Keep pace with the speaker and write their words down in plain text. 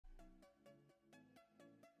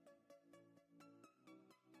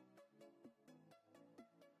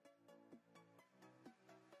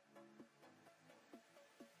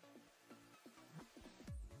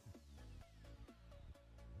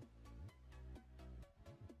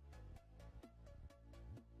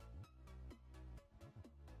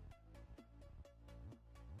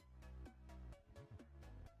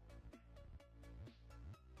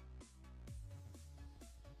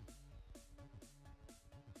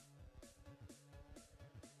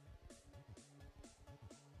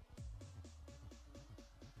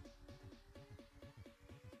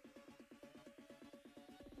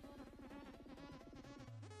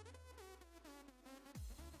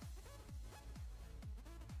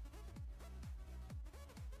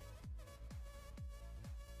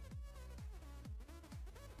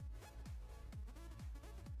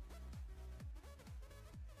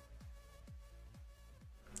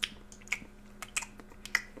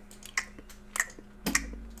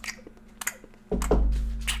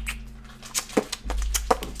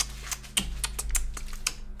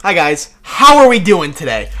Hi guys, how are we doing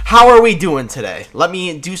today? How are we doing today? Let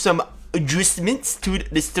me do some adjustments to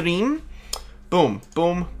the stream. Boom,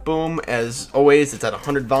 boom, boom. As always, it's at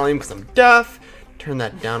 100 volume because I'm deaf. Turn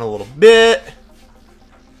that down a little bit.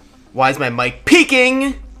 Why is my mic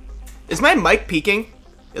peaking? Is my mic peaking?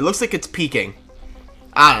 It looks like it's peaking.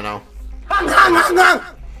 I don't know.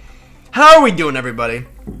 How are we doing, everybody?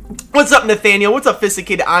 What's up, Nathaniel? What's up,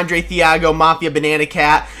 Sophisticated Andre, Thiago, Mafia, Banana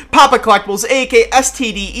Cat, Papa Collectibles, AK,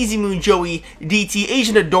 STD, Easy Moon, Joey, DT,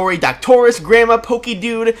 Asian Adori, Doctorus, Grandma, Pokey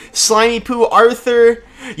Dude, Slimy Poo, Arthur,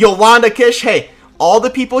 Yolanda Kish. Hey, all the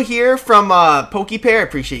people here from Pokey Pair, I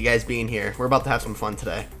appreciate you guys being here. We're about to have some fun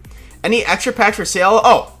today. Any extra packs for sale?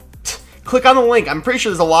 Oh, click on the link. I'm pretty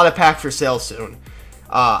sure there's a lot of packs for sale soon.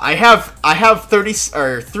 I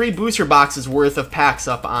have 3 booster boxes worth of packs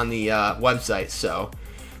up on the website. So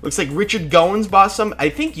looks like Richard Goins bought some. I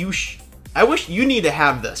think I wish you need to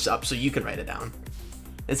have this up so you can write it down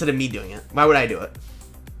instead of me doing it. Why would I do it?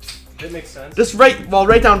 It makes sense. Just write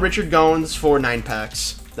down Richard Goins for 9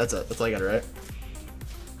 packs. That's it. That's all I gotta write.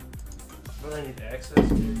 Well, I need to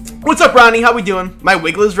access. What's up, Ronnie? How we doing? My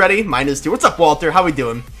Wiggler's ready. Mine is too. What's up, Walter? How we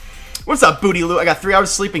doing? What's up, Booty Lou? I got 3 hours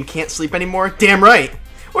of sleep and can't sleep anymore. Damn right.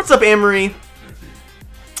 What's up, Anne-Marie?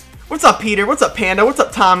 What's up, Peter? What's up, Panda? What's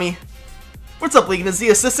up, Tommy? What's up, Legan? Is the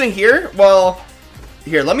assistant here? Well,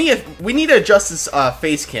 here, we need to adjust this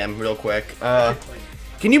face cam real quick.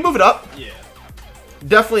 Can you move it up? Yeah.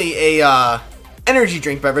 Definitely a energy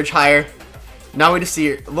drink beverage. Higher. Now we just see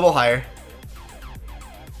it a little higher.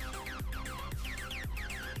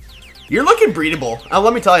 You're looking breedable.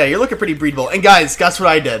 Let me tell you, you're looking pretty breedable. And guys, guess what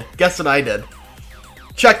I did? Guess what I did?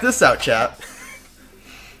 Check this out, chat.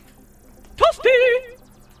 Toasty!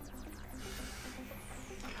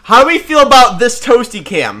 How do we feel about this toasty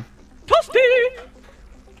cam? Toasty!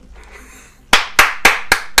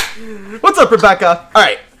 What's up, Rebecca?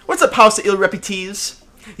 Alright, what's up, House of Ill Reputees?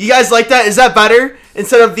 You guys like that? Is that better?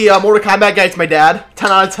 Instead of the Mortal Kombat guy, it's my dad.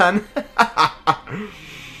 10 out of 10.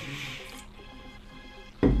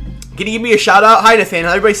 Can you give me a shout out? Hi, Nathaniel.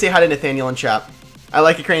 Everybody say hi to Nathaniel in chat. I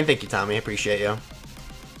like it, Crane. Thank you, Tommy. I appreciate you.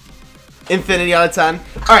 Infinity out of 10.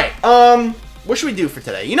 Alright, what should we do for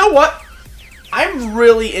today? You know what? I'm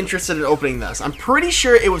really interested in opening this. I'm pretty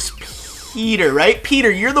sure it was Peter, right? Peter,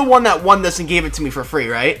 you're the one that won this and gave it to me for free,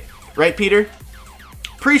 right? Right, Peter?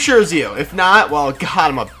 Pretty sure it was you. If not, well, God,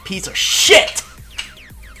 I'm a piece of shit!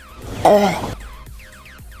 Oh.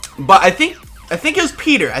 But I think it was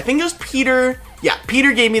Peter. I think it was Peter. Yeah,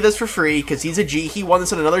 Peter gave me this for free because he's a G. He won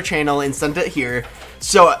this on another channel and sent it here.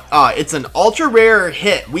 So, it's an ultra rare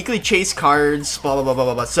hit. Weekly chase cards, blah, blah, blah, blah,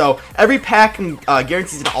 blah, blah. So, every pack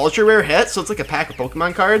guarantees an ultra rare hit. So, it's like a pack of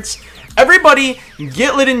Pokemon cards. Everybody,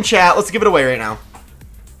 get lit in chat. Let's give it away right now.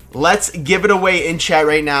 Let's give it away in chat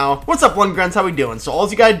right now. What's up, One Grunts? How we doing? So, all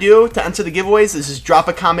you gotta do to enter the giveaways is just drop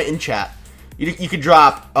a comment in chat. You could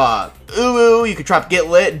drop, ooh, you could drop get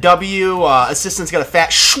lit, W, assistant's got a fat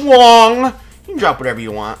schwong. You can drop whatever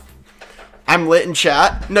you want. I'm lit in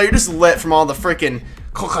chat. No, you're just lit from all the freaking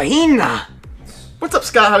cocaine. What's up,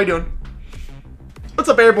 Scott? How you doing? What's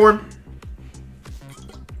up, Airborne?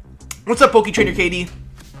 What's up, Poke Trainer KD?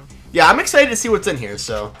 Yeah, I'm excited to see what's in here.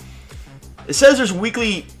 So, it says there's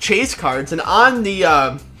weekly chase cards, and on the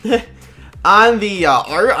art on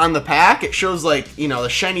the pack, it shows like the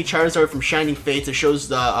shiny Charizard from Shining Fates. It shows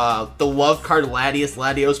the love card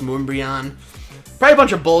Latios, Moonbreon. Probably a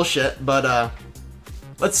bunch of bullshit, but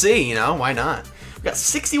let's see, why not? We got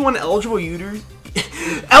 61 eligible uterus.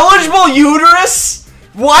 Eligible uterus?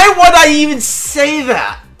 Why would I even say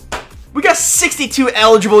that? We got 62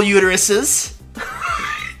 eligible uteruses.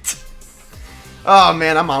 Oh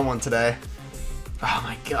man, I'm on one today. Oh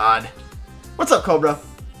my god. What's up, Cobra?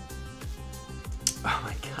 Oh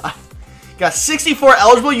my god. Got 64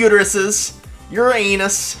 eligible uteruses.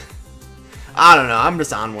 Uranus. I don't know. I'm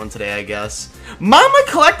just on one today, I guess. Mama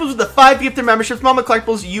Collectibles with the 5 gifted memberships. Mama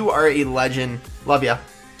Collectibles, you are a legend. Love ya.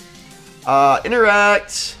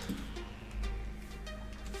 Interact.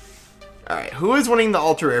 Alright, who is winning the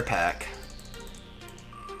Ultra Rare pack?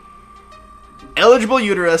 Eligible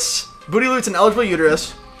uterus. Booty Loot's an eligible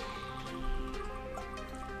uterus.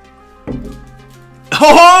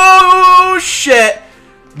 Oh, shit.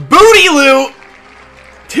 Booty Loot!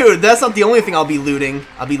 Dude, that's not the only thing I'll be looting.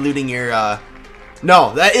 I'll be looting your,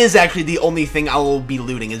 No, that is actually the only thing I will be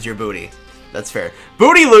looting is your booty. That's fair.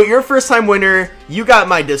 Booty Loot, you're a first-time winner. You got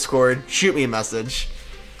my Discord. Shoot me a message.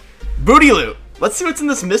 Booty Loot. Let's see what's in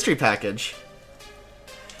this mystery package.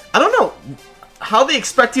 I don't know how they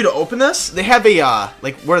expect you to open this. They have a,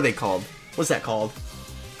 like, what are they called? What's that called?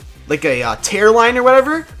 Like a tear line or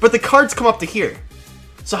whatever. But the cards come up to here.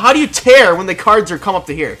 So how do you tear when the cards are come up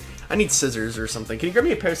to here? I need scissors or something. Can you grab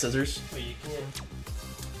me a pair of scissors? Well,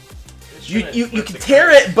 You can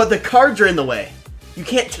tear it, but the cards are in the way. You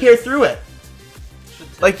can't tear through it.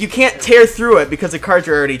 Like, you can't tear through it because the cards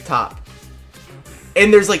are already top.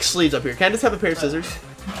 And there's, like, sleeves up here. Can I just have a pair of scissors?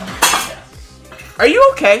 Are you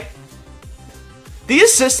okay? The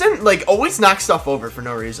assistant, like, always knocks stuff over for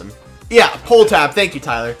no reason. Yeah, pull tab. Thank you,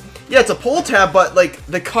 Tyler. Yeah, it's a pull tab, but, like,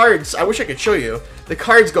 the cards, I wish I could show you. The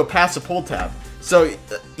cards go past the pull tab. So,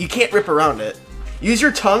 you can't rip around it. Use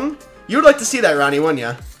your tongue. You would like to see that, Ronnie, wouldn't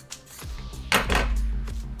you?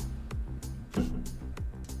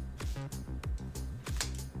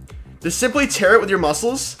 Just simply tear it with your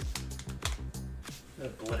muscles.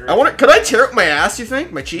 Could I tear it with my ass, you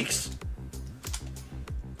think? My cheeks?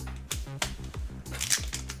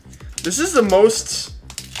 This is the most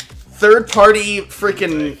third-party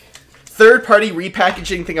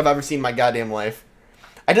repackaging thing I've ever seen in my goddamn life.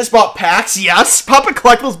 I just bought packs. Yes, Papa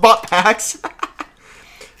Collectibles bought packs.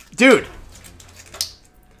 Dude,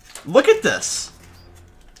 look at this.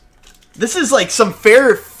 This is like some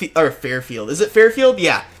Fairfield. Is it Fairfield?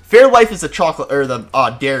 Yeah. Fairlife is the chocolate, or the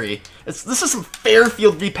dairy. This is some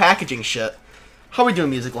Fairfield repackaging shit. How we doing,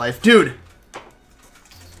 Music Life? Dude.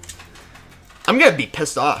 I'm gonna be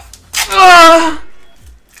pissed off. I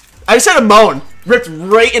just had a moan. Ripped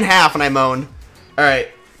right in half when I moaned. Alright.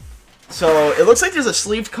 So, it looks like there's a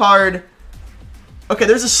sleeved card. Okay,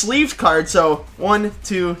 there's a sleeved card, so 1,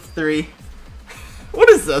 2, 3. What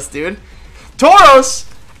is this, dude? Tauros!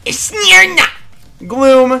 Isnirna!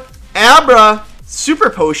 Gloom! Abra! Super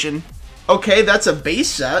Potion. Okay, that's a base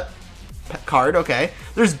set card, okay.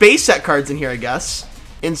 There's base set cards in here, I guess.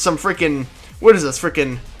 In some freaking, what is this,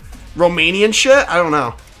 freaking Romanian shit? I don't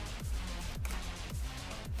know.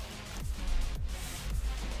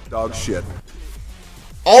 Dog shit.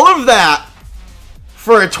 All of that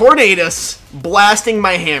for a Tornadus blasting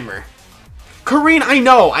my hammer. Korean, I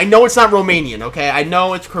know it's not Romanian, okay? I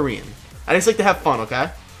know it's Korean. I just like to have fun,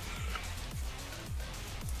 okay?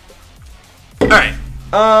 Alright,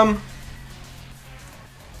 oh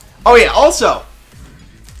yeah, also,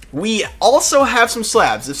 we also have some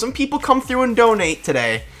slabs. If some people come through and donate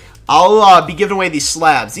today, I'll be giving away these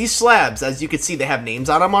slabs. These slabs, as you can see, they have names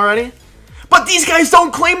on them already. But these guys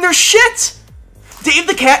don't claim their shit! Dave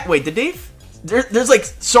the Cat, wait, did Dave? There's like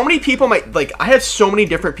so many people, I have so many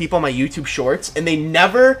different people on my YouTube shorts, and they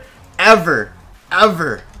never, ever,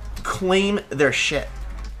 ever claim their shit.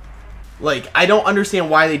 Like, I don't understand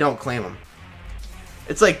why they don't claim them.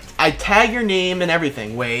 It's like, I tag your name and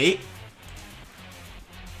everything. Wait.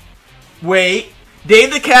 Dave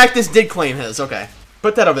the Cactus did claim his. Okay.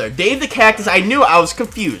 Put that over there. Dave the Cactus, I was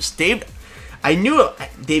confused. I knew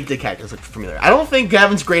Dave the Cactus looked familiar. I don't think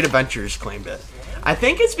Gavin's Great Adventures claimed it. I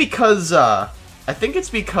think it's because, they're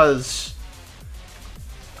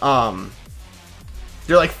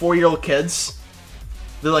like 4-year-old kids.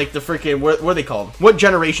 They're like the freaking, what are they called? What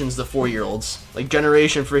generation's the 4-year-olds? Like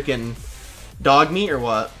generation freaking dog meat or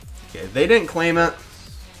what? Okay, they didn't claim it.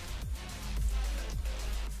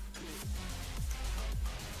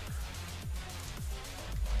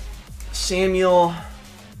 Samuel.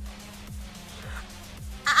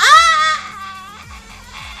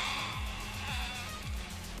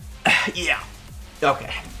 Yeah.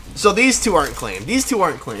 Okay. So these two aren't claimed. These two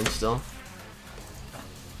aren't claimed still.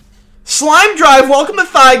 Slime Drive, welcome to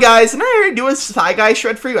Thigh Guys. Didn't I already do a Thigh Guy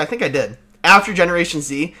shred for you? I think I did. After Generation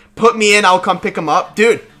Z. Put me in, I'll come pick them up.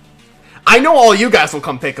 Dude, I know all you guys will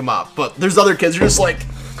come pick them up, but there's other kids who are just like...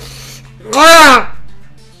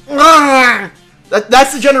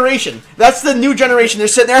 That's the generation. That's the new generation. They're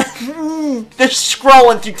sitting there... They're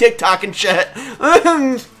scrolling through TikTok and shit.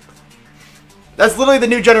 That's literally the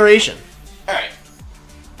new generation. Alright.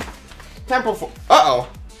 Temporal 4. Uh-oh.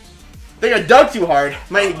 I think I dug too hard.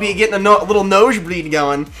 Might be getting a little nosebleed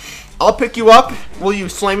going. I'll pick you up. Will you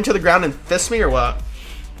slam me to the ground and fist me or what?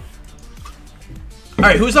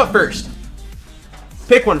 Alright, who's up first?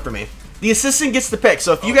 Pick one for me. The assistant gets to pick,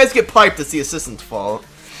 so if you guys get piped, it's the assistant's fault.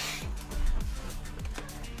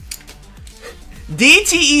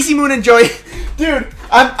 DT Easy Moon Enjoy. Dude,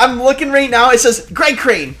 I'm looking right now. It says Greg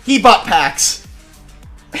Crane. He bought packs.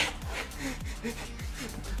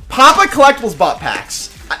 Papa Collectibles bought packs.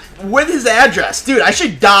 With his address. Dude, I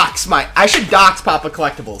should dox Papa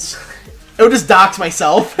Collectibles. It would just dox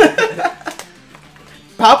myself.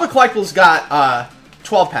 Papa Collectibles got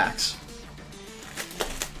 12 packs.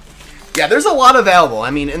 Yeah, there's a lot available.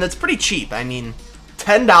 I mean, and it's pretty cheap. I mean,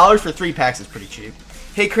 $10 for 3 packs is pretty cheap.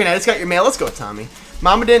 Hey, Crane, I just got your mail. Let's go, Tommy.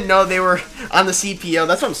 Mama didn't know they were on the CPO.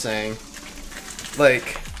 That's what I'm saying.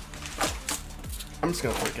 Like, I'm just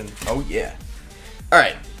gonna freaking... Oh, yeah.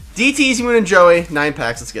 Alright. DT, Easy Moon, and Joey. 9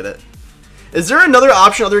 packs. Let's get it. Is there another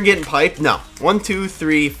option other than getting piped? No. 1, 2,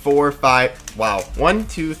 3, 4, 5. Wow. 1,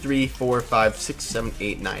 2, 3, 4, 5, 6, 7,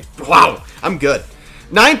 8, 9. Wow. I'm good.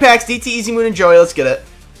 9 packs. DT, Easy Moon, and Joey. Let's get it.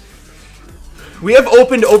 We have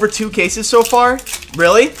opened over 2 cases so far.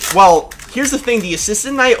 Really? Well, here's the thing. The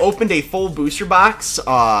assistant and I opened a full booster box.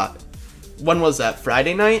 When was that?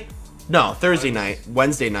 Friday night? No, Thursday night.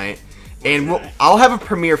 Wednesday night. And I'll have a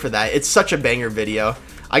premiere for that. It's such a banger video.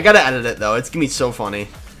 I gotta edit it, though. It's gonna be so funny.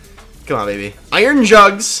 Come on, baby. Iron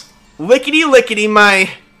Jugs. Lickety lickety, my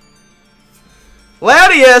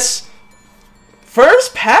Latius.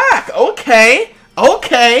 First pack. Okay.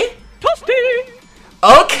 Okay. Toasty.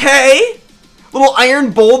 Okay. Little Iron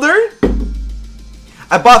Boulder.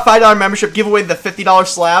 I bought $5 membership. Give away the $50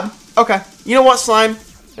 slab. Okay. You know what, Slime?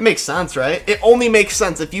 It makes sense, right? It only makes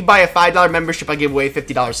sense. If you buy a $5 membership, I give away a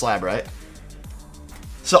 $50 slab, right?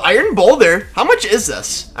 So Iron Boulder, how much is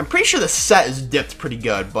this? I'm pretty sure the set is dipped pretty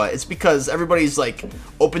good, but it's because everybody's like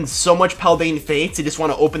opened so much Palbane Fates, they just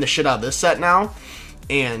want to open the shit out of this set now.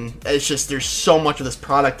 And it's just, there's so much of this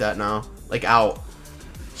product that now, like out.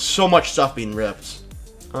 So much stuff being ripped.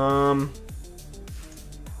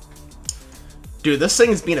 Dude, this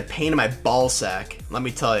thing is being a pain in my ball sack, let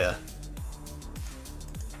me tell you.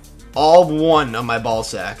 All one of my ball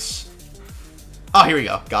sacks. Oh, here we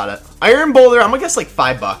go. Got it. Iron Boulder, I'm gonna guess like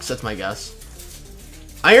 $5. That's my guess.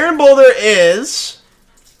 Iron Boulder is...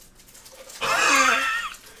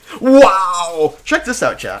 Wow! Check this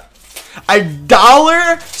out, chat.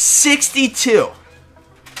 $1.62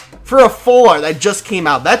 for a full art that just came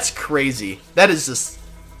out. That's crazy. That is just...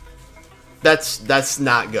 That's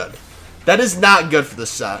not good. That is not good for this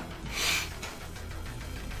set.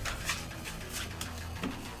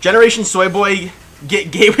 Generation Soy Boy...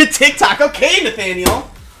 Get gay with TikTok. Okay,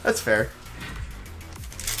 Nathaniel. That's fair.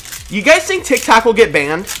 You guys think TikTok will get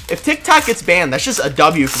banned? If TikTok gets banned, that's just a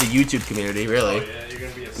W for the YouTube community, really. Oh, yeah, you're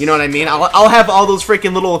gonna be you know what I mean? I'll have all those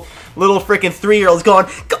freaking little freaking 3-year-olds going,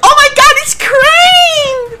 oh my god, it's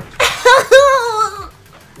Crane!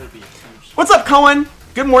 What's up, Cohen?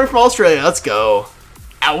 Good morning from Australia. Let's go.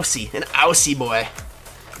 Aussie. An Aussie boy.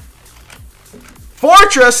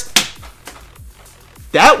 Fortress!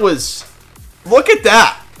 That was... Look at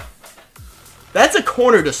that. That's a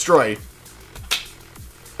corner destroyed.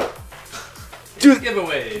 Dude,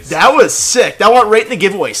 giveaways. That was sick. That went right in the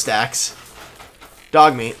giveaway stacks.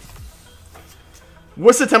 Dog meat.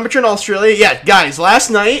 What's the temperature in Australia? Yeah, guys,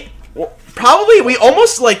 last night, well, probably we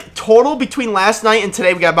almost like total between last night and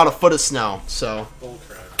today we got about a foot of snow. So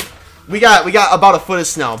we got about a foot of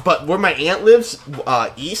snow. But where my aunt lives,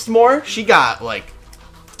 east more, she got like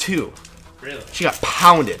 2. Really? She got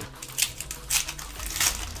pounded.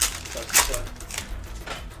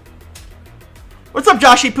 What's up,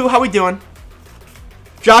 Joshy Poo? How we doing?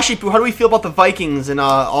 Joshy Poo, how do we feel about the Vikings and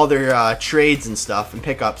all their trades and stuff and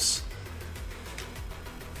pickups?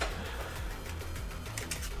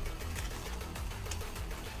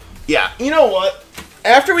 Yeah, you know what?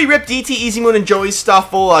 After we rip DT, Easy Moon, and Joey's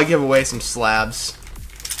stuff, we'll give away some slabs.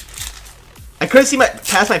 I couldn't see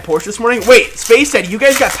past my porch this morning. Wait, Space said you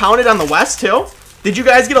guys got pounded on the west too? Did you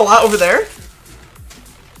guys get a lot over there?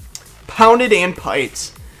 Pounded and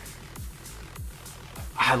piped.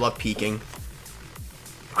 I love peeking.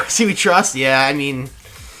 See, we trust? Yeah, I mean...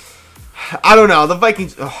 I don't know. The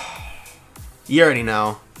Vikings... Oh, you already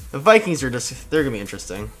know. The Vikings are just... They're going to be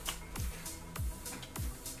interesting.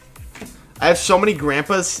 I have so many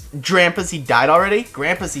grandpas. Grandpas, he died already?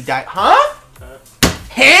 Grandpas, he died... Huh?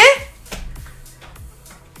 Huh?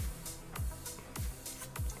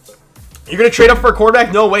 You're going to trade up for a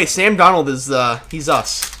quarterback? No way. Sam Donald is... he's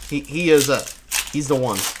us. He is... he's the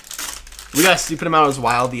one. We gotta stupid him out as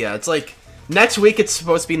wild. Yeah, it's like next week it's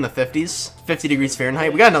supposed to be in the 50s, 50 degrees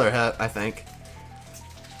Fahrenheit. We got another hit, I think.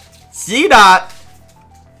 C-Dot.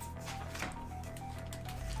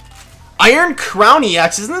 Iron Crown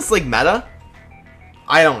EX, isn't this like meta?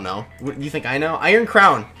 I don't know. What do you think I know? Iron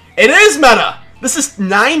Crown. It is meta. This is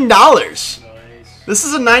 $9. Nice. This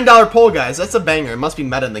is a $9 pull, guys. That's a banger. It must be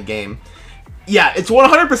meta in the game. Yeah, it's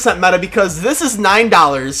 100% meta because this is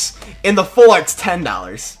 $9 and the full art's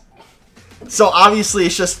 $10. So obviously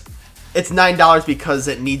it's $9 because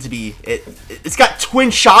it needs to be it's got twin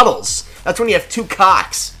shottles. That's when you have 2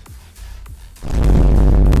 cocks.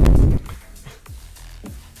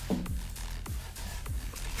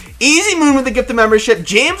 Easy Moon with the gift of membership.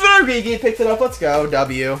 James Rodriguez picked it up. Let's go.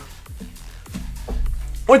 W.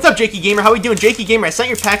 What's up, Jakey Gamer? How we doing? Jakey Gamer, I sent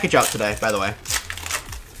your package out today, by the way.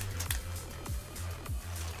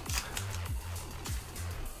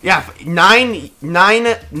 Yeah,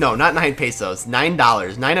 no, not 9 pesos.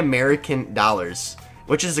 $9. 9 American dollars.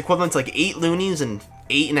 which is equivalent to like 8 loonies and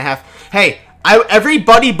 8.5. Hey, every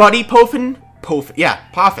buddy poffin.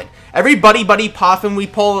 Every buddy poffin we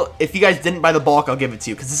pull, if you guys didn't buy the bulk, I'll give it to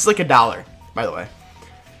you, because this is like $1, by the way.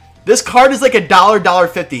 This card is like $1,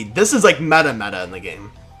 $1.50. This is like meta in the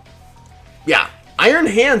game. Yeah. Iron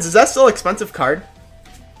Hands, is that still an expensive card?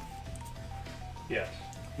 Yes.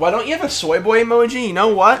 Why don't you have a soy boy emoji? You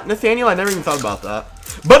know what, Nathaniel? I never even thought about that.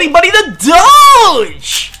 Buddy the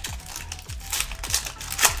Doge!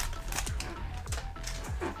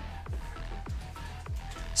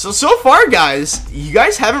 So far, guys, you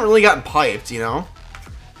guys haven't really gotten piped, you know?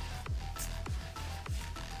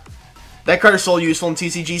 That card is so useful in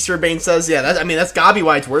TCG, Sir Bane says. Yeah, that's gotta be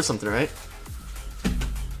why it's worth something, right?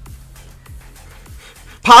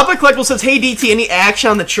 Papa Collectible says, hey, DT, any action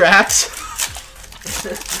on the tracks?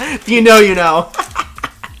 You know.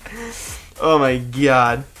 Oh my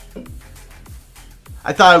god.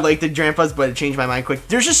 I thought I liked the Drampas, but it changed my mind quick.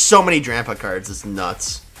 There's just so many Drampa cards. It's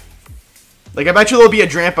nuts. Like, I bet you there'll be a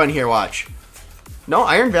Drampa in here, watch. No,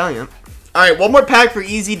 Iron Valiant. Alright, one more pack for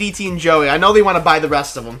Easy, DT, and Joey. I know they want to buy the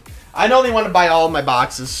rest of them. I know they want to buy all of my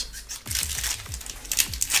boxes.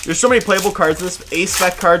 There's so many playable cards in this.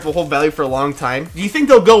 A-spec cards will hold value for a long time. Do you think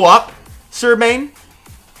they'll go up, Sir Bane?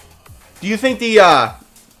 Do you think the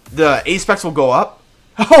A-specs will go up?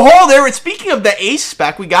 Oh, there. Speaking of the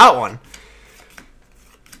A-spec, we got one.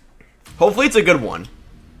 Hopefully it's a good one.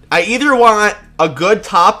 I either want a good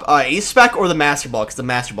top A-spec or the Master Ball, because the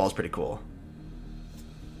Master Ball is pretty cool.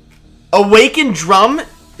 Awakened Drum?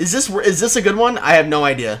 Is this a good one? I have no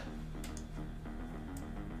idea.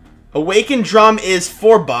 Awakened Drum is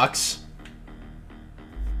 $4.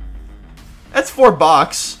 That's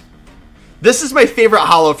 $4. This is my favorite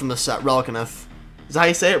holo from the set, Relicanth. Is that how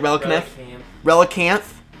you say it? Relicanth?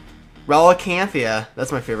 Relicanth? Relicanth, yeah.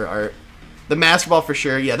 That's my favorite art. The Master Ball for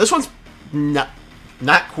sure. Yeah, this one's not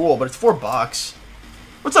cool, but it's $4.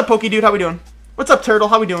 What's up, Pokey Dude? How we doing? What's up, Turtle?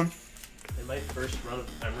 How we doing? In my first run of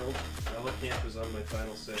Emerald, Relicanth was on my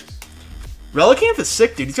final 6. Relicanth is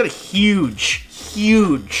sick, dude. He's got a huge...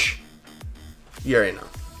 You already know.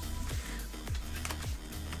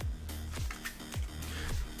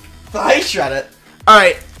 I shred it.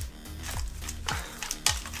 Alright.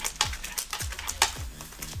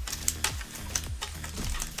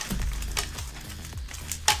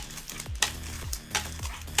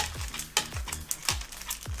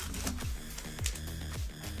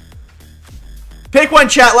 Pick one,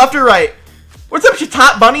 chat, left or right. What's up, your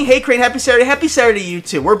top bunny? Hey, Crane, happy Saturday. Happy Saturday to you,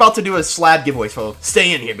 too. We're about to do a slab giveaway, so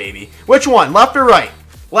stay in here, baby. Which one? Left or right?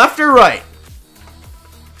 Left or right?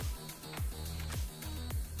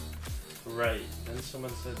 Right. Then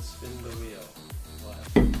someone said spin the wheel.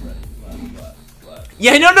 Left, right, left.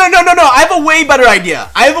 Yeah, no. I have a way better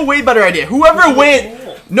idea.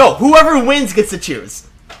 Whoever wins gets to choose.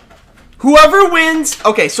 Whoever wins...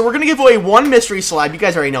 Okay, so we're going to give away one mystery slab. You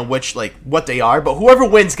guys already know what they are, but whoever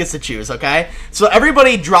wins gets to choose, okay? So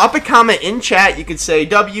everybody drop a comment in chat. You could say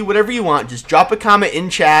W, whatever you want. Just drop a comment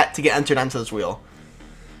in chat to get entered onto this wheel.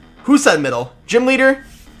 Who said middle? Gym leader?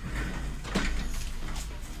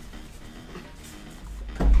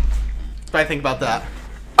 What do I think about that?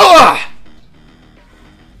 Ugh!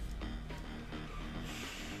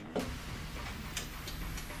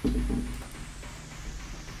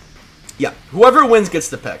 Yeah, whoever wins gets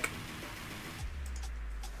to pick.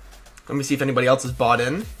 Let me see if anybody else is bought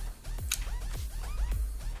in.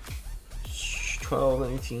 12,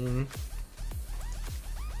 19.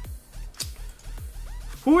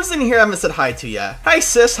 Who's in here I haven't said hi to yet? Hi,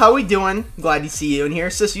 sis. How we doing? Glad to see you in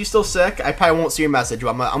here. Sis, you still sick? I probably won't see your message,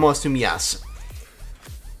 but I'm going to assume yes.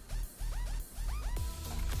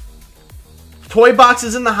 Toy Box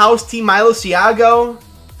is in the house. Team Milo Siago.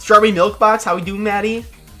 Strawberry Milk Box. How we doing, Maddie?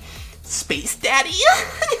 Space Daddy.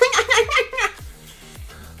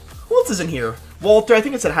 Who else is in here? Walter. I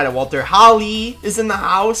think I said hi to Walter. Holly is in the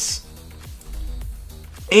house.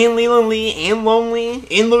 And Leland Lee. And Lonely.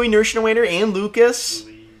 And Louis Nursenawader. And Lucas.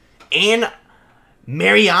 And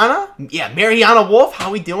Mariana. Yeah, Mariana Wolf.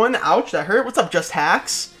 How we doing? Ouch, that hurt. What's up, Just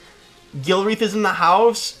Hacks? Gilreath is in the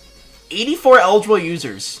house. 84 eligible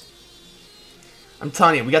users. I'm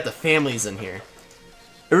telling you, we got the families in here.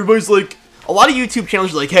 Everybody's like... A lot of YouTube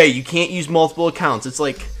channels are like, hey, you can't use multiple accounts. It's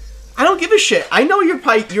like, I don't give a shit. I know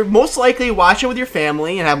you're most likely watching with your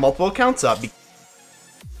family and have multiple accounts up.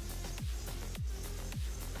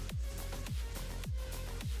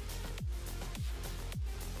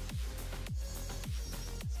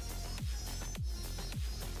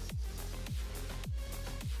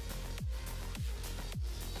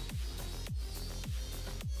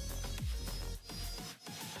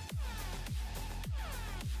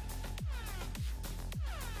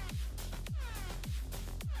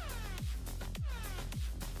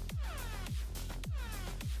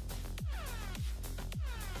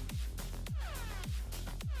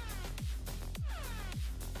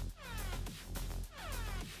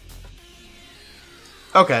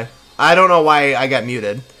 Okay. I don't know why I got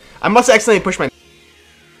muted. I must accidentally push my...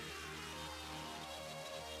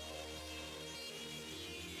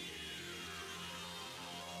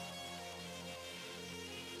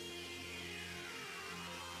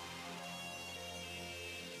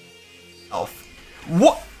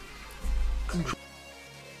 What?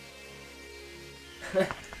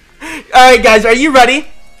 Alright guys, are you ready?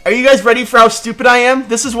 Are you guys ready for how stupid I am?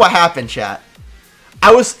 This is what happened, chat.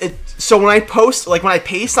 So when I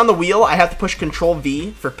paste on the wheel, I have to push Control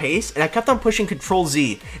V for paste, and I kept on pushing Control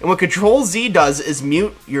Z. And what Control Z does is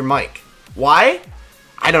mute your mic. Why?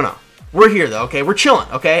 I don't know. We're here though, okay? We're chilling,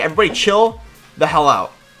 okay? Everybody chill the hell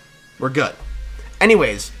out. We're good.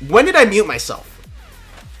 Anyways, when did I mute myself?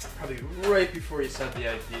 Probably right before you said the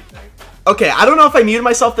ID thing. Okay, I don't know if I muted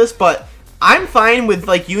myself but I'm fine with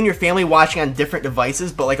like you and your family watching on different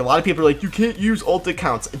devices, but like a lot of people are like, you can't use alt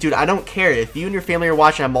accounts. Dude, I don't care. If you and your family are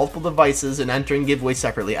watching on multiple devices and entering giveaways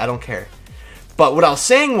separately, I don't care. But what I was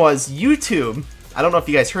saying was YouTube, I don't know if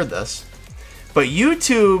you guys heard this, but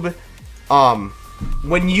YouTube,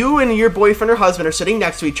 when you and your boyfriend or husband are sitting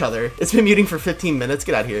next to each other, it's been muting for 15 minutes,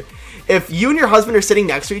 get out of here. If you and your husband are sitting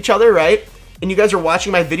next to each other, right, and you guys are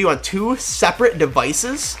watching my video on 2 separate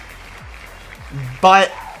devices,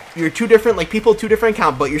 but you're 2 different, like people 2 different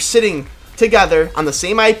accounts, but you're sitting together on the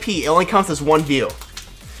same IP, it only counts as 1 view.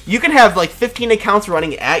 You can have like 15 accounts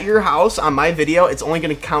running at your house on my video, it's only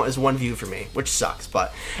going to count as 1 view for me, which sucks.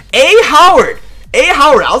 But Howard,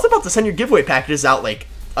 I was about to send your giveaway packages out like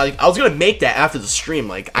I was going to make that after the stream,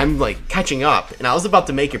 like I'm like catching up, and I was about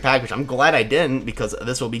to make your package. I'm glad I didn't, because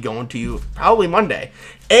this will be going to you probably Monday.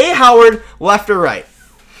 Howard, left or right?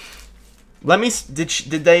 Let me, did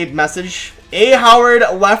they message? Howard,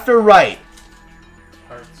 left or right?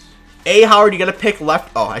 Hearts. Howard, you gotta pick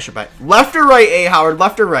left. Oh, I should buy left or right. Howard,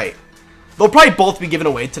 left or right? They'll probably both be given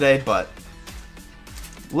away today, but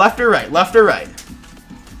left or right? Left or right?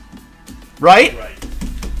 Right? Right.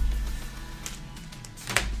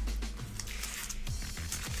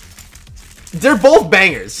 They're both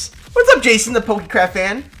bangers. What's up, Jason, the Pokecraft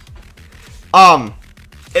fan?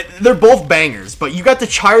 They're both bangers, but you got the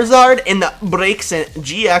Charizard and the Breaks and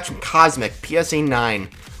GX from Cosmic PSA 9.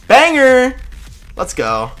 Banger! Let's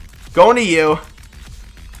go. Going to you.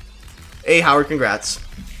 Howard, congrats.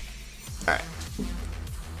 Alright.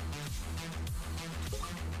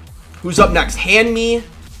 Who's up next? Hand me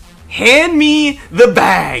the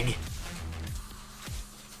bag.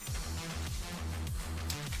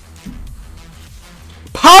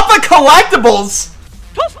 Papa Collectibles!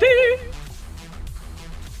 Toasty!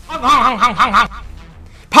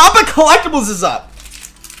 Papa Collectibles is up.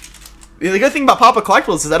 The good thing about Papa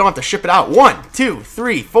Collectibles is I don't have to ship it out. 1, 2,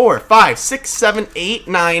 3, 4, 5, 6, 7, 8,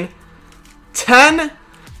 9, 10,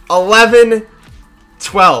 11,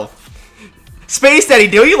 12. Space Daddy,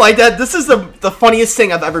 do you like that? This is the funniest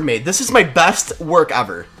thing I've ever made. This is my best work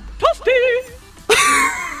ever. Toasty!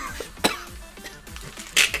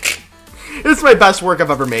 This is my best work I've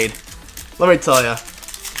ever made. Let me tell ya.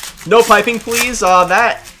 No piping, please.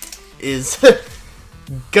 That is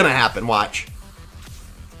gonna happen. Watch.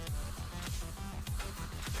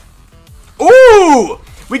 Ooh!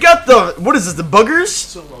 We got the, what is this, the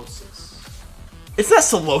boogers? Solosis. It's not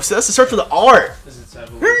Solosis. It starts with an R. Is it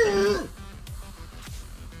evolution?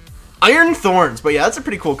 Iron Thorns. But yeah, that's a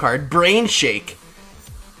pretty cool card. Brain Shake.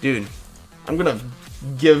 Dude, I'm gonna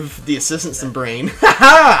give the assistant some brain.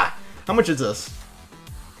 Haha! How much is this?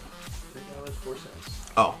 $3.04.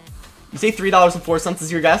 Oh. You say $3.04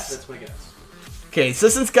 is your guess? That's my guess. Okay,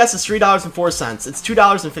 assistant's guess is $3.04. It's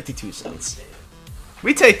 $2.52.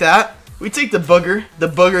 We take that. We take the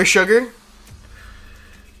booger sugar.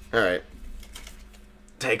 Alright.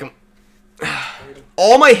 Take them.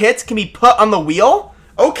 All my hits can be put on the wheel?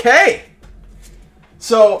 Okay.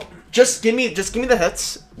 So, just give me the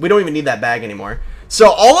hits. We don't even need that bag anymore. So,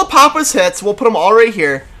 all of Papa's hits, we'll put them all right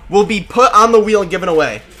here, will be put on the wheel and given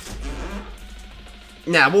away.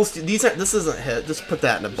 Nah, this isn't a hit. Just put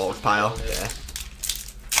that in a bulk pile. Yeah.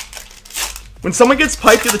 When someone gets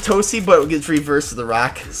piped through the toasty, but it gets reversed to the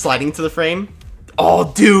rock, sliding to the frame.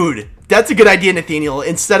 Oh, dude. That's a good idea, Nathaniel.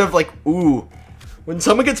 Instead of, like, ooh. When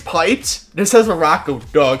someone gets piped, this has a rock go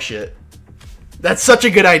dog shit. That's such a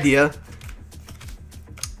good idea.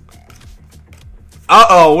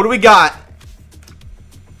 Uh-oh. What do we got?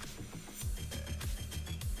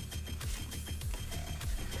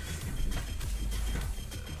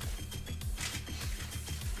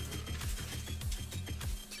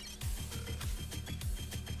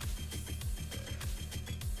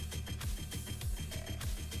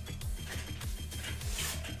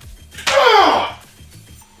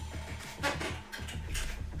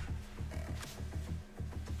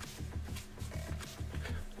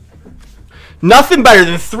 Nothing better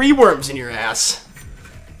than 3 worms in your ass.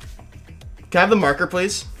 Can I have the marker,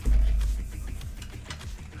 please?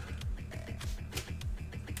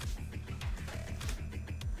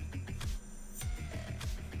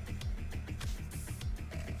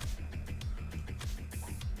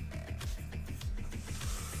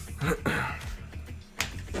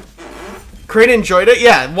 Crane enjoyed it?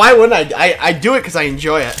 Yeah, why wouldn't I do it because I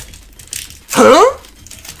enjoy it. Huh?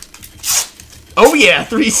 Oh yeah,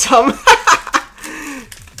 threesome.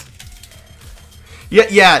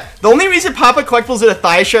 yeah. The only reason Papa Collectibles did a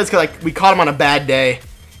thigh shred is because like, we caught him on a bad day.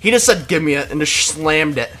 He just said, give me it, and just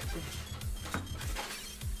slammed it.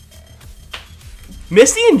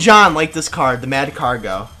 Misty and John like this card, the Mad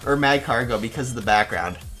Cargo, because of the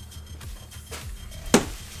background.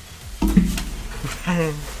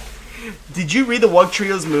 Did you read the Wug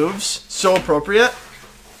Trio's moves? So appropriate.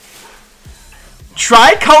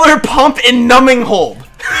 Tricolor Pump and Numbing Hold.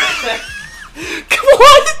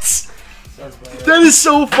 What? That is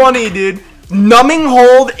so funny, dude. Numbing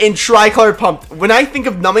Hold and Tricolor Pump. When I think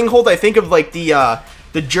of Numbing Hold, I think of like the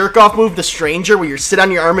jerk off move, the Stranger, where you sit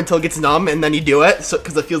on your arm until it gets numb and then you do it, so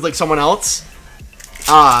because it feels like someone else.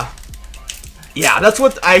 Yeah, that's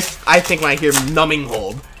what I think when I hear Numbing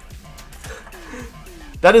Hold.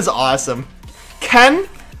 That is awesome. Ken,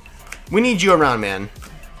 we need you around, man.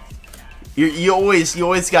 You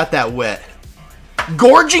always got that wit.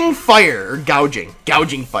 Gorging Fire, or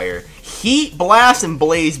Gouging Fire. Heat Blast and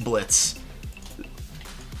Blaze Blitz.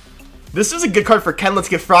 This is a good card for Ken. Let's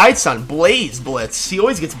get fried, son. Blaze Blitz. He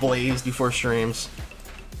always gets blazed before streams.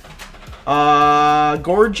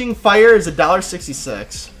 Gorging Fire is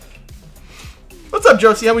 $1.66. What's up,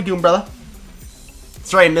 Josie? How we doing, brother?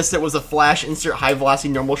 Sorry, I missed it. It was a flash insert high velocity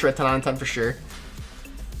normal shred 10 out of 10 for sure.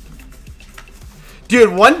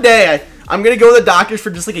 Dude, one day I'm gonna go to the doctors for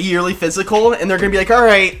just like a yearly physical, and they're gonna be like, "All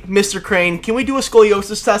right, Mr. Crane, can we do a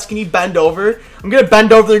scoliosis test? Can you bend over?" I'm gonna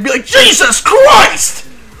bend over there and be like, "Jesus Christ!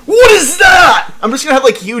 What is that?" I'm just gonna have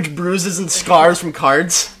like huge bruises and scars from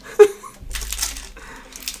cards.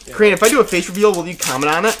 Crane, if I do a face reveal, will you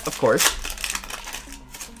comment on it? Of course.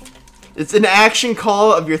 It's an action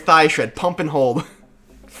call of your thigh shred. Pump and hold.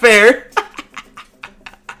 Fair.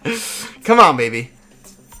 Come on, baby.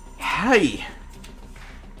 Hey.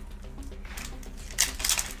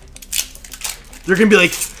 They're gonna be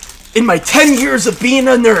like, in my 10 years of being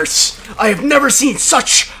a nurse, I have never seen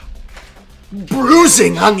such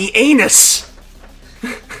bruising on the anus.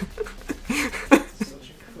 Such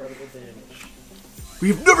incredible damage.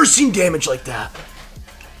 We've never seen damage like that.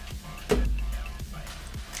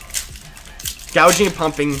 Gouging and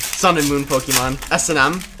pumping Sun and Moon Pokemon.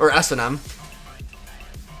 S&M. Or S&M.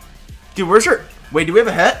 Dude, where's her... Wait, do we have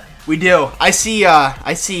a hit? We do. I see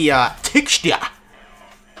Tixtia.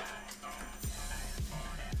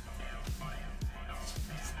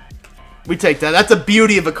 We take that. That's a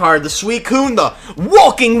beauty of a card. The Suicune, the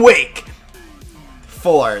Walking Wake.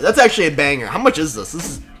 4. That's actually a banger. How much is this? This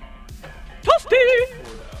is... Toasty!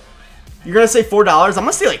 You're gonna say $4? I'm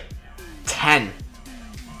gonna say like 10.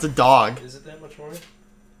 It's a dog. Is it that much more?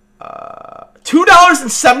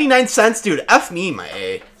 $2.79, dude. F me, my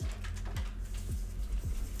A.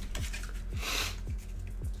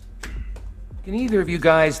 Can either of you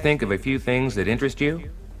guys think of a few things that interest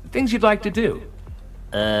you? Things you'd like to do?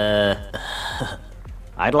 I'd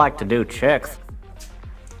like to do chicks.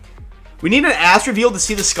 We need an ass reveal to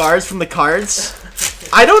see the scars from the cards.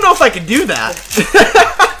 I don't know if I could do that.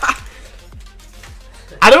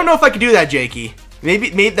 I don't know if I could do that, Jakey.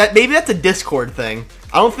 Maybe that's a Discord thing.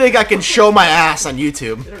 I don't think I can show my ass on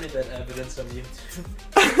YouTube. You don't need that evidence on YouTube.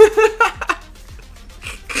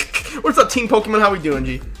 What's up, Team Pokemon? How we doing,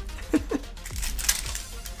 G?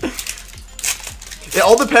 It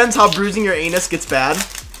all depends how bruising your anus gets bad.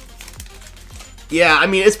 Yeah, I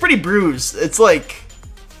mean, it's pretty bruised. It's like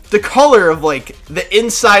the color of like the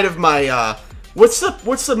inside of my what's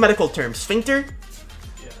the medical term? Sphincter?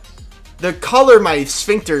 Yes. The color of my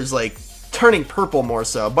sphincter is like turning purple more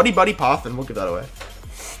so. Buddy Poffin, we'll give that away.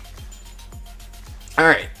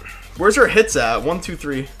 Alright. Where's our hits at? 1, 2,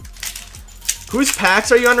 3. Whose packs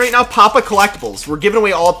are you on right now? Papa Collectibles. We're giving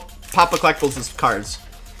away all Papa Collectibles as cards.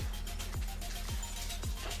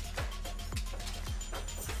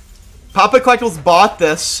 Papa Collectibles bought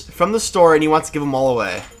this from the store and he wants to give them all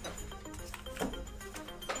away.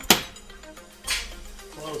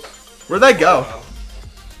 Close. Where'd that go?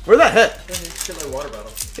 Where'd that hit? Yeah, you just get my water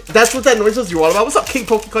bottle. That's what that noise was. Your water bottle. What's up, King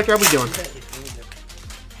Poke Collector? How we doing?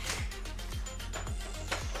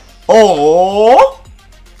 Oh!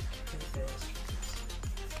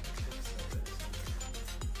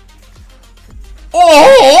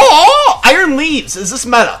 Oh! Iron Leaves. Is this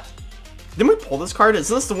meta? Didn't we pull this card.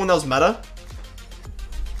 Isn't this the one that was meta?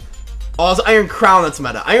 Oh, it's Iron Crown that's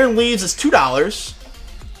meta. Iron Leaves is $2.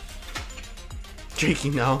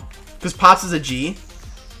 Jakey, no. Because Pops is a G.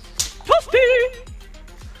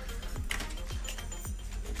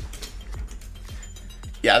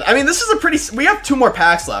 Yeah, I mean, this is a pretty... We have 2 more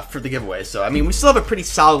packs left for the giveaway, so, I mean, we still have a pretty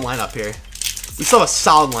solid lineup here. We still have a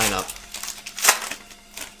solid lineup.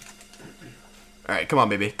 Alright, come on,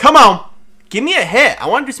 baby. Come on! Give me a hit. I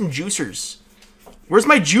want to do some juicers. Where's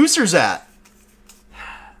my juicers at?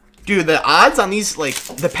 Dude, the odds on these, like,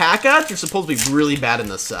 the pack odds are supposed to be really bad in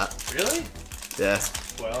this set. Really? Yeah.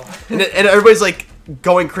 Well. And everybody's, like,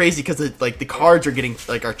 going crazy because, like, the cards are getting,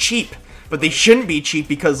 like, are cheap. But they shouldn't be cheap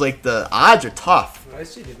because, like, the odds are tough. I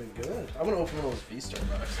see they've been good. I'm going to open one of those V-Star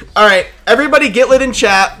boxes. Alright, everybody get lit in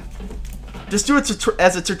chat. Just do it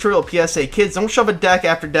as a tutorial PSA. Kids, don't shove a deck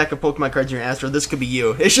after deck of Pokemon cards in your ass, or this could be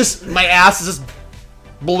you. It's just, my ass is just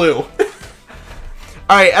blue.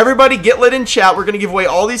 Alright, everybody get lit in chat. We're going to give away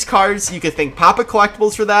all these cards. You can thank Papa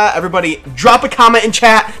Collectibles for that. Everybody, drop a comment in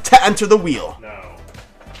chat to enter the wheel. No.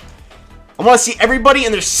 I want to see everybody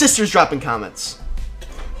and their sisters dropping comments.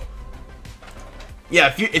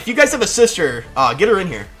 Yeah, if you guys have a sister, get her in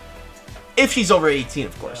here. If she's over 18,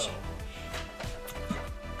 of course.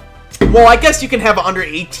 No. Well, I guess you can have an under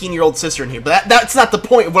 18-year-old sister in here, but that's not the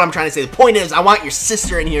point of what I'm trying to say. The point is, I want your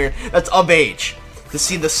sister in here that's of age to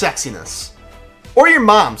see the sexiness. Or your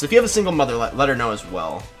moms. If you have a single mother, let her know as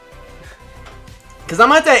well. Because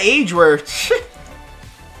I'm at that age where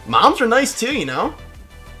moms are nice too, you know?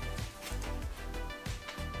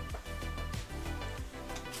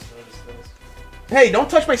 Hey, don't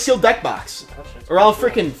touch my sealed deck box, or I'll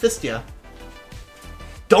freaking fist ya.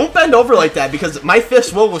 Don't bend over like that, because my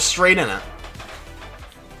fist will go straight in it.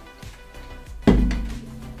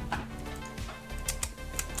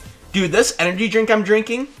 Dude, this energy drink I'm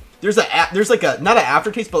drinking, there's like a, not an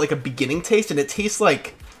aftertaste, but like a beginning taste, and it tastes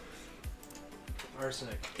like...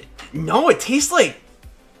 Arsenic. No, it tastes like...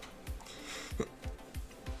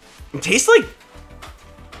 It tastes like...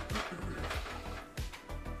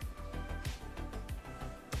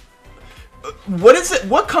 What is it?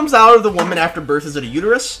 What comes out of the woman after birth? Is it a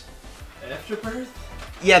uterus? After birth?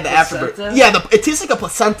 Yeah, the Placenta? afterbirth. Yeah, it tastes like a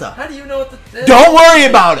placenta. How do you know what the... Don't worry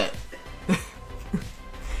about it.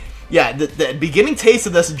 Yeah, the beginning taste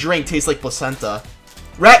of this drink tastes like placenta.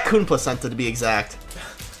 Raccoon placenta, to be exact.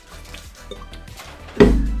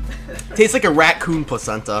 Tastes like a raccoon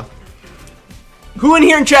placenta. Who in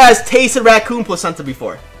here in chat has tasted raccoon placenta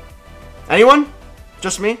before? Anyone?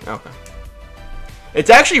 Just me? Okay. It's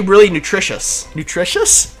actually really nutritious.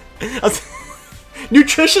 Nutritious?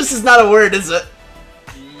 Nutritious is not a word, is it?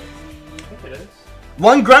 I think it is.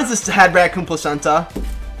 One Grunzis had raccoon placenta.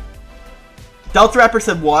 Delta Rapper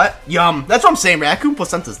said what? Yum. That's what I'm saying. Raccoon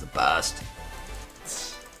placenta's the best.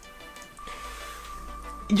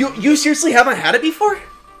 You seriously haven't had it before?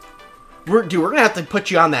 Dude, we're gonna have to put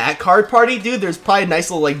you on that card party, dude. There's probably a nice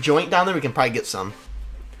little like joint down there. We can probably get some.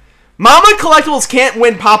 Mama Collectibles can't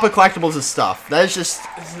win Papa Collectibles' stuff. That is just...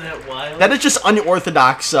 Isn't that wild? That is just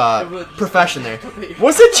unorthodox profession there.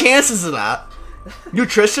 What's the chances of that?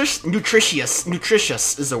 Nutritious? Nutritious.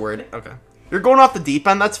 Nutritious is the word. Okay. You're going off the deep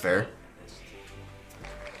end? That's fair.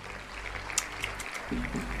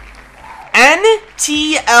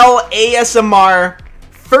 NTL ASMR.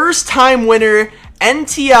 First time winner.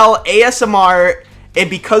 NTL ASMR. And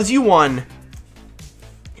because you won...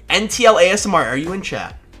 NTL ASMR, are you in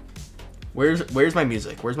chat? Where's my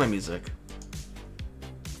music? Where's my music?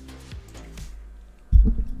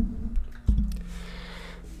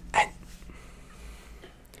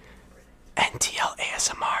 NTL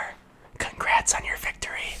ASMR, congrats on your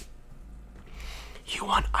victory. You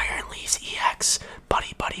won Iron Leaves EX,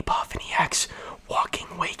 Buddy Buddy Buff and EX, Walking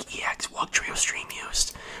Wake EX, Walk Trio Stream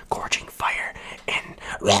Used, Gorging Fire, and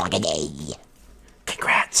Ragaday.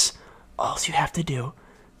 Congrats. All you have to do.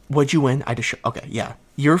 What'd you win? I just okay, yeah.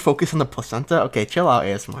 You're focused on the placenta? Okay, chill out,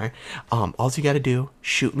 ASMR. All you gotta do,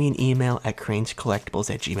 shoot me an email at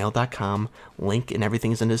cranescollectibles@gmail.com. Link and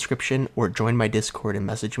everything's in the description, or join my Discord and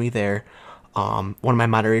message me there. One of my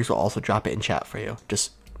moderators will also drop it in chat for you.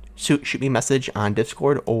 Just shoot me a message on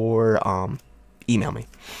Discord or email me.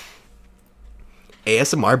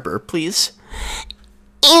 ASMR burp, please.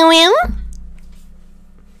 Close.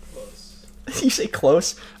 You say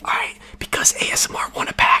close? Alright, because ASMR won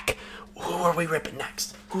a pack. Who are we ripping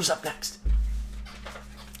next? Who's up next?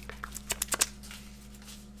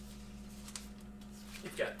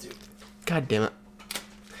 You've got to. God damn it.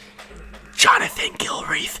 Jonathan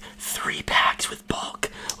Gilreath, 3 packs with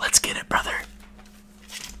bulk. Let's get it, brother.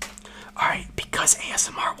 Alright, because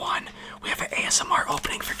ASMR won, we have an ASMR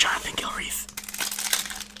opening for Jonathan Gilreath.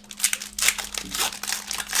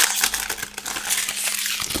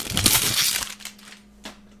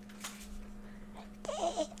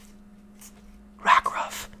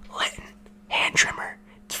 Rockruff, Litten, hand trimmer.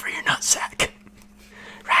 It's for your nutsack.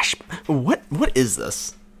 Rash. What is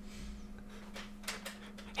this?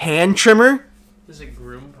 Hand trimmer? Is it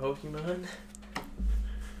groom Pokemon?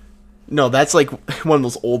 No, that's like one of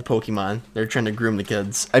those old Pokemon. They're trying to groom the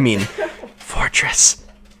kids. I mean, Fortress.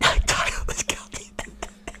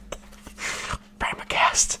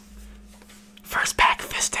 Primacast. First pack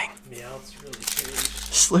fisting. Meowth's really changed.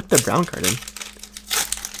 Slip the brown card in.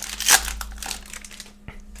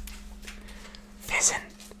 Fizzin.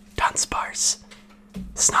 Dunsparce.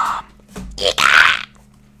 Snom.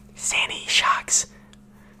 Sandy Shocks.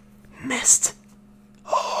 Mist.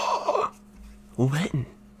 Oh. Litten.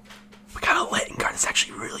 We got a Litten card that's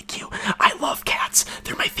actually really cute. I love cats.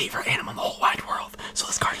 They're my favorite animal in the whole wide world. So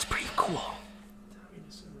this card is pretty cool.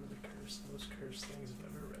 Most cursed things I've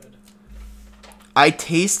ever read. I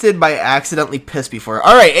tasted by accidentally piss before.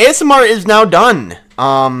 Alright, ASMR is now done.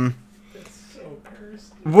 That's so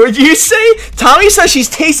cursed. What'd you say? Tommy says she's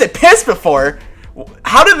tasted piss before.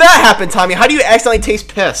 How did that happen, Tommy? How do you accidentally taste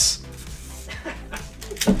piss?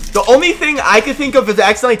 The only thing I could think of as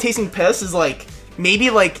accidentally tasting piss is like maybe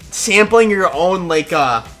like sampling your own like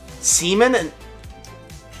semen and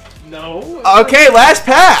No. okay, last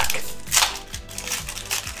pack.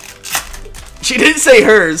 She didn't say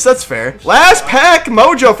hers. That's fair. Last pack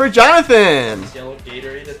mojo for Jonathan. Yellow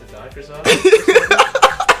Gatorade at the doctor's office.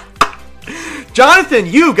 Jonathan,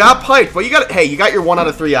 you got piped. Well, you got hey, you got your 1 out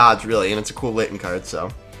of 3 odds really, and it's a cool Litten card.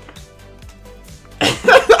 So.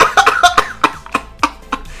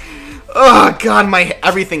 Oh god, my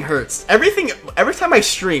everything hurts. Every time I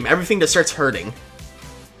stream, everything just starts hurting.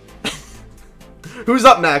 Who's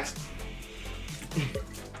up next?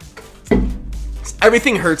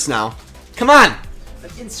 Everything hurts now. Come on.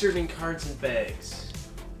 I'm inserting cards in bags.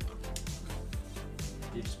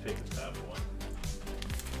 You just pick the top one.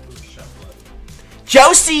 Ooh, shuffle it.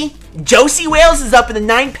 Josie Wales is up in the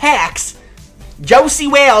 9 packs. Josie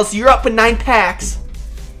Wales, you're up in 9 packs.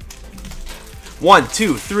 1,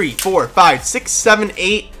 2, 3, 4, 5, 6, 7,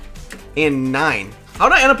 8, and 9. How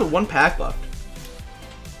did I end up with 1 pack left?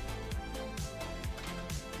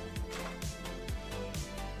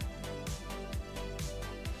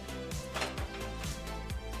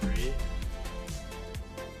 Three.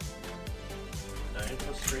 9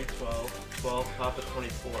 plus 3, 12. 12, pop at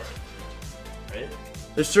 24. Right?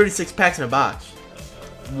 There's 36 packs in a box.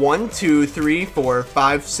 1, 2, 3, 4,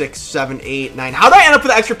 5, 6, 7, 8, 9. How did I end up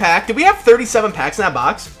with an extra pack? Did we have 37 packs in that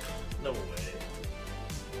box? No way.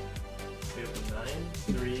 We have 9,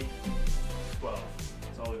 3, 12.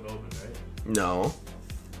 That's all we've opened, right? No.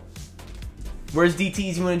 Where's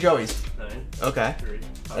DT's, you and Joey's? 9. Okay. 3.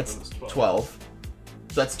 Pop That's was 12. 12.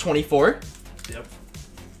 So that's 24. Yep.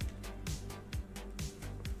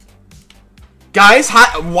 Guys,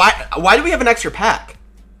 why do we have an extra pack?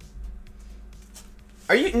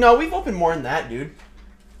 Are you? No, we've opened more than that, dude.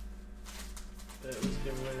 That was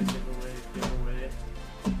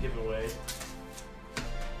giveaway.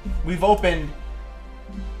 We've opened.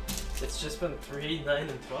 It's just been 3, 9,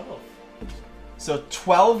 and 12. So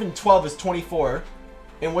 12 and 12 is 24.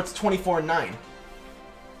 And what's 24 and 9?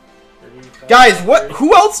 35, Guys, what? 30.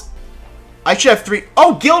 Who else? I should have 3.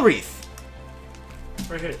 Oh, Gilreath.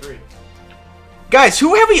 Right here, 3. Guys,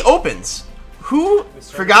 who have we opened? Who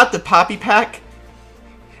forgot the Poppy pack?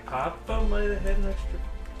 Papa might have had an extra.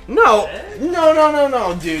 No. Eh?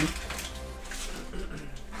 No, dude.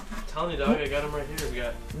 Tell me, dog, I got him right here. We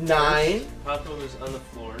got 9. Papa was on the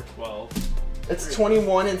floor, 12. It's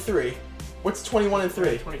 21 and 3. What's 21 and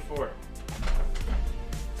 3? 24.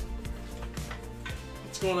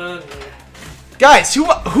 What's going on here? Guys, who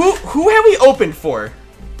have we opened for?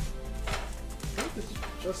 I think it's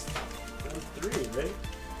just 3, right?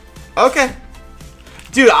 Okay.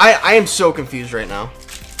 Dude, I am so confused right now.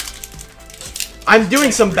 I'm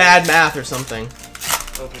doing some bad math or something. I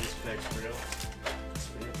don't think this pack's real. It's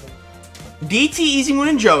real. DT, Easy Moon,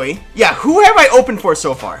 and Joey. Yeah, who have I opened for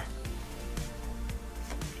so far?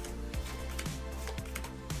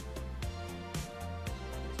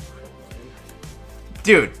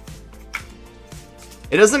 Dude.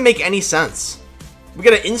 It doesn't make any sense. We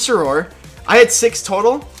got an Insuror. I had 6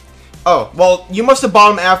 total. Oh, well, you must have bought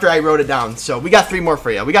them after I wrote it down. So we got 3 more for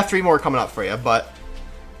you. We got 3 more coming up for you. But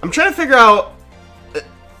I'm trying to figure out...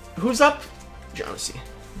 who's up? Josie.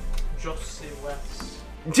 Josie West.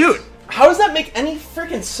 Dude, how does that make any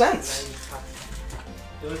freaking sense?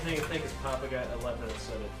 The only thing I think is Papa got 11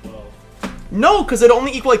 instead of 12. No, because it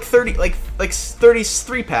only equal like 30, like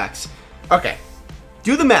 33 packs. Okay,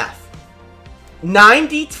 do the math. 9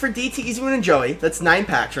 D for DT, Easy Moon, and Joey. That's 9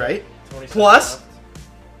 packs, right? 27 Plus, left.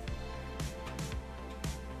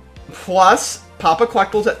 plus Papa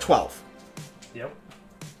Collectibles at 12. Yep.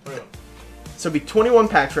 21. So it'd be 21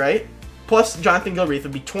 packs, right? Plus Jonathan Gilreath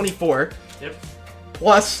would be 24. Yep.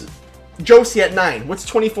 Plus Josie at 9. What's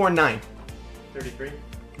 24 and 9? 33.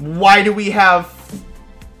 Why do we have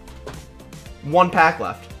 1 pack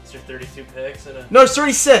left? Is there 32 picks and a... No, it's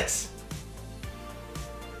 36.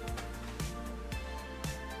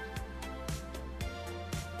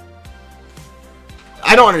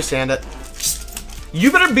 I don't understand it.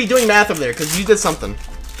 You better be doing math over there, because you did something.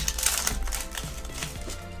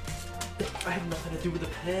 I have nothing to do with the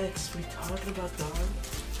picks. What are you talking about, dog?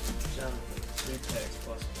 Jonathan, 3 picks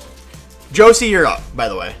plus 1. Josie, you're up, by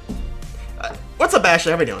the way. What's up,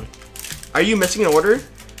 Ashley? How are you doing? Are you missing an order?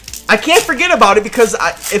 I can't forget about it, because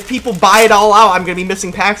if people buy it all out, I'm going to be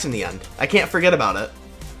missing packs in the end. I can't forget about it.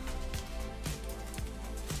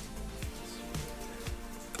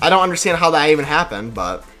 I don't understand how that even happened,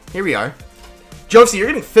 but here we are. Josie, you're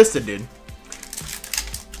getting fisted, dude.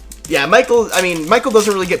 Yeah, Michael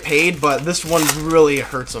doesn't really get paid, but this one really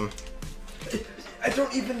hurts him. I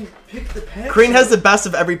don't even pick the picks. Crane has the best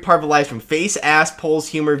of every part of the live stream. Face, ass, polls,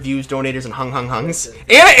 humor, views, donators, and hungs.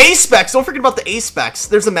 And an A-Specs! Don't forget about the A-Specs.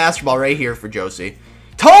 There's a Master Ball right here for Josie.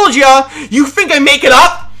 Told ya! You think I make it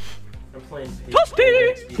up? I'm playing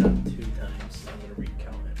PIPED on 2 times. I'm gonna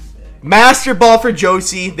recount every pick. Master Ball for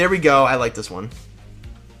Josie. There we go. I like this one.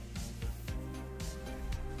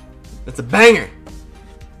 That's a banger.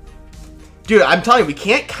 Dude, I'm telling you, we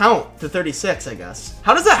can't count to 36, I guess.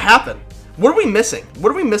 How does that happen? What are we missing?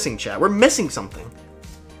 What are we missing, chat? We're missing something.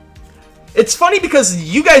 It's funny because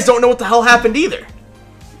you guys don't know what the hell happened either.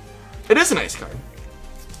 It is a nice card.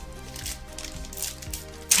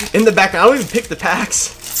 In the background, I don't even pick the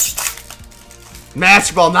packs.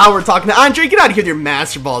 Master Ball, now we're talking to Andre. Get out of here with your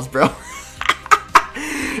Master Balls, bro.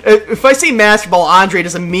 If I say Master Ball, Andre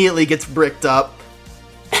just immediately gets bricked up.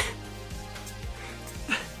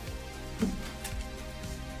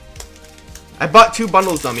 I bought 2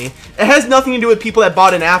 bundles, dummy. It has nothing to do with people that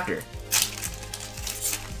bought in after.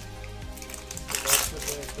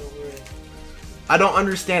 I don't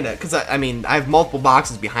understand it, because I mean, I have multiple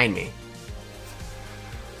boxes behind me.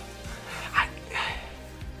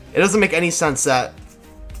 It doesn't make any sense that,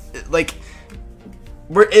 like,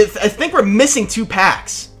 I think we're missing 2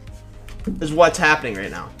 packs, is what's happening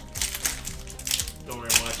right now. Don't worry,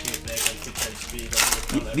 I'm watching it back on 2 times speed.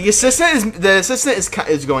 The assistant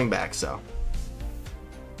is going back, so.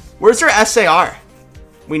 Where's their SAR?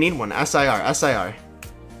 We need one. SIR.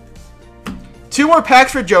 2 more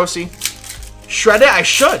packs for Josie. Shred it? I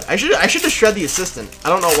should just shred the assistant. I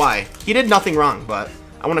don't know why. He did nothing wrong, but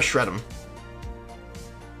I want to shred him.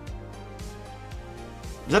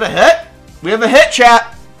 Is that a hit? We have a hit,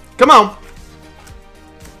 chat. Come on.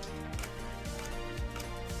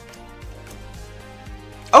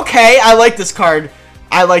 Okay, I like this card.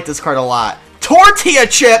 I like this card a lot. Tortilla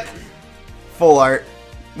chip. Full art.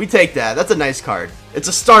 We take that. That's a nice card. It's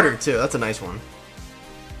a starter, too. That's a nice one.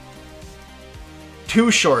 Too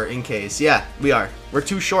short, in case. Yeah, we are. We're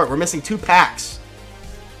too short. We're missing 2 packs.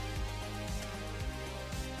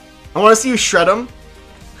 I want to see you shred them.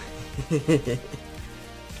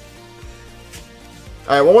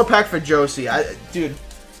 Alright, 1 more pack for Josie. Dude,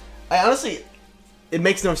 I honestly... It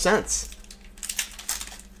makes no sense.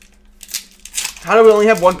 How do we only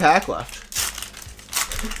have 1 pack left?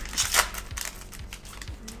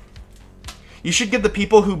 You should give the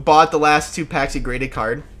people who bought the last 2 packs a graded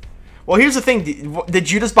card. Well, here's the thing.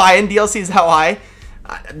 Did you just buy in DLCs how high?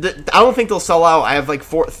 I don't think they'll sell out. I have like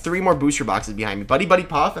 3 more booster boxes behind me. Buddy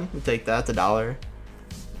Puffin. We take that. It's $1.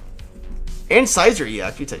 And Sizer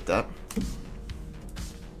EX. We take that.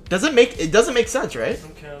 It doesn't make sense, right?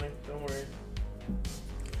 I'm counting. Don't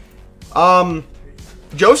worry.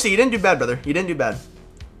 Josie, you didn't do bad, brother. You didn't do bad.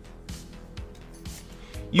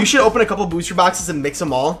 You should open a couple booster boxes and mix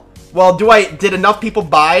them all. Well, did enough people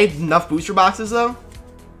buy enough booster boxes, though?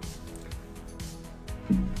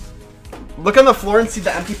 Look on the floor and see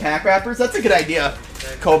the empty pack wrappers. That's a good idea,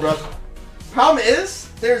 Cobra. Problem is,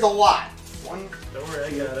 there's a lot. 1, Don't worry,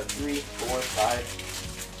 I got it. 3, 4,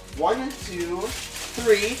 5. 1, 2,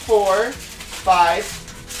 3, 4, 5,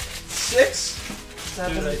 6,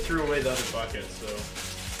 7. Dude, I threw away the other bucket, so.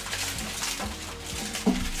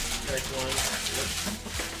 Next one.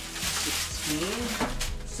 16,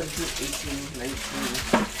 17, 18, 19,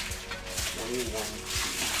 21,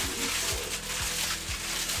 22,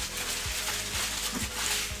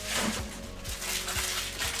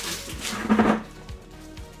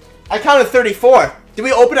 I counted 34. Did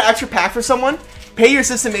we open an extra pack for someone? Pay your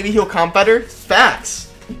assistant, maybe he'll comp better. packs?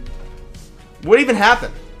 What even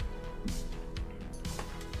happened?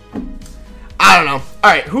 I don't know.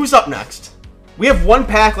 Alright, who's up next? We have 1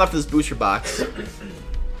 pack left of this booster box.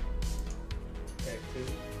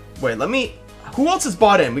 Wait, let me... Who else is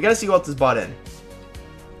bought in? We gotta see who else is bought in.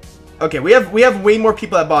 Okay, we have way more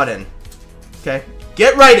people that bought in. Okay.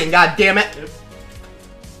 Get writing, god damn it.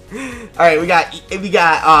 Yep. Alright, we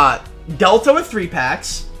got Delta with 3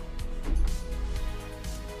 packs.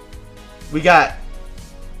 We got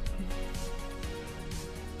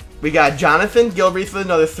Jonathan Gilreath with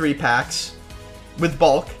another 3 packs with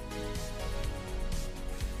bulk.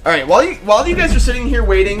 All right, while you guys are sitting here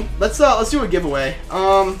waiting, let's do a giveaway.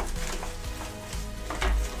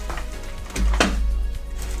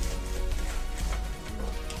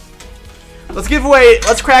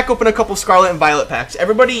 Let's crack open a couple Scarlet and Violet packs.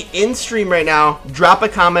 Everybody in stream right now, drop a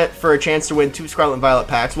comment for a chance to win 2 Scarlet and Violet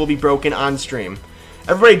packs. Will be broken on stream.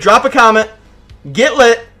 Everybody drop a comment, get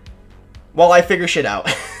lit, while I figure shit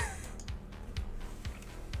out.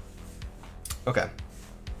 Okay.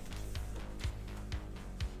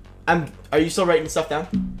 Are you still writing stuff down?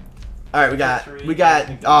 All right, we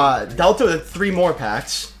got Delta with 3 more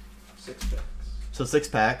packs. 6 packs. So 6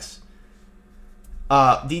 packs.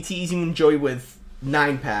 DT Easy and Joey with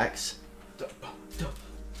 9 packs.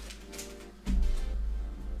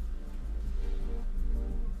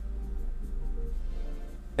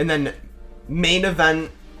 And then Main Event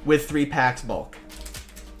with 3 packs bulk.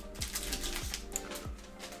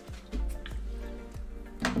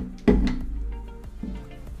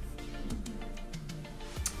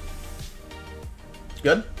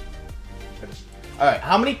 Good? Alright,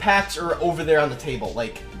 how many packs are over there on the table?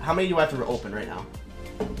 Like, how many do I have to open right now?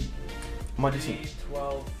 How much is he?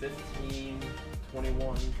 12, 15,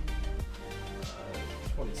 21,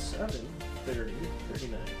 27, 30,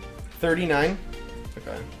 39. 39?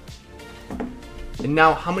 Okay. And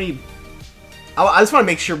now, how many... I just want to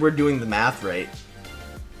make sure we're doing the math right.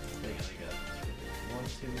 I got 1,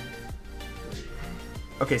 2, 3.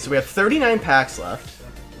 Okay, so we have 39 packs left.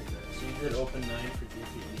 So you did open 9 for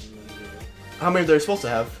DTE and 0. How many are they supposed to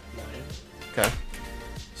have? 9. Okay.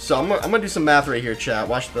 So I'm gonna do some math right here, chat.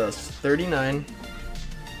 Watch this. 39,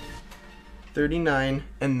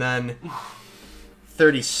 and then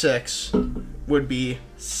 36 would be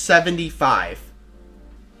 75.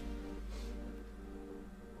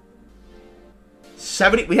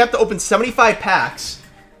 70. We have to open 75 packs,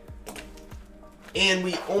 and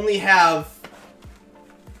we only have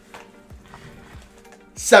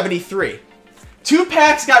 73. 2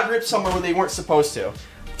 packs got ripped somewhere where they weren't supposed to.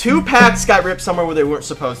 2 packs got ripped somewhere where they weren't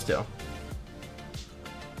supposed to.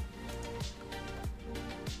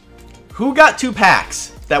 Who got 2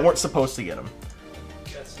 packs that weren't supposed to get them?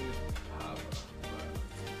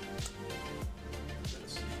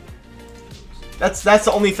 That's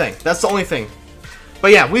the only thing. That's the only thing. But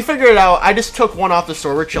yeah, we figured it out. I just took 1 off the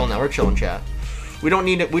store. We're chilling now. We're chilling, chat. We don't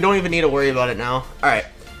need it. We don't even need to worry about it now. All right.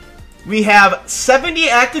 We have 70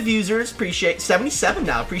 active users. Appreciate 77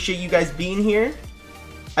 now. Appreciate you guys being here.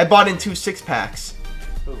 I bought in 2 6-packs.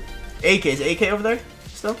 Ooh. AK, is AK over there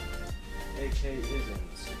still? AK is in 6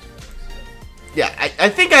 packs. Yeah, I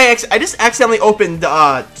think I just accidentally opened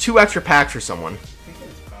 2 extra packs for someone. I think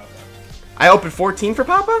it's Papa. I opened 14 for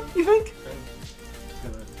Papa. You think?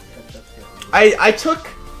 I took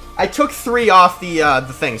 3 off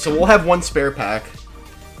the thing, so we'll have 1 spare pack.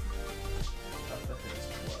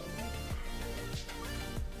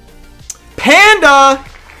 Panda!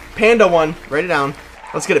 Panda 1. Write it down.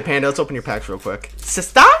 Let's get it, Panda. Let's open your packs real quick.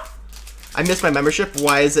 Sister? I missed my membership.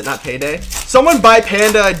 Why is it not payday? Someone buy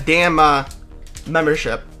Panda a damn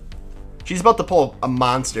membership. She's about to pull a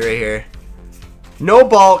monster right here. No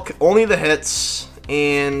bulk, only the hits,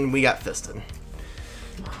 and we got fisted.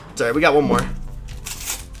 Sorry, we got 1 more.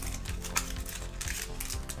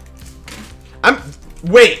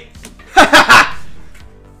 Wait.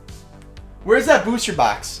 Where's that booster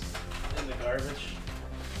box? In the garbage.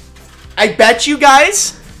 I bet you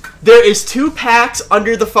guys there is 2 packs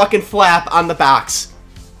under the fucking flap on the box.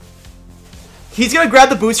 He's gonna grab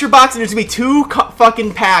the booster box and there's gonna be 2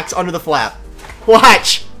 fucking packs under the flap.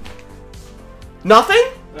 Watch. Nothing?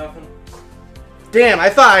 Nothing. Damn, I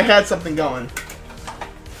thought I had something going.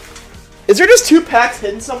 Is there just 2 packs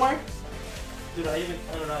hidden somewhere? Dude, I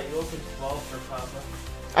don't know, you opened 12 for Papa.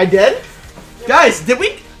 I did? Guys,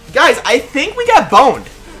 Guys, I think we got boned.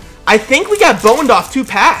 I think we got boned off 2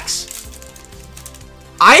 packs.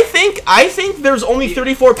 I think there's only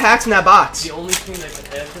 34 packs in that box. The only thing that could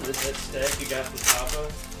happen is that stack you got for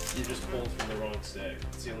Papa, you just pulled from the wrong stack.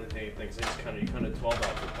 It's the only thing you think. So you kind of 12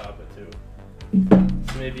 out for Papa too.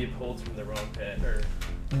 So maybe you pulled from the wrong pack, or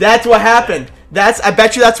That's what happened. I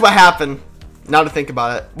bet you that's what happened. Now to think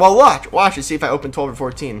about it. Well, watch and see if I open 12 or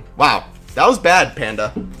 14. Wow, that was bad, Panda.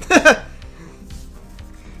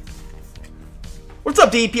 What's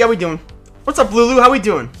up, DEP? How we doing? What's up, Lulu? How we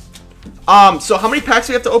doing? So how many packs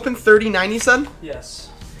do we have to open? 39, you said? Yes.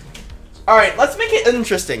 All right, let's make it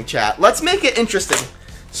interesting, chat. Let's make it interesting.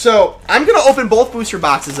 So I'm gonna open both booster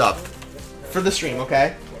boxes up for the stream,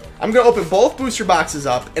 okay? I'm gonna open both booster boxes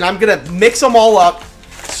up, and I'm gonna mix them all up,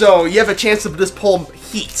 so you have a chance to just pull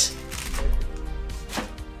heat.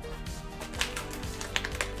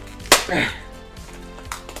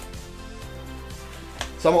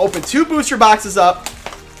 So I'm gonna open 2 booster boxes up,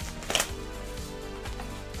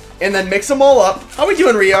 and then mix them all up. How we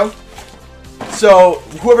doing, Rio? So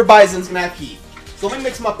whoever buys in is gonna have heat. So let me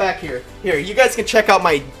mix them up back here. Here, you guys can check out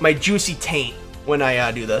my juicy taint when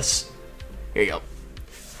I do this. Here you go.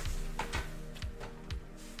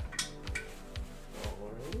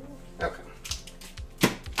 Okay.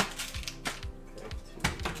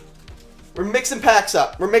 We're mixing packs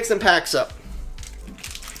up. We're mixing packs up.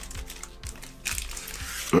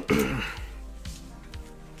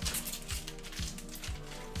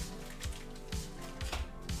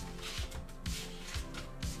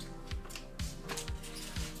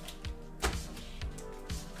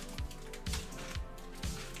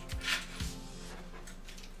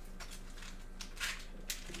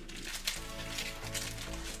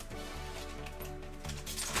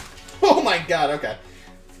 Oh my god, okay.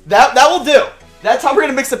 That will do. That's how we're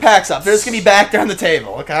gonna mix the packs up. They're just gonna be back there on the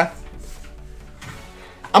table, okay?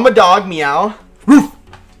 I'm a dog, meow. Woof.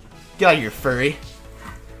 Get out of here, furry.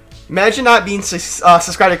 Imagine not being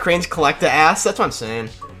subscribed to Crane's Collecta ass. That's what I'm saying.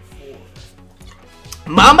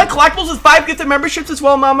 Mama Collectibles with 5 gifted memberships as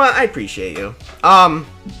well, Mama. I appreciate you.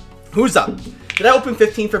 Who's up? Did I open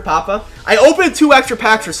 15 for Papa? I opened 2 extra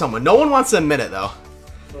packs for someone. No one wants to admit it, though.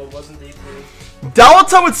 So it wasn't deeply.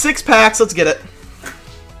 Delta with 6 packs. Let's get it.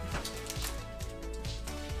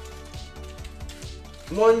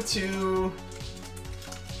 1, 2,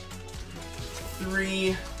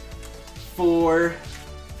 3, 4,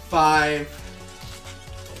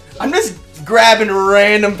 5. I'm just grabbing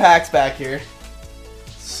random packs back here.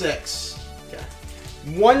 6. Okay.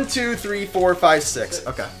 1, 2, 3, 4, 5, 6.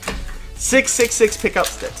 Okay. 6, 6, 6 pickup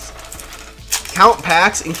sticks. Count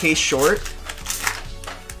packs in case short.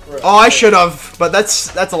 Oh, I should have, but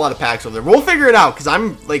that's a lot of packs over there. We'll figure it out because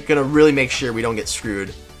I'm like gonna really make sure we don't get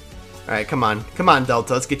screwed. All right, come on,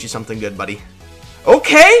 Delta. Let's get you something good, buddy.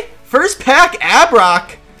 Okay, first pack,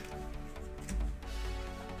 Abrock.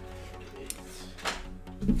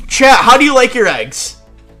 Chat, how do you like your eggs?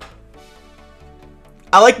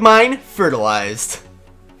 I like mine fertilized.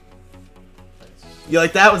 You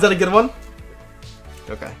like that? Was that a good one?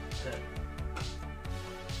 Okay.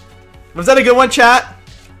 Was that a good one, chat?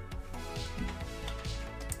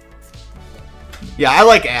 Yeah, I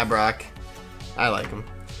like Abrock. I like him.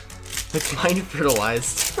 It's mine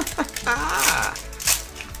fertilized.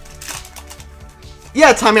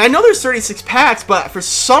 Yeah, Tommy, I know there's 36 packs, but for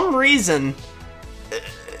some reason,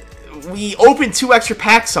 we opened 2 extra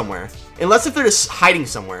packs somewhere. Unless if they're just hiding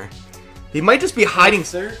somewhere. They might just be hiding.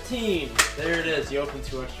 13. There it is. You opened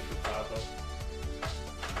 2 extra for Papa.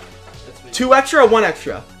 2 extra or 1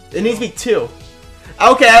 extra? It needs to be 2.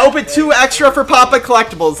 Okay, I opened 2 extra for Papa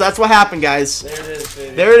Collectibles. That's what happened, guys. There it is,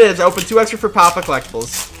 baby. There it is. I opened 2 extra for Papa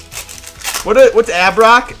Collectibles. What's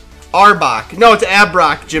Abrock? Arbok. No, it's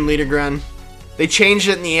Abrock, Gym Leader Gren. They changed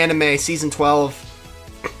it in the anime, season 12.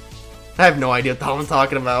 I have no idea what the hell I'm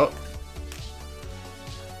talking about.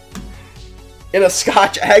 In a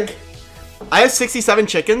Scotch egg. I have 67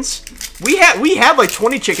 chickens. We had like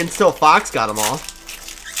 20 chickens till Fox got them all.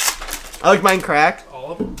 I like mine cracked.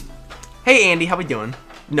 All of them? Hey Andy, how we doing?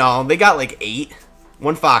 No, they got like 8.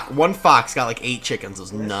 One fox got like 8 chickens. It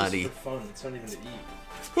was nutty. Just for fun. It's not even to eat.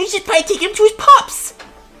 He should probably take him to his pups.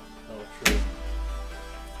 Oh, true.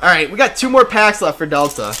 Alright, we got 2 more packs left for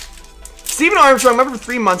Delta. Steven Armstrong, remember for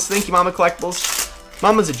 3 months. Thank you, Mama Collectibles.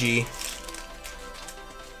 Mama's a G.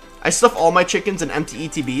 I stuff all my chickens in empty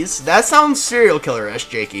ETBs. That sounds serial killer-ish,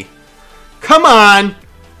 Jakey. Come on!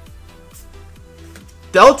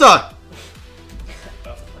 Delta!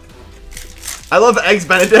 I love Eggs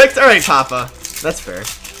Benedict. Alright, Papa. That's fair.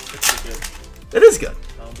 It's good. It is good.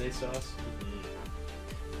 Hollandaise sauce.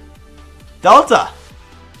 Delta!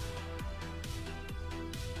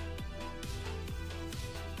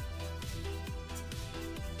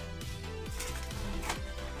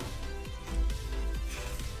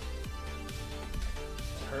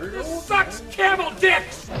 Sucks camel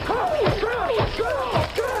dicks!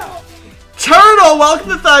 Turtle! Welcome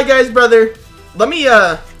to Thigh Guys, brother. Let me,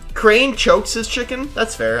 Crane chokes his chicken.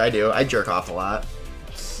 That's fair. I do. I jerk off a lot.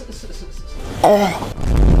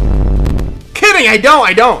 Kidding. I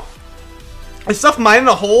don't. I stuff mine in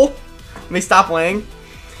a hole and they stop laying.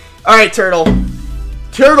 All right, Turtle.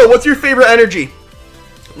 Turtle, what's your favorite energy?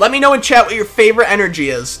 Let me know in chat what your favorite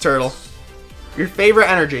energy is, Turtle. Your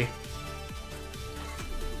favorite energy.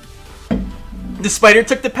 The spider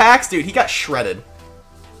took the packs? Dude, he got shredded.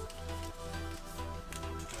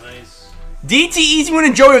 Nice. DT Easy Win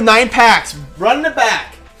and Joey with 9 packs. Run it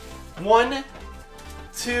back. 1,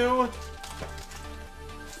 2...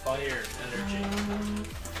 Fire energy.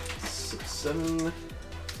 6, 7...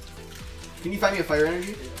 Can you find me a fire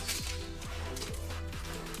energy? Yes.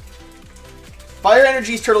 Fire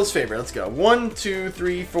energy is Turtle's favorite. Let's go. 1, 2,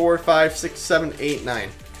 3, 4, 5, 6, 7, 8, 9.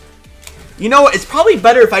 You know what? It's probably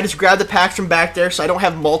better if I just grab the packs from back there so I don't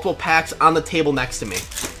have multiple packs on the table next to me.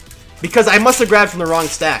 Because I must have grabbed from the wrong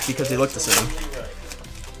stack because they look the same.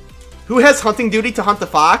 Who has hunting duty to hunt the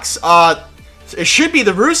fox? It should be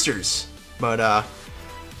the roosters. But,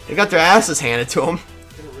 they got their asses handed to them.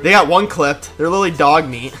 They got one clipped. They're literally dog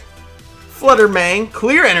meat. Fluttermang.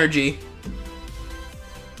 Clear energy.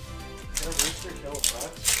 Can a rooster kill a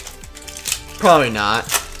fox? Probably not.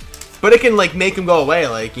 But it can, like, make them go away,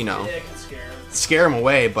 like, you know. Yeah, it can scare him. Scare them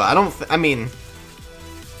away, but I don't... I mean...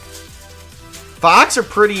 Fox are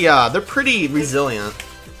pretty, they're pretty resilient.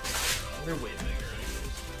 They're way bigger.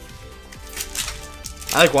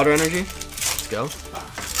 I like water energy. Let's go.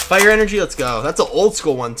 Fire energy, let's go. That's an old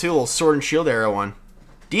school one, too. A little sword and shield era one.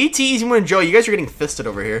 DT, Easy Win, and Joe, you guys are getting fisted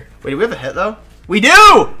over here. Wait, do we have a hit, though? We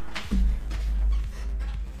do!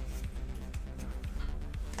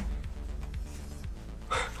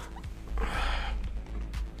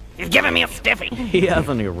 He's giving me a stiffy. He has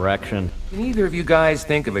an erection. Can either of you guys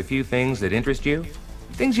think of a few things that interest you?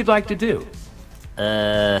 Things you'd like to do?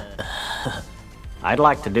 I'd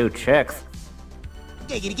like to do chicks.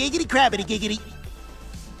 Giggity, giggity, crabbity, giggity.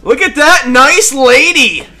 Look at that nice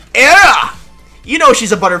lady! Era! You know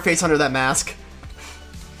she's a butterface under that mask.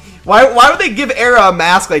 Why would they give Era a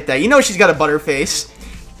mask like that? You know she's got a butterface.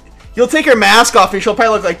 You'll take her mask off and she'll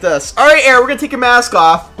probably look like this. Alright, Era, we're gonna take your mask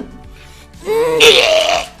off.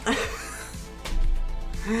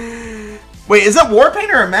 Wait, is that war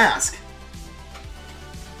paint or a mask?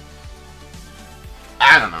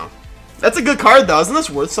 I don't know. That's a good card though. Isn't this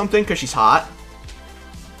worth something because she's hot?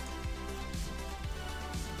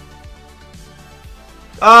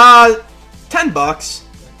 $10.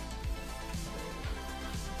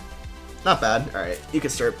 Not bad. Alright, you can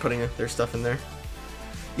start putting their stuff in there.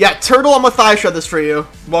 Yeah, Turtle, I'm gonna thigh shred this for you.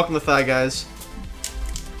 Welcome to Thigh, guys.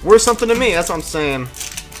 Worth something to me, that's what I'm saying.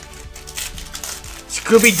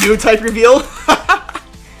 Scooby-Doo type reveal?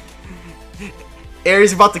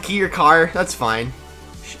 Aries about to key your car. That's fine.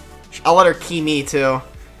 I'll let her key me, too.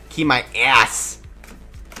 Key my ass.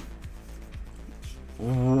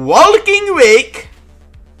 Walking Wake.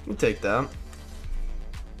 I'll take that.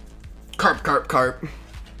 Carp, carp, carp.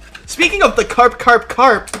 Speaking of the carp, carp,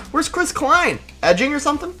 carp, where's Chris Klein? Edging or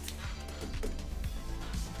something?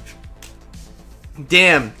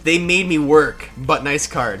 Damn, they made me work. But nice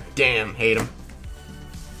card. Damn, hate him.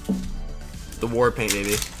 The war paint,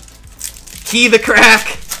 baby. Key the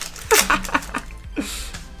crack.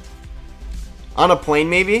 On a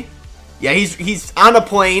plane, maybe? Yeah, he's on a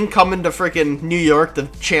plane coming to freaking New York to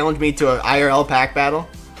challenge me to an IRL pack battle.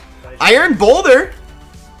 Iron Boulder.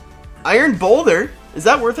 Iron Boulder. Is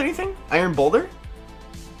that worth anything? Iron Boulder?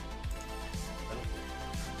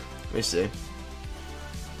 Let me see.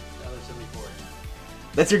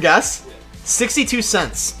 That's your guess? Yeah. 62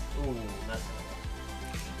 cents. Ooh, not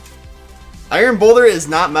Iron Boulder is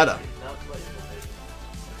not meta. not quite.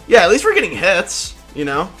 Yeah, at least we're getting hits, you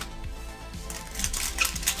know?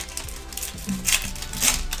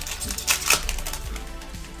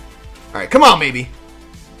 Alright, come on, baby.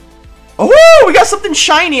 Oh, we got something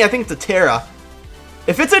shiny. I think it's a Terra.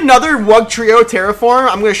 If it's another Wug Trio Terraform,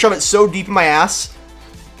 I'm going to shove it so deep in my ass.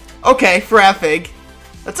 Okay, Farafig.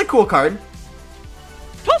 That's a cool card.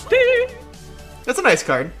 Toasty! That's a nice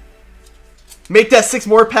card. Make that 6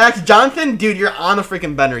 more packs. Jonathan, dude, you're on a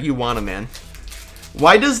freaking bender. You want him, man.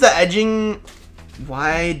 Why does the edging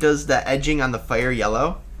on the fire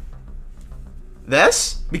yellow?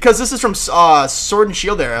 This? Because this is from Sword and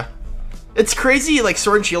Shield era. It's crazy, like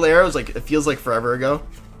Sword and Shield era was like, it feels like forever ago.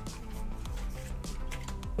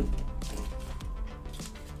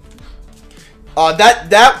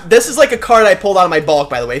 This is like a card I pulled out of my bulk,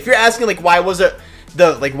 by the way. If you're asking like why is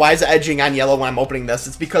the edging on yellow when I'm opening this,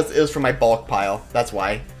 it's because it was from my bulk pile. That's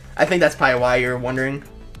why. I think that's probably why you're wondering.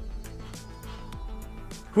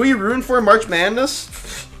 Who are you rooting for in March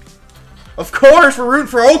Madness? Of course, we're rooting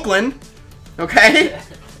for Oakland. Okay?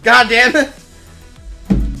 God damn it.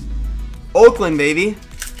 Oakland, baby.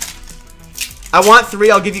 I want 3.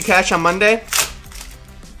 I'll give you cash on Monday.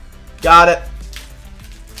 Got it.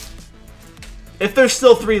 If there's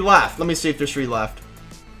still 3 left. Let me see if there's 3 left.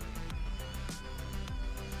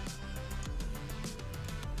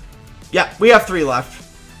 Yeah, we have 3 left.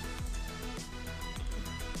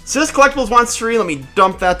 Sis Collectibles wants 3. Let me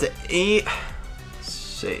dump that to 8.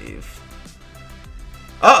 Save.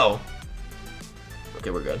 Uh-oh.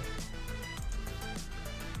 Okay, we're good.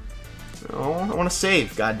 Oh, I want to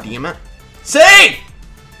save. God damn it. Save!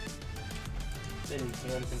 Then you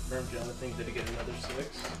can confirm Jonathan did get another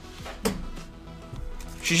 6.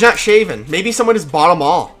 She's not shaving. Maybe someone just bought them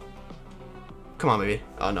all. Come on, baby.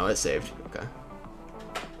 Oh, no, it's saved. Okay.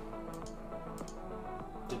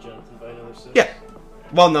 Did Jonathan buy another 6? Yeah.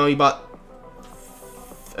 Well, no, he bought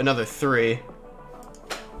another 3.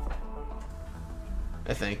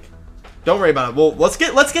 I think. Don't worry about it. Well, let's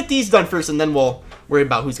get these done first, and then we'll worry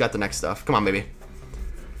about who's got the next stuff. Come on, baby.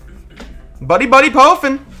 Buddy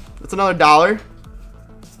Pofin. That's another $1.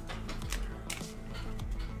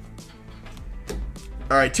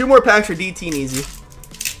 Alright, 2 more packs for DT and Easy.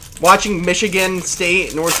 Watching Michigan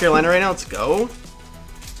State, North Carolina right now. Let's go.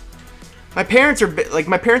 My parents are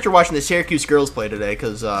watching the Syracuse girls play today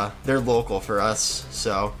because they're local for us.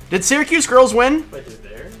 So, did Syracuse girls win? Wait, they're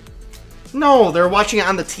there? No, they're watching it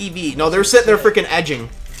on the TV. No, they're sitting there freaking edging.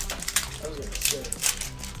 I was gonna say.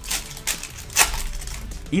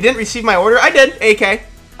 You didn't receive my order? I did, AK.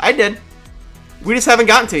 I did. We just haven't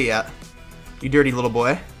gotten to it yet. You dirty little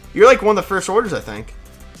boy. You're like one of the first orders, I think.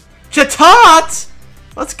 Chatot!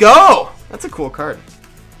 Let's go! That's a cool card.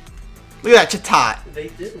 Look at that, Chatot. They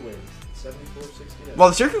did win. 74-69. Well,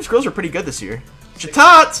 the Syracuse girls are pretty good this year.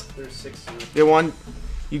 Chatot! They're 6-2. They won.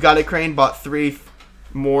 You got it, Crane. Bought 3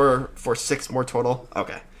 more for 6 more total.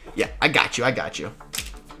 Okay. Yeah, I got you.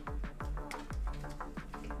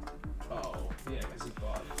 Oh, yeah, because he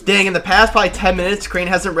bought. Dang, in the past probably 10 minutes, Crane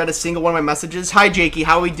hasn't read a single one of my messages. Hi, Jakey.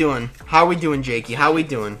 How we doing? How we doing, Jakey? How we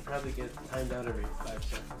doing? Probably get timed out every 5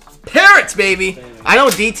 seconds. Parrots, baby! I know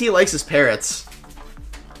DT likes his parrots.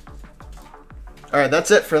 Alright,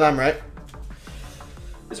 that's it for them, right?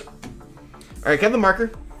 Alright, can I have the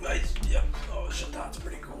marker? Nice. Yep. Oh, Chatat's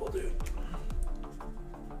pretty cool, dude.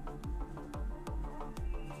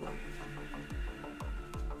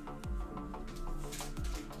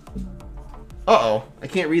 Uh-oh. I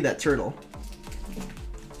can't read that turtle.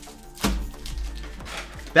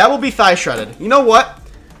 That will be thigh shredded. You know what?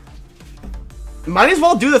 Might as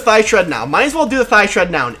well do the thigh shred now. And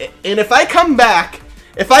if I come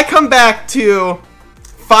back to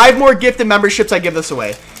 5 more gifted memberships, I give this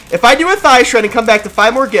away. If I do a thigh shred and come back to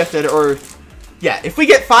 5 more gifted, or yeah, if we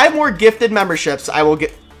get 5 more gifted memberships, I will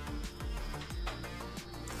get.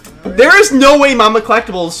 There is no way Mama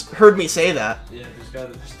Collectibles heard me say that. Yeah,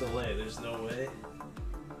 there's delay. There's no way.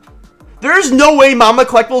 There is no way Mama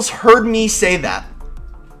Collectibles heard me say that.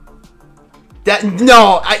 I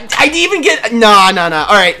didn't even get no.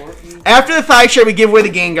 All right, after the thigh shred, we give away the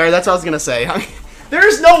Gengar. That's what I was gonna say. There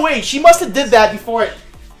is no way she must have did that before it.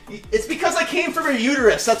 It's because I came from her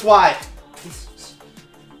uterus. That's why.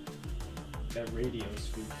 Got radio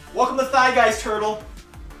scoop. Welcome to Thigh Guys, Turtle.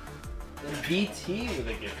 And BT with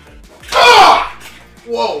a gift. Ah!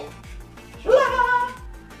 Whoa.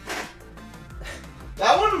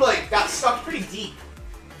 That one got stuck pretty deep.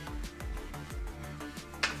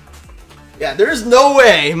 Yeah, there's no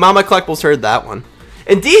way Mama Collectibles heard that one.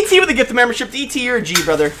 And DT with a gift of membership. DT, you're a G,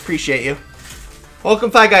 brother. Appreciate you.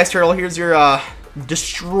 Welcome, Thigh Guys, Turtle. Here's your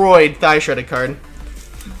destroyed thigh shredded card.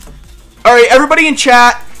 Alright, everybody in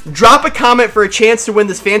chat, drop a comment for a chance to win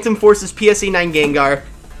this Phantom Forces PSA 9 Gengar.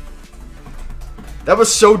 That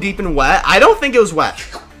was so deep and wet. I don't think it was wet.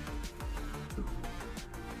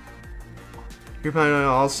 You're probably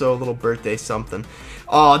also a little birthday something.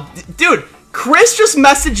 Oh, dude, Chris just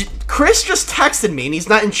texted me and he's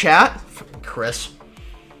not in chat. Fucking Chris.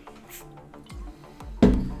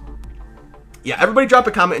 Yeah, everybody drop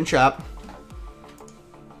a comment in chat.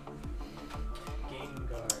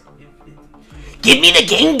 Give me the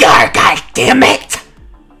Gengar, god damn it!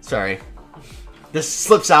 Sorry. This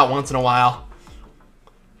slips out once in a while.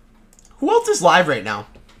 Who else is live right now?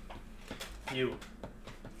 You.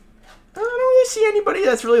 I don't really see anybody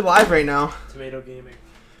that's really live right now. Tomato Gaming.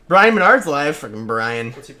 Brian Menard's live. Freaking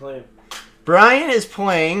Brian. What's he playing? Brian is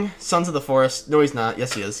playing Sons of the Forest. No, he's not.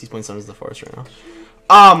 Yes, he is. He's playing Sons of the Forest right now.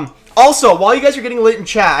 Also, while you guys are getting lit in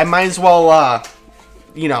chat, I might as well,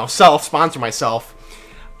 self-sponsor myself.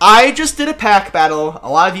 I just did a pack battle. A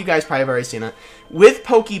lot of you guys probably have already seen it. With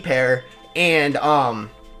PokePair and,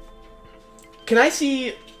 Can I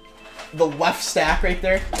see the left stack right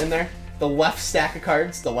there? In there? The left stack of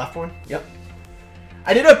cards? The left one? Yep.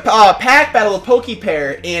 I did a pack battle of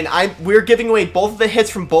PokePair, and we're giving away both of the hits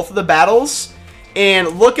from both of the battles.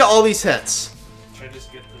 And look at all these hits. Should I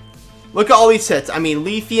just get the... Look at all these hits. I mean,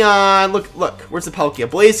 Leafeon. Look. Where's the Palkia?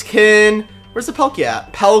 Blaziken. Where's the Palkia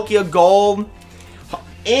at? Palkia Gold.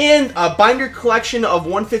 And a binder collection of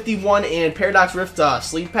 151 and Paradox Rift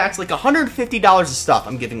sleeve packs. Like $150 of stuff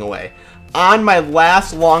I'm giving away on my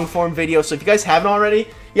last long form video. So if you guys haven't already,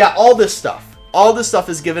 yeah, all this stuff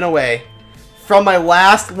is given away from my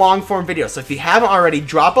last long form video. So if you haven't already,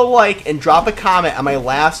 drop a like and drop a comment on my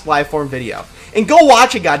last live form video. And go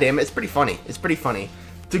watch it, goddammit. It's pretty funny. It's pretty funny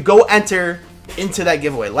to go enter into that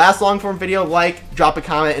giveaway. Last long form video, like, drop a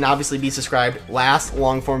comment, and obviously be subscribed. Last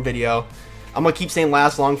long form video. I'm going to keep saying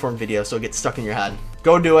last long form video so it gets stuck in your head.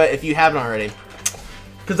 Go do it if you haven't already.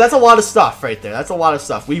 Because that's a lot of stuff right there. That's a lot of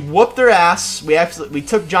stuff. We whooped their ass. We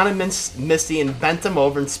took John and Misty and bent them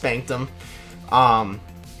over and spanked them.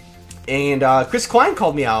 Chris Klein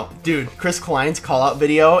called me out. Dude, Chris Klein's call-out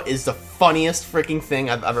video is the funniest freaking thing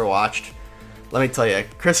I've ever watched. Let me tell you,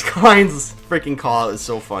 Chris Klein's freaking call-out is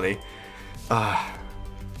so funny.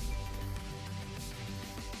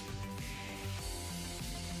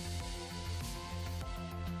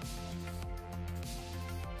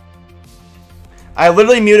 I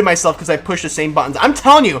literally muted myself because I pushed the same buttons. I'm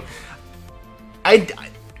telling you,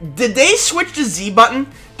 did they switch to Z button?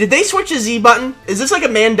 Did they switch to Z button? Is this like a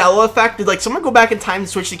Mandela effect? Did like someone go back in time and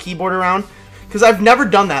switch the keyboard around? Because I've never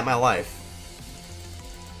done that in my life.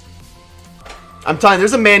 I'm telling you,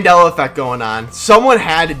 there's a Mandela effect going on. Someone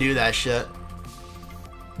had to do that shit.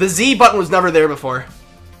 The Z button was never there before.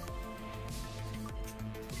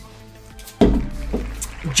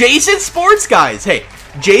 Jason Sports Guys. Hey,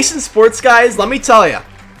 Jason Sports Guys, let me tell you.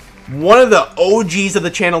 One of the OGs of the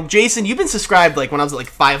channel. Jason, you've been subscribed like when I was at like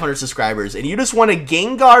 500 subscribers. And you just won a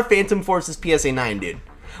Gengar Phantom Forces PSA 9, dude.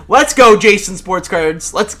 Let's go, Jason Sports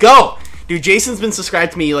Cards. Let's go. Dude, Jason's been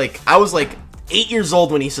subscribed to me like, I was like 8 years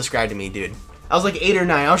old when he subscribed to me, dude. I was like 8 or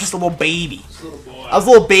 9. I was just a little baby. I was a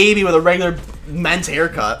little baby with a regular men's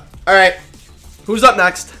haircut. Alright. Who's up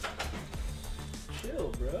next? Chill,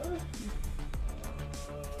 bro.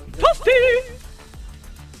 Toasty!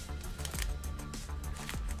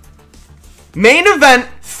 Main event,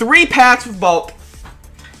 3 packs with bulk.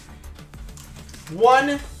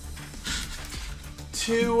 1,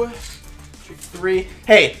 2, 3.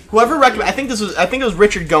 Hey, whoever recommended, I think it was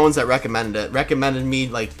Richard Goins that recommended it. Recommended me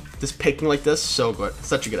like just picking like this. So good.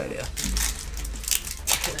 Such a good idea.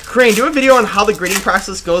 Crane, do a video on how the grading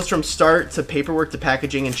process goes from start to paperwork to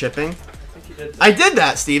packaging and shipping. I did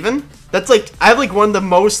that, Steven. That's like, I have like one of the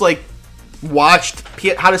most like watched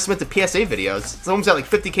how to submit the PSA videos. It's almost at like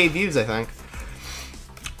 50K views, I think.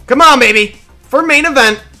 Come on, baby. For main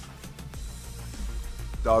event.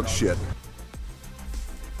 Dog shit.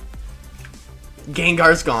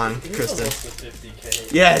 Gengar's gone, Kristen. Almost at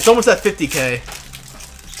 50K. Yeah, it's almost at 50K.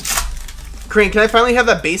 Crane, can I finally have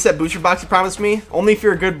that base set booster box you promised me? Only if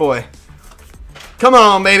you're a good boy. Come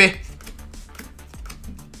on, baby.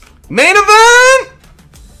 Main event!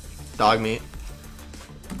 Dog meat.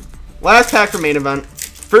 Last pack for main event.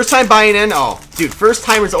 First time buying in. Oh, dude, first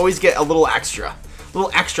timers always get a little extra. A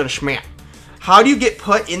little extra to schmack. How do you get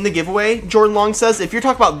put in the giveaway? Jordan Long says, if you're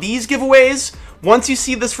talking about these giveaways, once you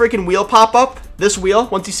see this freaking wheel pop up, this wheel,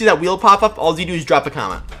 once you see that wheel pop up, all you do is drop a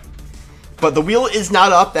comment. But the wheel is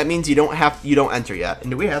not up. That means you don't enter yet. And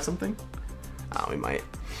do we have something? Oh, we might.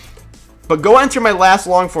 But go enter my last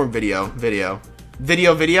long form video.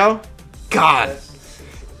 God.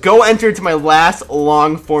 Go enter into my last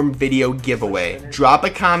long form video giveaway. Drop a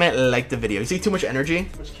comment, like the video. You see too much energy?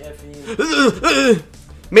 Too much caffeine.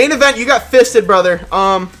 Main event, you got fisted, brother.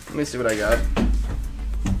 Let me see what I got.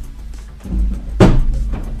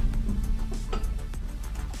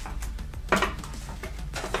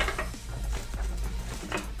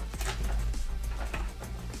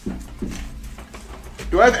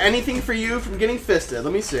 Do I have anything for you from getting fisted?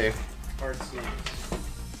 Let me see. Hard sleeves.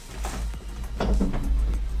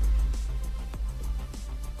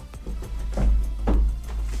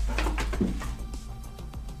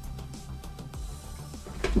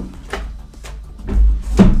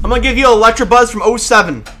 I'm gonna give you Electabuzz from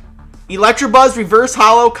 07. Electabuzz Reverse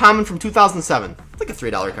Hollow Common from 2007. It's like a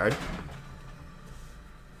 $3 card.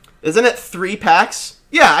 Isn't it 3 packs?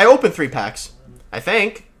 Yeah, I opened 3 packs. I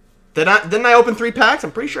think. Didn't I open 3 packs?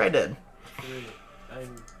 I'm pretty sure I did. 3.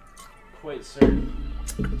 I'm quite certain.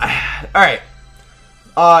 Alright.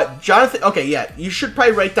 Jonathan, okay, yeah. You should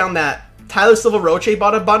probably write down that Tyler Silva Roche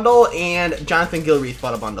bought a bundle and Jonathan Gilreath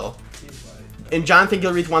bought a bundle. And Jonathan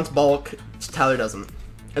Gilreath wants bulk. Tyler doesn't.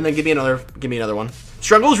 And then give me another one.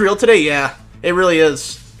 Struggle's real today? Yeah, it really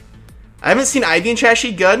is. I haven't seen Ivy in chat.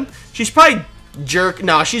 She good? She's probably jerk.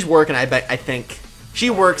 No, she's working, I think. She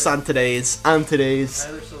works on today's. Tyler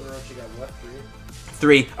Silverone, got what,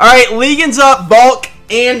 3? Alright, Legan's up, bulk,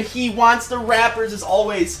 and he wants the wrappers as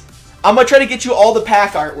always. I'm gonna try to get you all the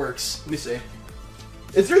pack artworks. Let me see.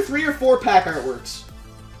 Is there 3 or 4 pack artworks?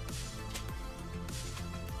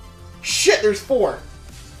 Shit, there's 4.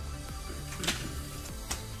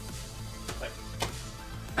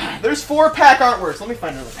 There's 4 pack artworks. Let me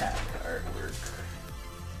find another pack artwork.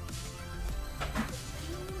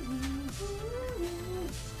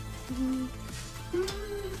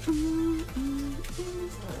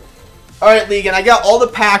 Alright, Legan, I got all the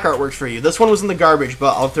pack artworks for you. This one was in the garbage,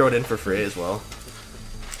 but I'll throw it in for free as well.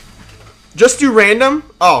 Just do random?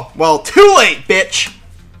 Oh, well, too late, bitch!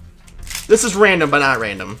 This is random, but not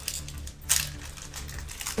random.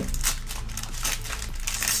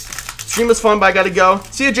 Stream was fun, but I gotta go.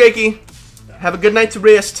 See you, Jakey. Have a good night to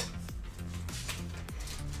rest.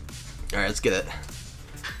 Alright, let's get it.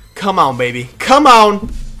 Come on, baby. Come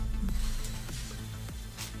on!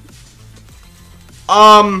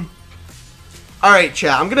 Alright,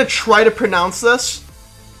 chat. I'm gonna try to pronounce this.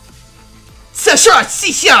 Did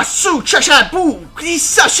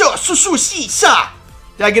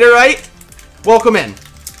I get it right? Welcome in.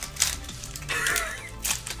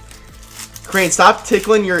 Crane, stop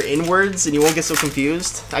tickling your inwards and you won't get so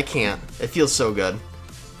confused. I can't. It feels so good.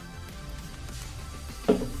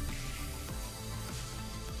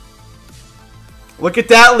 Look at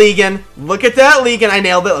that, Legan. Look at that, Legan. I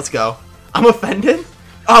nailed it. Let's go. I'm offended?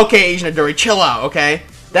 Okay, Asian Adori, chill out, okay?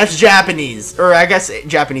 That's Japanese. Or I guess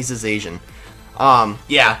Japanese is Asian.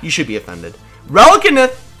 Yeah, you should be offended.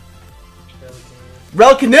 Relicanith.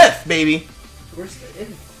 Relicanith, baby. Where's the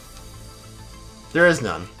in? There is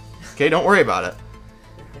none. Okay, don't worry about it.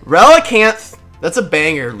 Relicanth. That's a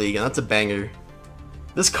banger, Legan. That's a banger.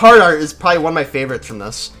 This card art is probably one of my favorites from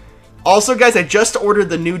this. Also, guys, I just ordered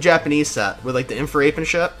the new Japanese set with, like, the infra ape and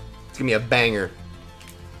shit. It's gonna be a banger.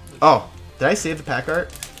 Oh, did I save the pack art?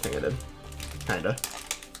 I think I did. Kinda.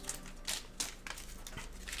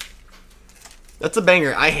 That's a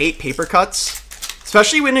banger. I hate paper cuts.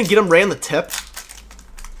 Especially when you get them right on the tip.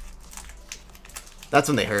 That's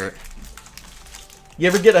when they hurt. You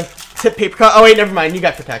ever get a tip paper cut? Oh, wait, never mind. You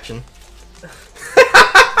got protection.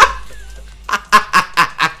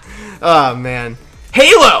 Oh, man.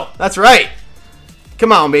 Halo! That's right.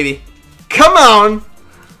 Come on, baby. Come on!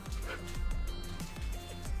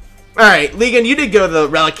 Alright, Legan, you did go to the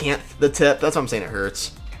Relicanth, the tip. That's what I'm saying, it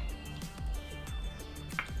hurts.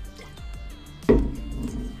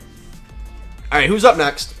 Alright, who's up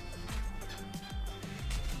next?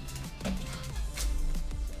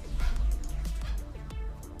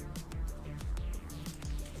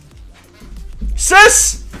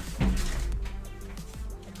 Sis!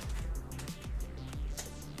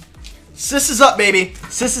 Sis is up, baby.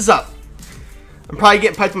 Sis is up. I'm probably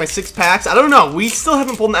getting piped to my 6 packs. I don't know. We still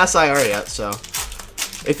haven't pulled an SIR yet, so.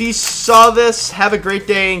 If you saw this, have a great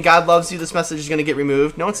day and God loves you. This message is going to get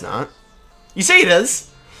removed. No, it's not. You say it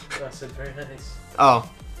is. I said very nice. Oh.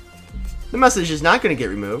 The message is not going to get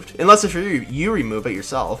removed. Unless if you remove it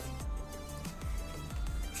yourself.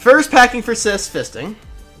 First packing for Sis fisting.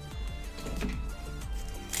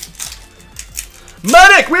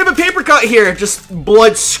 Medic! We have a paper cut here. Just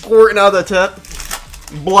blood squirting out of the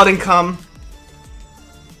tip. Blood and cum.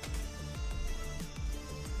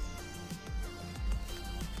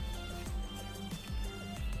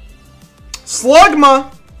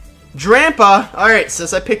 Slugma! Drampa! Alright,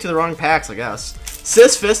 Sis, I picked the wrong packs, I guess.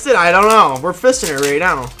 Sis fisted? I don't know. We're fisting it right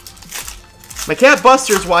now. My cat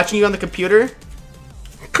Buster's watching you on the computer.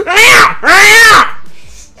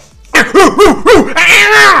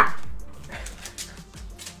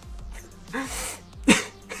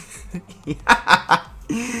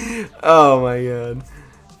 Oh my god.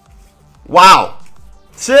 Wow.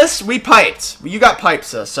 Sis, we piped. You got piped,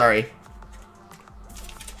 Sis. Sorry.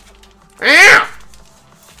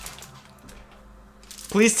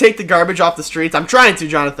 Please take the garbage off the streets. I'm trying to,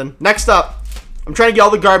 Jonathan. Next up. I'm trying to get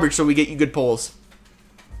all the garbage so we get you good pulls.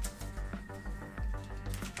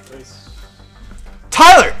 Nice.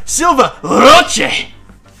 Tyler Silva Roche.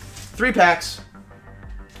 3 packs.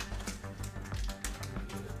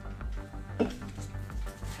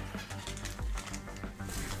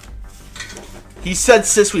 He said,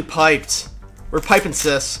 Sis, we piped. We're piping,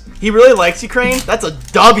 Sis. He really likes you, Crane? That's a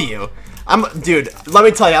W. Dude, let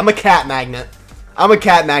me tell you, I'm a cat magnet. I'm a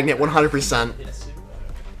cat magnet, 100%. Yes, you are.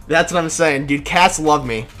 That's what I'm saying, dude. Cats love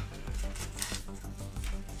me.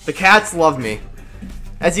 The cats love me.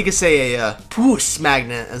 As you could say, a puss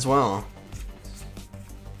magnet as well.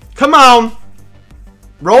 Come on.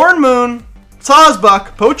 Roaring Moon,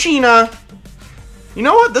 Sawsbuck, Pochina. You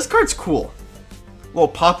know what? This card's cool. Little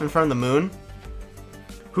pop in front of the moon.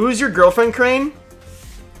 Who's your girlfriend, Crane?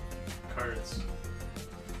 Cards.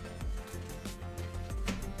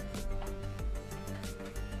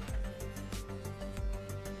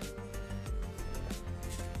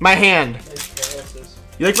 My hand. Nice calluses.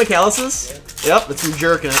 You like my calluses? Yep, that's from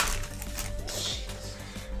jerking it.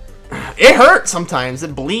 It hurts sometimes.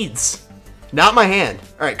 It bleeds. Not my hand.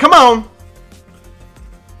 Alright, come on.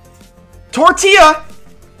 Tortilla.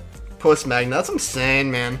 Puss magnet. That's what I'm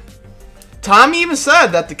saying, man. Tommy even said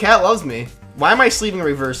that the cat loves me. Why am I sleeping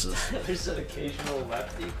reverses? There's an occasional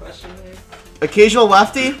lefty question mark. Occasional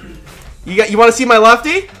lefty? You want to see my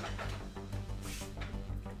lefty?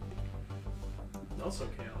 Also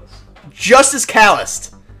callous. Just as calloused.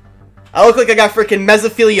 I look like I got freaking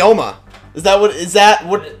mesothelioma. Is that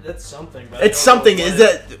what That's something. But it's something. Is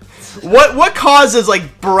that what causes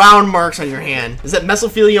like brown marks on your hand? Is that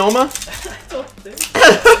mesothelioma? I don't think so.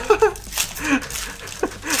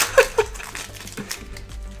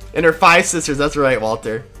 And her 5 sisters. That's right,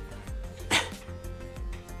 Walter.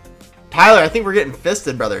 Tyler, I think we're getting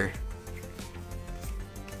fisted, brother.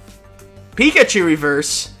 Pikachu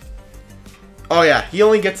reverse. Oh yeah, he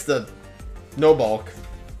only gets the no bulk.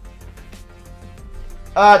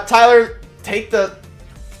 Tyler, take the.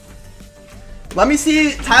 Let me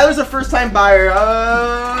see. Tyler's a first-time buyer.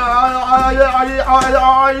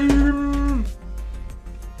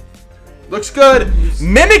 Looks good.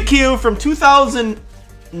 Mimikyu from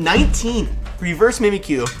 2019. Reverse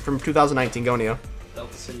Mimikyu from 2019. Going to you.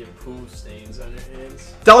 Delta said you have poo stains on your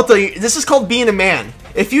hands. Delta, this is called being a man.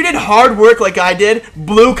 If you did hard work like I did,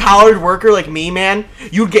 blue-collared worker like me, man,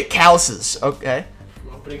 you'd get calluses. Okay.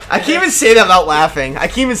 I can't even say that without laughing.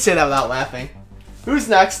 Who's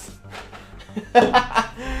next?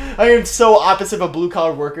 I am so opposite of a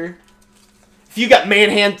blue-collar worker. If you got man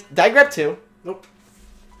hand, did I grab 2? Nope.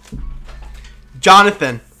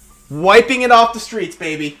 Jonathan, wiping it off the streets,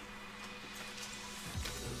 baby.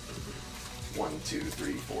 1, 2,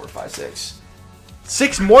 3, 4, 5, 6.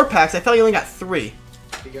 6 more packs. I thought you only got 3.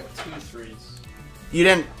 You got 2 3s. You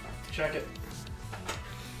didn't. Check it.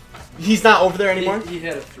 He's not over there anymore? He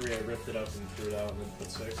had a 3. I ripped it up and threw it out and then put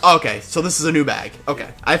 6. Okay, so this is a new bag. Okay,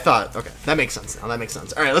 I thought. Okay, that makes sense now. That makes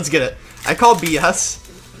sense. All right, let's get it. I call BS.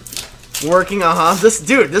 Working,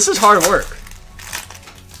 This is hard work.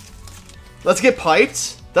 Let's get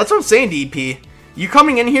piped. That's what I'm saying, DP. You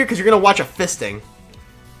coming in here because you're gonna watch a fisting.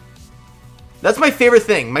 That's my favorite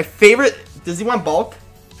thing. My favorite. Does he want bulk?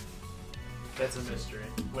 That's a mystery.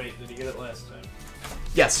 Wait, did he get it last time?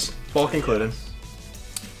 Yes, bulk included.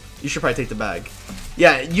 You should probably take the bag.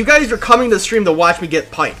 Yeah, you guys are coming to the stream to watch me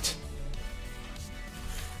get piped.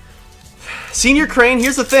 Senior Crane,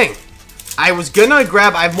 here's the thing. I was gonna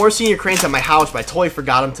grab, I have more Senior Cranes at my house, but I totally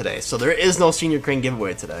forgot them today. So there is no Senior Crane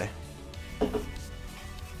giveaway today.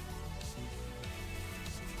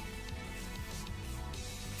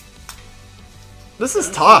 This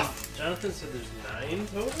is tough. Jonathan said there's 9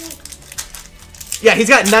 total? Yeah, he's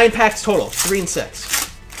got 9 packs total. 3 and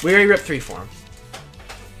 6. We already ripped 3 for him.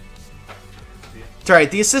 It's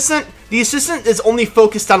alright, the assistant is only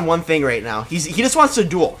focused on one thing right now. He just wants to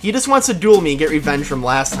duel. He just wants to duel me and get revenge from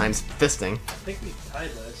last time's fisting. I think we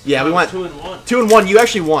tied last. Yeah, we went 2 and 1. 2 and 1. You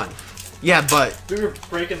actually won. Yeah, but We were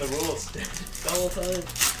breaking the rules the whole time.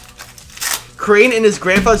 Crane in his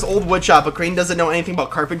grandfather's old wood shop, but Crane doesn't know anything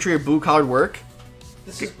about carpentry or blue-collar work.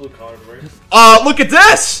 This is blue collar work. Look at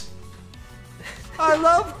this! I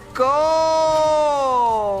love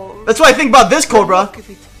gold. That's what I think about this, Cobra. Look at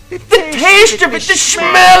it. The taste of it, the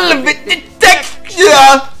smell of it, the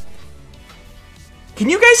texture. Can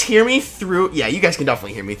you guys hear me through? Yeah, you guys can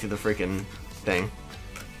definitely hear me through the freaking thing.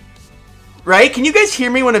 Right? Can you guys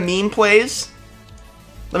hear me when a meme plays?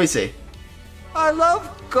 Let me see. I love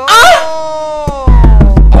gold. Oh,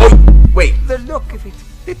 wait. The look of it,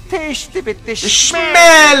 the taste of it, the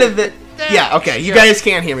Smell of it. Yeah, okay. You guys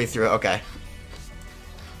can't hear me through it. Okay.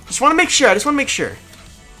 Just want to make sure. I just want to make sure.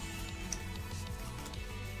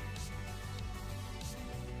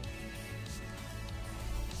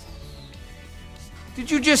 Did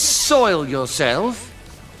you just soil yourself?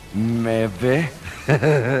 Maybe.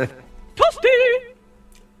 Toasty!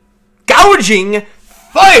 Gouging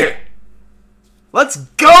fire. Let's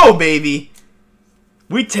go, baby.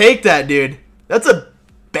 We take that, dude. That's a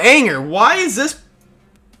banger. Why is this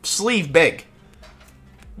sleeve big?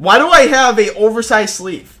 Why do I have a oversized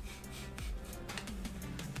sleeve?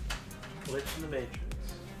 Glitch in the Matrix.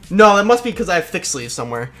 No, that must be because I have thick sleeves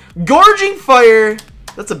somewhere. Gorging fire.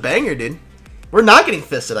 That's a banger, dude. We're not getting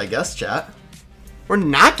fisted, I guess, chat. We're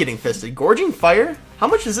not getting fisted. Gorging Fire? How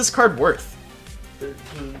much is this card worth?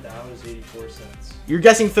 $13.84. You're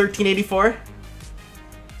guessing $13.84?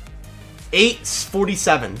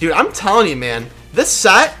 $8.47. Dude, I'm telling you, man. This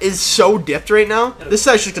set is so dipped right now. This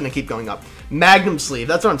set's just gonna keep going up. Magnum sleeve.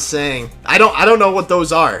 That's what I'm saying. I don't know what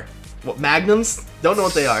those are. What, magnums? Don't know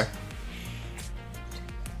what they are.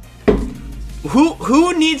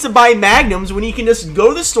 Who needs to buy magnums when you can just go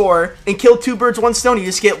to the store and kill two birds, one stone? You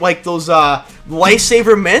just get like those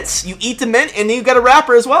lifesaver mints. You eat the mint and then you got a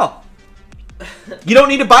wrapper as well. You don't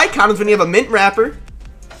need to buy condoms when you have a mint wrapper.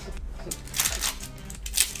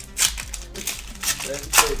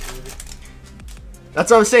 That's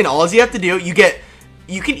what I'm saying. All you have to do, you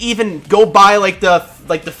can even go buy like the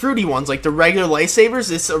fruity ones, like the regular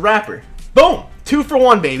lifesavers. It's a wrapper. Boom, 2 for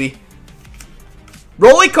 1, baby.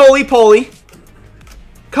 Roly Coly Poly.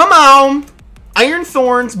 Come on. Iron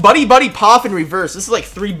Thorns, Buddy Buddy Poff in reverse. This is like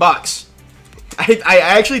 $3. I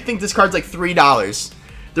actually think this card's like $3.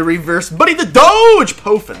 The reverse Buddy the Doge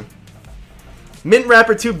Poffin. Mint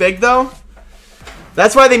wrapper too big though.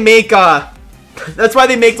 That's why they make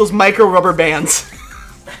those micro rubber bands.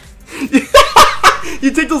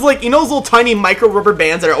 You take those, like, you know those little tiny micro rubber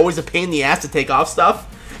bands that are always a pain in the ass to take off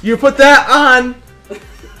stuff? You put that on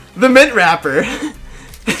the mint wrapper.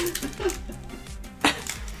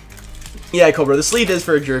 Yeah, Cobra, the sleeve is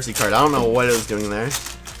for a jersey card. I don't know what it was doing there.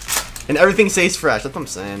 And everything stays fresh. That's what I'm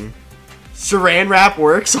saying. Saran wrap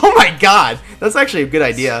works. Oh my god. That's actually a good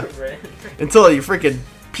idea. Until your freaking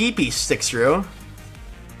pee-pee sticks through.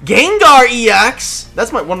 Gengar EX.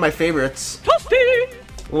 That's one of my favorites. Toasty!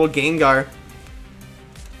 Little Gengar.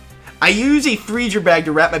 I use a freezer bag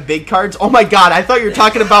to wrap my big cards. Oh my god, I thought you were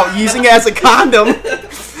talking about using it as a condom.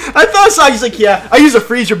 I thought Sagi's like, yeah, I use a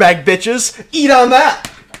freezer bag, bitches. Eat on that.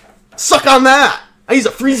 Suck on that. I use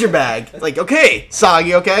a freezer bag. Like, okay,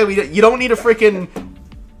 Sagi, okay? You don't need to freaking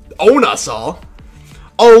own us all.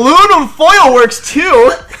 Aluminum foil works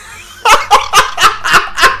too.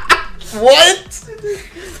 What?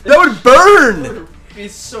 That would burn.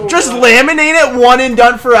 So just laminate it, one and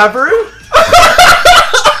done forever.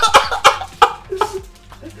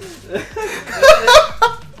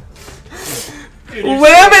 Dude,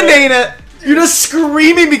 laminate it. You're just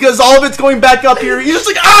screaming because all of it's going back up here. You're just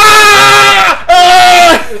like, ah!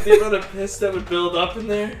 Ah! The amount of piss that would build up in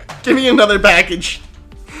there. Give me another package.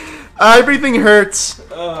 Everything hurts.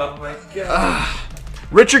 Oh my god.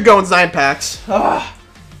 Richard Goins 9 packs.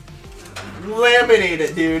 Laminate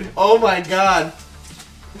it, dude. Oh my god.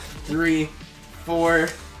 3, 4,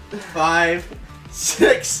 5,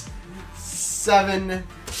 6, 7,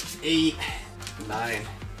 8, 9.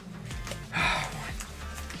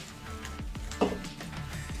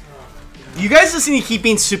 You guys just need to keep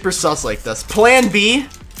being super sus like this. Plan B?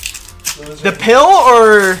 The pill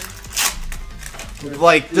or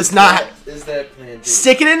like just not Is that plan B?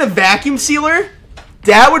 stick it in a vacuum sealer?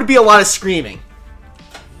 That would be a lot of screaming.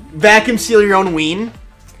 Vacuum seal your own ween.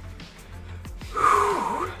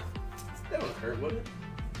 That would hurt, wouldn't it?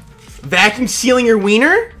 Vacuum sealing your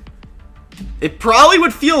wiener? It probably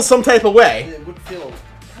would feel some type of way. It would feel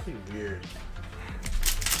probably weird.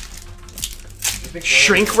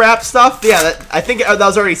 Shrink wrap stuff? Yeah, I think that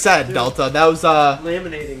was already said, dude, Delta. That was,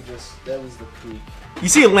 laminating that was the peak. You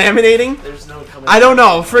see laminating? There's no coming. I don't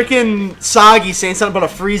know. Freaking Sagi saying something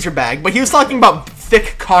about a freezer bag, but he was talking about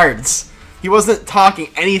thick cards. He wasn't talking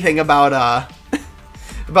anything about,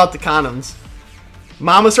 about the condoms.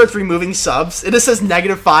 Mama starts removing subs. It just says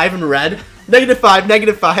 -5 in red. -5,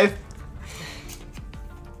 -5.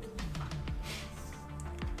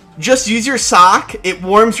 Just use your sock. It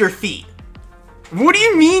warms your feet. What do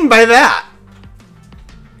you mean by that?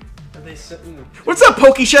 Are they sitting? What's up,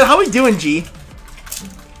 Pokeshed? How we doing, G?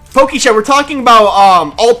 Pokeshed, we're talking about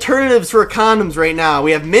alternatives for condoms right now.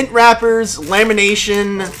 We have mint wrappers,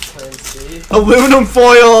 lamination, Plan C. aluminum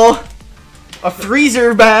foil, a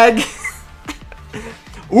freezer bag.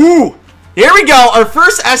 Ooh, here we go. Our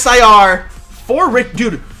first SIR for Rick.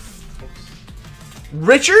 Dude,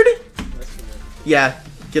 Richard? Yeah,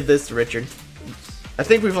 give this to Richard. I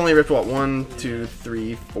think we've only ripped, what, 1, 2,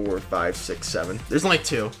 3, 4, 5, 6, 7. There's only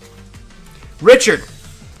 2. Richard.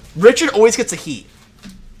 Richard always gets a heat.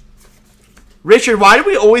 Richard, why do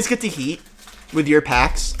we always get the heat with your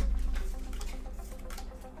packs?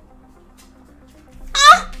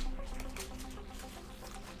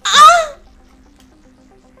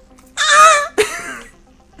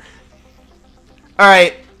 All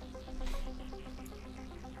right.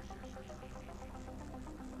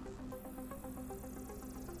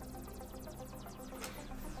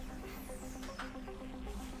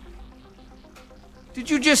 Did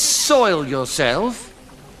you just soil yourself?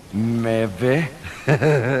 Maybe.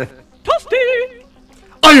 Toasty!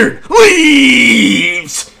 Iron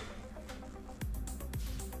leaves!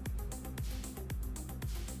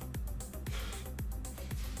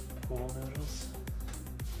 Pool noodles.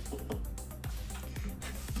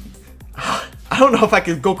 I don't know if I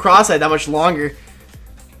could go cross-eyed that much longer.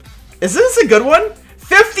 Is this a good one?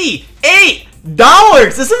 $58!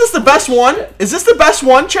 Isn't this the best one? Is this the best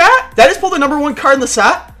one, chat? Did I just pull the #1 card in the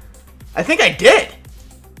set? I think I did.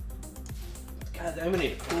 God, I'm gonna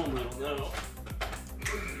need a pool noodle now.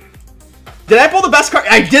 Did I pull the best card?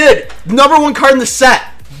 I did! #1 card in the set.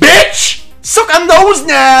 Bitch! Suck on those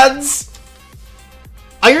nads!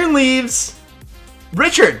 Iron leaves.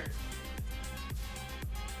 Richard.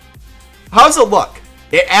 How does it look?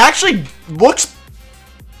 It actually looks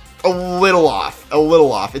a little off. A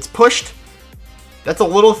little off. It's pushed. That's a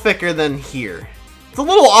little thicker than here. It's a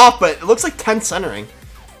little off, but it looks like 10 centering.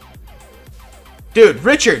 Dude,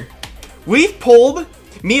 Richard. We've pulled...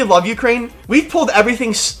 Me love Ukraine. We've pulled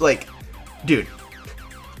everything like... Dude.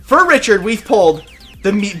 For Richard, we've pulled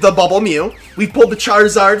the Bubble Mew. We've pulled the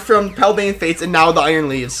Charizard from Palbane Fates, and now the Iron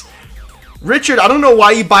Leaves. Richard, I don't know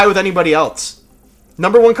why you buy with anybody else.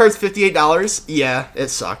 #1 card's $58. Yeah, it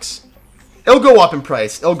sucks. It'll go up in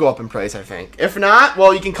price. It'll go up in price, I think. If not,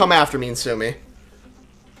 well, you can come after me and sue me.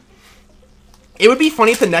 It would be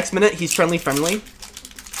funny if the next minute he's friendly.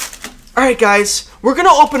 Alright, guys. We're going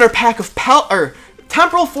to open our pack of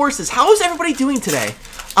Temporal Forces. How is everybody doing today?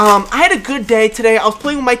 I had a good day today. I was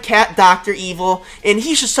playing with my cat, Dr. Evil, and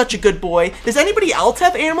he's just such a good boy. Does anybody else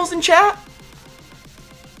have animals in chat?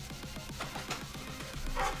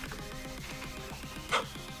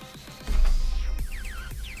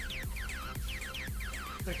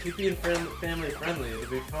 Keep being family friendly. It'll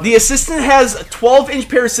be fun. The assistant has a 12-inch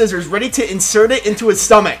pair of scissors ready to insert it into his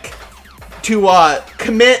stomach to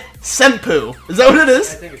commit senpu. Is that what it I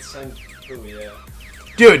is? think it's senpu, yeah.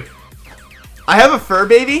 Dude, I have a fur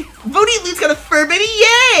baby. Booty Loot's got a fur baby.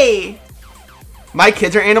 Yay! My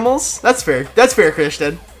kids are animals. That's fair. That's fair,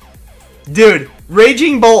 Christian. Dude,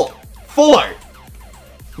 Raging Bolt, full art.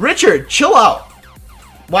 Richard, chill out.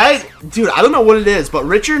 Why? Dude, I don't know what it is, but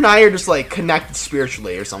Richard and I are just like connected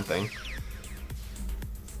spiritually or something.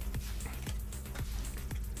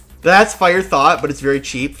 That's Fire Thought, but it's very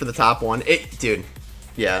cheap for the top one. Dude,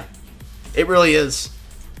 yeah, it really is.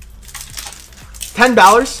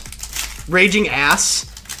 $10. Raging Ass.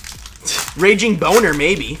 Raging Boner,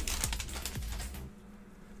 maybe.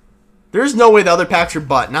 There's no way the other packs are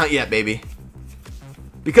butt. Not yet, baby.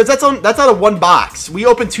 Because that's out of one box. We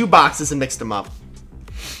opened 2 boxes and mixed them up.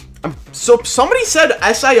 So somebody said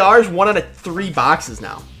SIR is 1 out of 3 boxes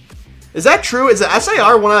now. Is that true? Is the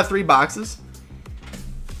SIR 1 out of 3 boxes?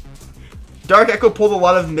 Dark Echo pulled a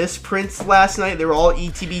lot of misprints last night. They were all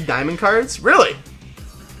ETB diamond cards. Really?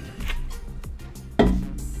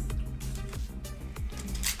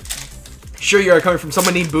 Sure you are coming from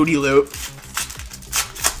someone named Booty Loot.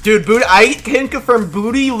 Dude, I can confirm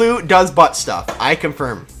Booty Loot does butt stuff. I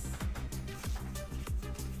confirm.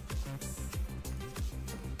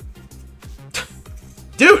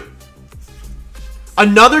 Dude!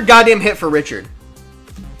 Another goddamn hit for Richard.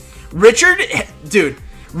 Dude,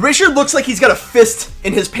 Richard looks like he's got a fist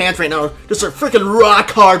in his pants right now. Just a freaking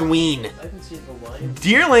rock hard ween. I haven't seen Hawaiian.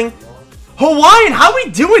 Deerling. Hawaiian, how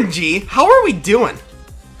we doing, G? How are we doing?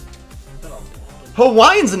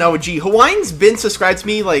 Hawaiian's an OG. Hawaiian's been subscribed to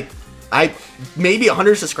me like, maybe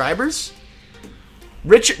 100 subscribers.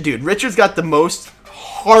 Dude, Richard's got the most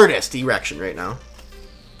hardest erection right now.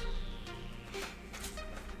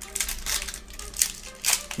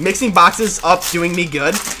 Mixing boxes up, doing me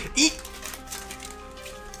good.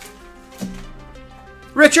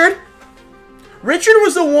 Richard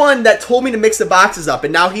was the one that told me to mix the boxes up,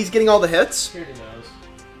 and now he's getting all the hits. He already knows.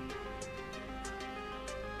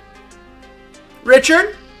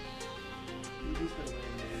 Richard, He's been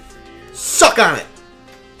eliminated for years. suck on it.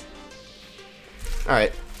 All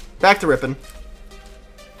right, back to ripping.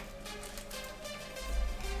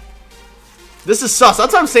 This is sus.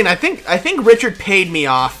 That's what I'm saying. I think Richard paid me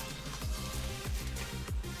off.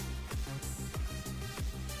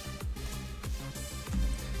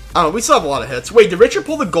 Oh, we still have a lot of hits. Wait, did Richard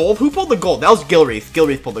pull the gold? Who pulled the gold? That was Gilreath.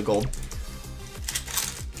 Gilreath pulled the gold.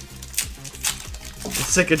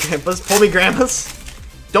 Sick of grandpas. Pull me grandpas.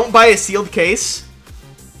 Don't buy a sealed case.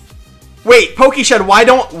 Wait, Pokeshed,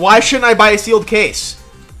 why shouldn't I buy a sealed case?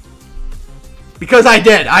 Because I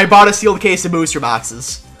did. I bought a sealed case of booster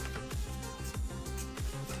boxes.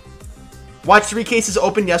 Watched 3 cases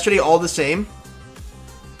open yesterday, all the same.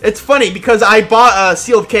 It's funny because I bought a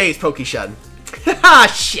sealed case, Pokeshed. Haha,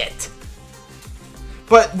 shit.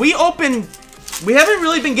 But we haven't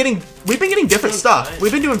really been getting, we've been getting different stuff.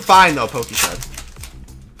 We've been doing fine though, Pokeshed.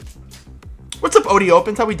 What's up, OD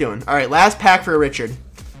Opens? How we doing? All right, last pack for Richard.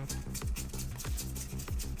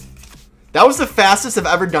 That was the fastest I've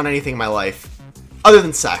ever done anything in my life. Other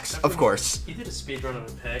than sex, of course. You did a speedrun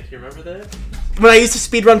of a pack, you remember that? When I used to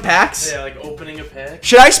speedrun packs? Yeah, like opening a pack.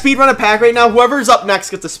 Should I speedrun a pack right now? Whoever's up next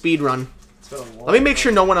gets a speedrun. Let me make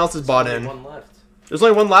sure no one else is bought in. One left. There's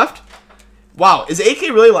only one left? Wow, is AK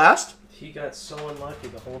really last? He got so unlucky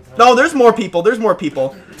the whole time. No, there's more people. There's more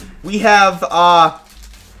people. We have,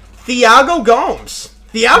 Thiago Gomes.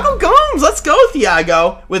 Thiago Gomes! Let's go,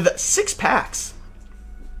 Thiago! With 6 packs.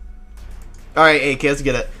 Alright, AK, let's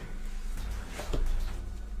get it.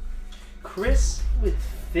 Chris with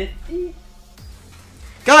 50?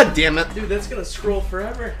 God damn it. Dude, that's gonna scroll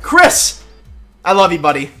forever. Chris! I love you,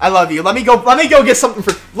 buddy. I love you. Let me go get something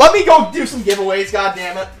for... Let me go do some giveaways, god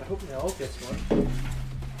damn it. I hope Al gets one.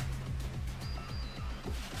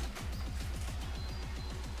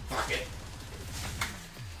 Fuck it.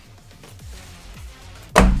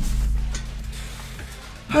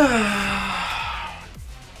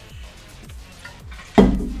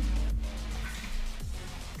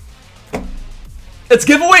 It's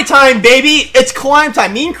giveaway time, baby! It's climb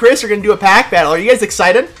time. Me and Chris are gonna do a pack battle. Are you guys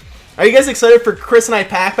excited? Are you guys excited for Chris and I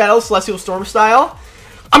pack battle, Celestial Storm style?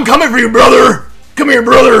 I'm coming for you, brother! Come here,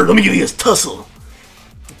 brother! Let me give you this tussle.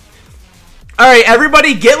 Alright,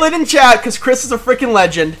 everybody get lit in chat, because Chris is a freaking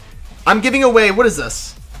legend. I'm giving away, what is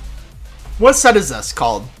this? What set is this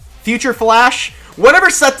called? Future Flash? Whatever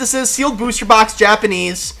set this is, sealed booster box,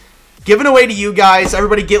 Japanese. Giving away to you guys.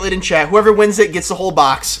 Everybody get lit in chat. Whoever wins it gets the whole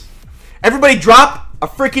box. Everybody drop a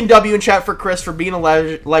freaking W in chat for Chris for being a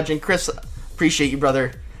legend. Chris, appreciate you,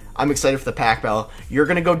 brother. I'm excited for the pack battle. You're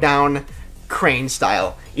going to go down Crane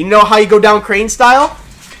style. You know how you go down Crane style?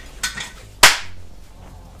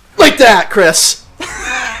 Like that, Chris.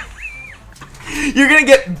 You're going to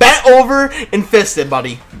get bent over and fisted,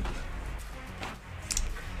 buddy.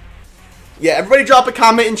 Yeah, everybody drop a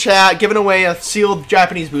comment in chat. Giving away a sealed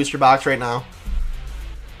Japanese booster box right now.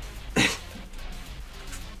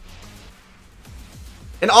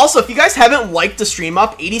 And also, if you guys haven't liked the stream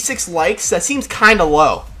up, 86 likes, that seems kind of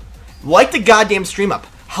low. Like the goddamn stream up.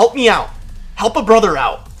 Help me out. Help a brother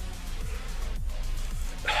out.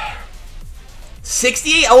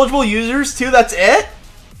 68 eligible users, too? That's it?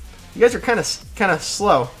 You guys are kind of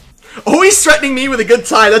slow. Always threatening me with a good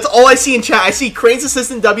time. That's all I see in chat. I see Crane's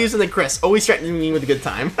assistant W's and then Chris. Always threatening me with a good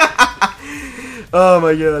time. Oh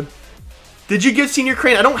my god. Did you give Senior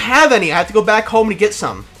Crane? I don't have any. I have to go back home to get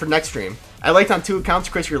some for next stream. I liked on 2 accounts.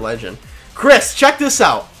 Chris, you're a legend. Chris, check this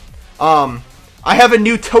out. I have a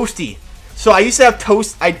new Toasty. So I used to have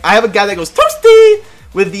Toast. I have a guy that goes Toasty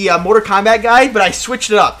with the Mortal Kombat guy, but I switched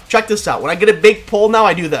it up. Check this out. When I get a big pull now,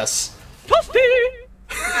 I do this. Toasty!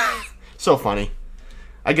 So funny.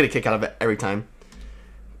 I get a kick out of it every time.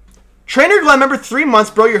 Trainer Glenn, member 3 months,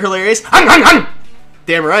 bro. You're hilarious.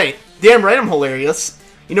 Damn right. Damn right I'm hilarious.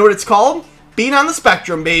 You know what it's called? Being on the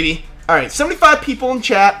spectrum, baby. All right, 75 people in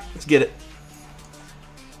chat. Let's get it.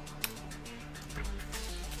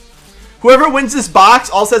 Whoever wins this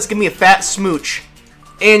box also has to give me a fat smooch.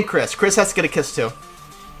 And Chris. Chris has to get a kiss too.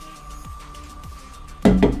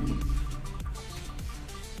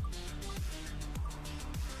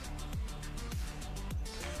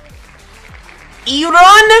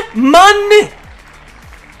 Iran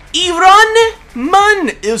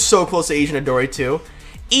Man is so close to Asian Adori too.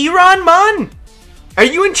 Iran Man. Are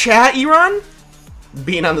you in chat, Iran?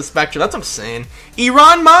 Being on the spectrum, that's what I'm saying.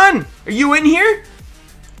 Iran Man, are you in here?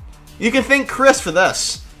 You can thank Chris for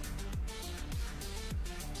this.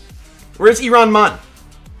 Where's Iran Man?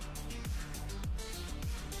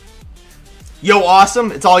 Yo,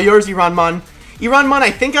 awesome. It's all yours, Iran Man. Iran Man, I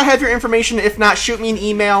think I have your information. If not, shoot me an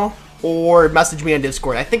email or message me on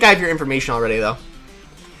Discord. I think I have your information already, though.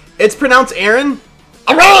 It's pronounced Aaron.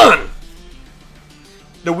 Iran!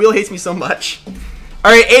 The wheel hates me so much.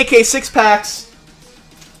 Alright, AK, 6 packs.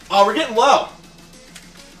 Oh, we're getting low.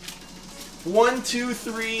 1, 2,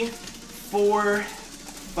 3, 4,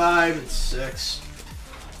 5, and 6.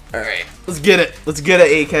 Alright, let's get it. Let's get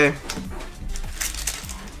it, AK.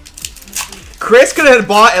 Chris could have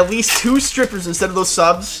bought at least 2 strippers instead of those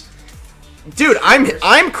subs. Dude,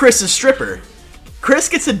 I'm Chris's stripper. Chris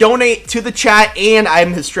gets to donate to the chat, and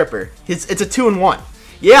I'm his stripper. It's a 2-in-1.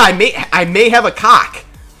 Yeah, I may have a cock,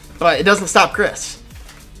 but it doesn't stop Chris.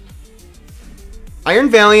 Iron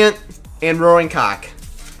Valiant and Roaring Cock.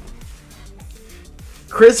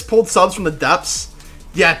 Chris pulled subs from the depths.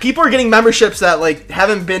 Yeah, people are getting memberships that like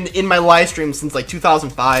haven't been in my live stream since like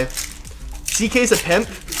 2005. CK's a pimp.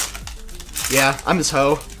 Yeah, I'm his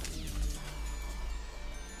hoe.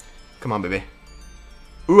 Come on, baby.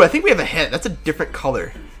 Ooh, I think we have a hit. That's a different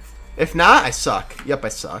color. If not, I suck. Yep, I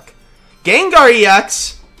suck. Gengar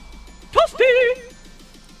EX! Toasty!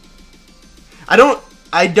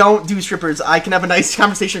 I don't do strippers. I can have a nice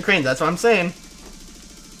conversation with Crane. That's what I'm saying.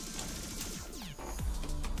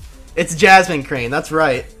 It's Jasmine Crane. That's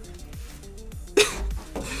right.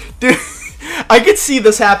 Dude, I could see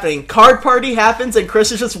this happening. Card party happens and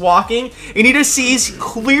Chris is just walking and he just sees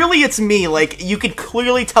clearly it's me. Like, you could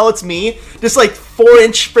clearly tell it's me. Just like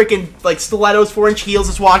 4-inch freaking like stilettos, 4-inch heels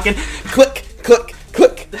just walking. Click, click,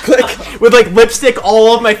 click, click. With like lipstick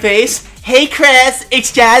all over my face. Hey Chris,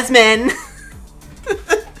 it's Jasmine.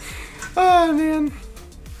 Oh man.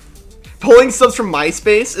 Pulling subs from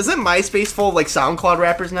MySpace. Isn't MySpace full of like SoundCloud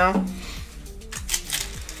rappers now?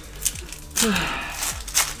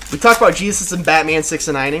 We talked about Jesus and Batman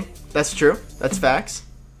 6-9ing. That's true. That's facts.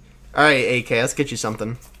 Alright, AK, let's get you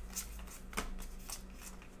something.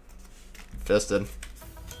 Fisted.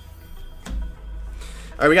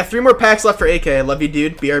 Alright, we got 3 more packs left for AK. Love you,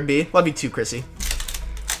 dude. BRB. Love you too, Chrissy.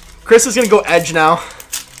 Chris is gonna go edge now.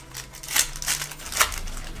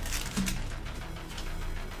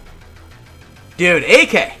 Dude,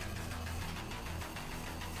 AK.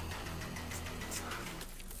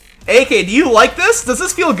 AK, do you like this? Does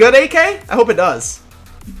this feel good, AK? I hope it does.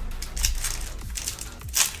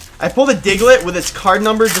 I pulled a Diglett with its card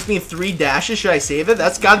number just being 3 dashes. Should I save it?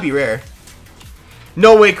 That's gotta be rare.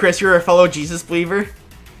 No way, Chris. You're a fellow Jesus believer.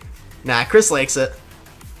 Nah, Chris likes it.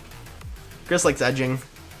 Chris likes edging.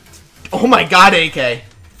 Oh my god, AK.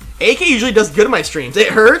 AK usually does good in my streams. It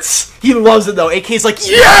hurts. He loves it, though. AK's like,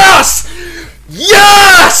 yes!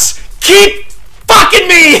 Yes! Keep fucking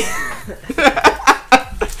me!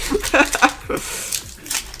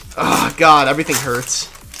 Oh god, everything hurts.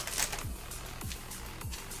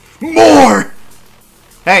 More!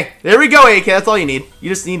 Hey, there we go, AK. That's all you need. You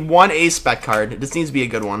just need 1 A-spec card. It just needs to be a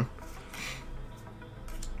good one.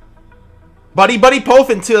 Buddy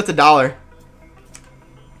Pofin, too. That's $1.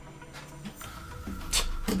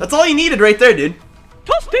 That's all you needed right there, dude.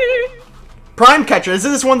 Toasty! Prime Catcher.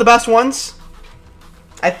 Isn't this one of the best ones?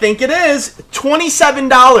 I think it is.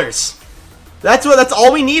 $27. That's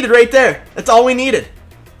all we needed right there. That's all we needed.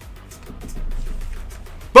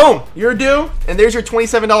 Boom. You're due. And there's your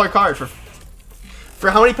 $27 card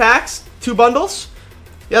for how many packs? 2 bundles?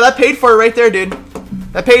 Yeah, that paid for it right there, dude.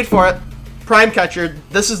 That paid for it. Prime Catcher.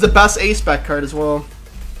 This is the best A-spec card as well.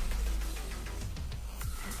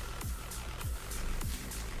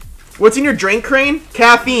 What's in your drink, Crane?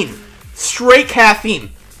 Caffeine. Straight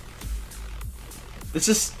caffeine. It's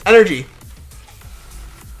just energy.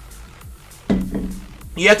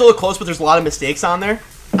 You have to look close, but there's a lot of mistakes on there.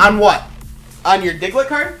 On what? On your Diglett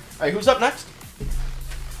card? Alright, who's up next?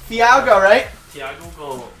 Thiago, right? Thiago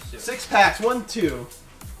go. 6 packs. 1, 2,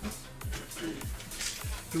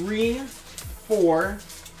 3, 4,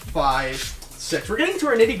 5, 6. We're getting to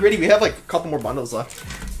our nitty gritty. We have like a couple more bundles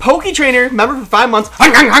left. Poke Trainer, member for 5 months.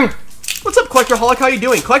 What's up, Collectorholic? How you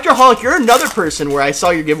doing? Collectorholic, you're another person where I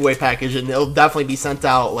saw your giveaway package, and it'll definitely be sent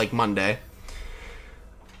out like Monday.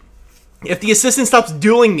 If the assistant stops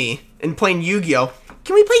dueling me and playing Yu-Gi-Oh!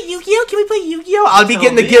 Can we play Yu-Gi-Oh? Can we play Yu-Gi-Oh? I'll be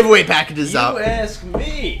getting the giveaway packages out. You ask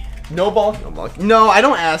me. No ball. No ball. No, I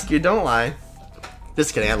don't ask you. Don't lie.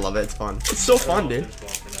 Just kidding. I love it. It's fun. It's so fun, dude.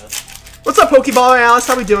 What's up, Pokeballer Alice?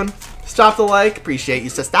 How we doing? Stop the like. Appreciate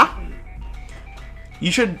you, sister.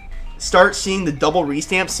 You should start seeing the double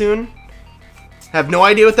restamp soon. Have no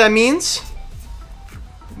idea what that means.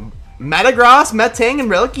 Metagross, Metang, and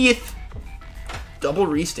Relic. Double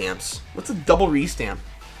restamps. What's a double restamp?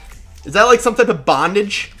 Is that like some type of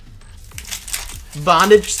bondage?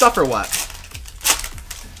 Bondage stuff or what?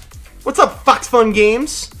 What's up, Fox Fun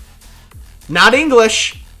Games? Not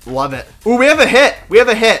English. Love it. Ooh, we have a hit. We have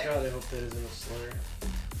a hit. God, I hope that isn't a slur.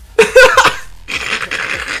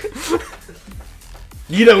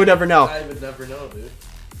 You know, we never know. I would never know, dude.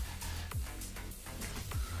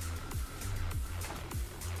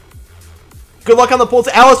 Good luck on the pulls.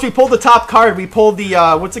 Alice, we pulled the top card. We pulled the,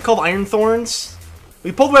 what's it called? Iron Thorns?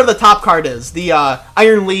 We pulled whatever the top card is. The,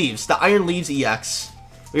 Iron Leaves. The Iron Leaves EX.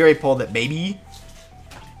 We already pulled it, baby.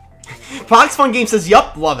 Fox Fun Game says,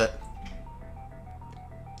 yup, love it.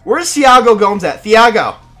 Where's Thiago Gomes at?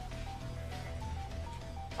 Thiago.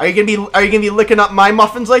 Are you gonna be licking up my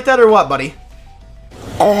muffins like that or what, buddy?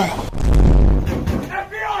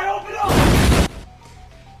 FBI, open up!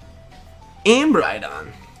 Aim right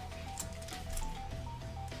on.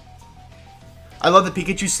 I love the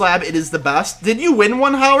Pikachu slab. It is the best. Did you win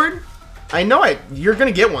one, Howard? I know you're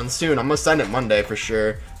going to get one soon. I'm going to send it Monday for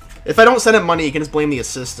sure. If I don't send it Monday, you can just blame the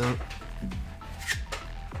assistant.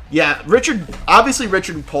 Yeah, Richard. Obviously,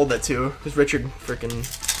 Richard pulled that too, because Richard freaking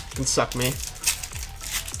can suck me.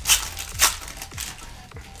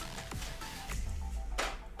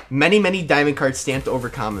 Many diamond cards stamped over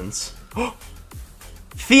commons.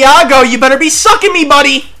 Thiago, you better be sucking me,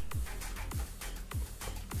 buddy.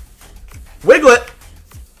 Wiglet.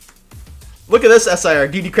 Look at this SIR.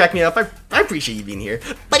 Dude, you cracked me up. I appreciate you being here.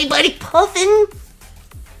 Buddy, puffin'.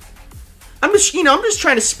 I'm just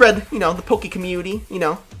trying to spread, the Poke community.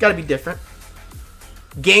 Gotta be different.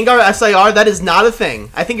 Gengar SIR, that is not a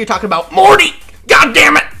thing. I think you're talking about Morty. God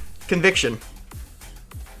damn it. Conviction.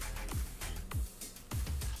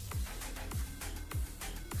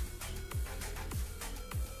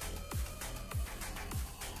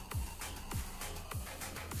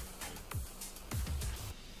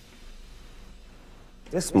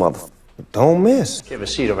 This motherfucker don't miss. You have a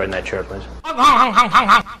seat over in that chair, please.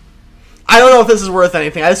 I don't know if this is worth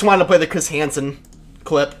anything. I just wanted to play the Chris Hansen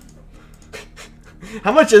clip.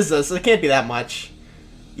 How much is this? It can't be that much.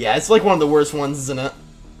 Yeah, it's like one of the worst ones, isn't it?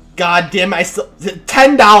 God damn,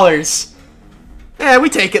 $10. Yeah, we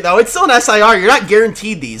take it though. It's still an SIR. You're not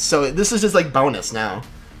guaranteed these, so this is just like bonus now.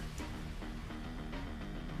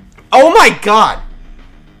 Oh my god.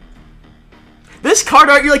 This card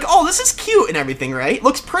art, you're like, oh, this is cute and everything, right?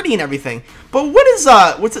 Looks pretty and everything. But what is,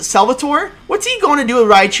 what's it, Salvatore? What's he going to do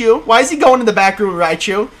with Raichu? Why is he going in the back room with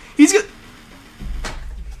Raichu? He's gonna...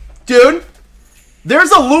 Dude, there's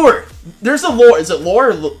a lure. There's a lure. Is it lore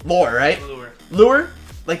or lore, right? Lure. Lure?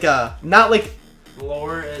 Like, not like...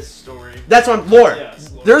 Lore is story. That's what lore.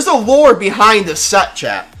 Yes, lore. There's a lore behind the set,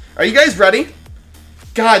 chat. Are you guys ready?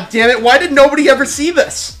 God damn it, why did nobody ever see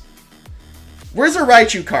this? Where's a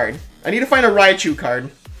Raichu card? I need to find a Raichu card.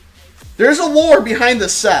 There's a lore behind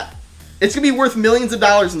this set. It's going to be worth millions of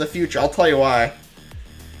dollars in the future. I'll tell you why.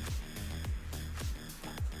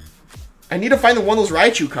 I need to find one of those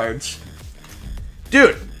Raichu cards.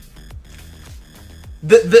 Dude.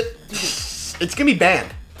 It's going to be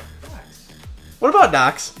banned. Docs. What about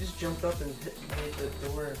Docs? He just jumped up and hit the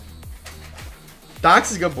door. Docs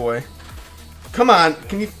is a good boy. Come on.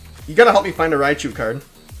 You got to help me find a Raichu card.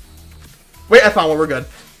 Wait, I found one. We're good.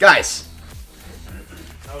 Guys,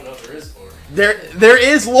 I don't know if there is lore. there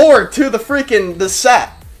is lore to the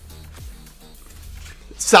set.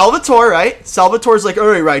 Salvatore, right? Salvatore's like,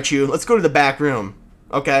 alright, Raichu, let's go to the back room.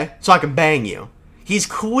 Okay? So I can bang you. He's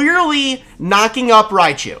clearly knocking up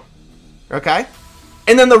Raichu. Okay?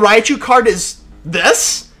 And then the Raichu card is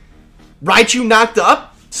this? Raichu knocked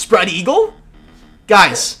up? Spread eagle?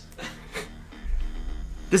 Guys.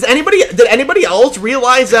 Did anybody else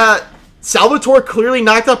realize that Salvatore clearly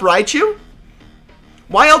knocked up Raichu?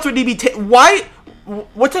 Why else would he be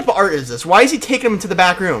what type of art is this? Why is he taking him into the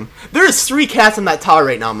back room? There is 3 cats on that tower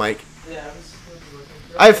right now, Mike. Yeah,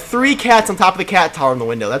 I have 3 cats on top of the cat tower in the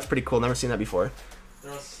window. That's pretty cool. Never seen that before.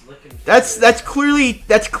 they're all slicking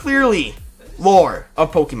That's clearly lore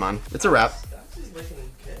of Pokemon. It's a wrap. Docs is licking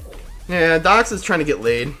Kelly. Yeah, Docs is trying to get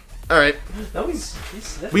laid. Alright. No, he's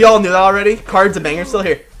sniffing. We all knew that already. Card's a banger. Still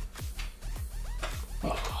here.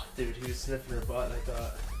 Oh, dude, he was sniffing her butt, I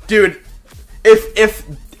thought. Dude,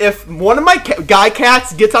 if one of my guy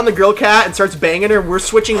cats gets on the girl cat and starts banging her, we're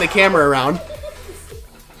switching the camera around.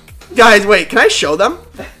 Guys, wait, can I show them?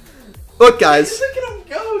 Look, guys. Look at him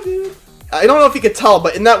go, dude. I don't know if you could tell,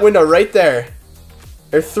 but in that window right there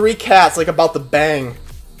are 3 cats like about to bang.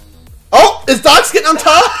 Oh, is Docs getting on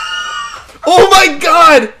top? Oh my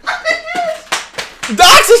god!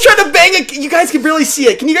 Docs is trying to bang it. You guys can barely see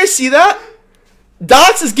it. Can you guys see that?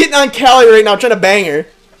 Docs is getting on Callie right now, trying to bang her.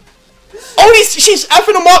 Oh, she's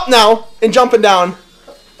effing him up now and jumping down.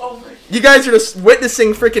 Oh my god. You guys are just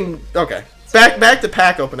witnessing freaking. Okay, back to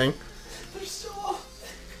pack opening. They're so.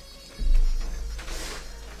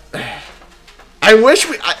 I wish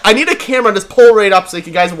I need a camera to just pull right up so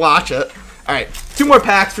you guys watch it. All right, 2 more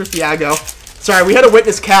packs for Thiago. Sorry, we had to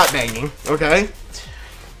witness cat banging. Okay.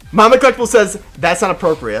 Mama Collectible says that's not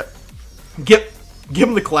appropriate. Give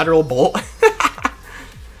him the collateral bolt.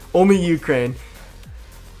 Only Ukraine.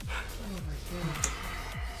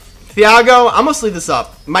 Thiago, I'm gonna sleeve this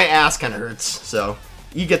up. My ass kind of hurts, so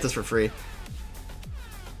you get this for free.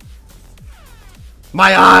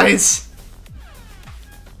 My eyes.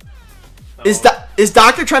 Is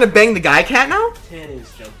Doctor trying to bang the guy cat now?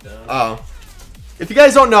 Tanny's jumped down. Oh. If you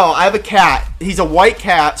guys don't know, I have a cat. He's a white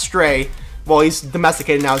cat, stray. Well, he's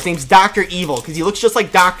domesticated now. His name's Dr. Evil, because he looks just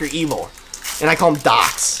like Dr. Evil. And I call him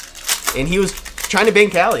Docs. And he was trying to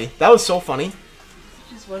bang Callie. That was so funny.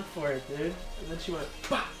 She just went for it, dude. And then she went,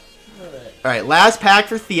 bah! Alright, last pack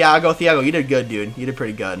for Thiago. Thiago, you did good, dude. You did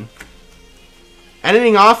pretty good.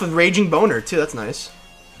 Ending off with Raging Boner, too. That's nice.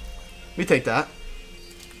 We take that.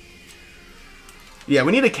 Yeah,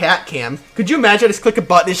 we need a cat cam. Could you imagine? I just click a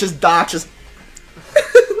button, it's just Doc just...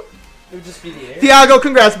 It would just be the air. Thiago,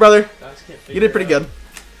 congrats, brother. Docs can't You figure did pretty it out. good.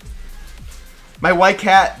 My white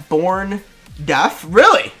cat born deaf?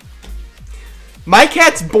 Really? My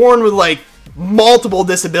cat's born with, like, multiple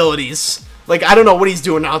disabilities. Like, I don't know what he's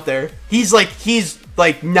doing out there. He's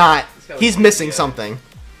not... He's missing something.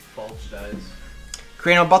 Bulged eyes.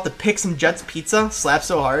 Crane, I'm about to pick some Jets Pizza. Slap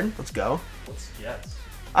so hard. Let's go. What's Jets?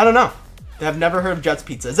 I don't know. I've never heard of Jets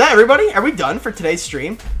Pizza. Is that everybody? Are we done for today's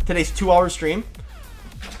stream? Today's 2-hour stream?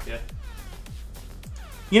 Yeah.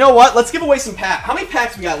 You know what? Let's give away some packs. How many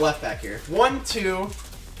packs we got left back here? 1, 2,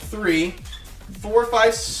 3, 4,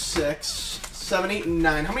 5, 6, 7, 8,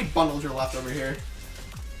 9. How many bundles are left over here?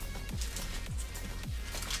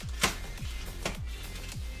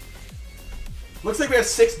 Looks like we have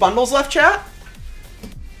 6 bundles left, chat.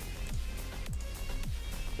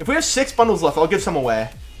 If we have 6 bundles left, I'll give some away.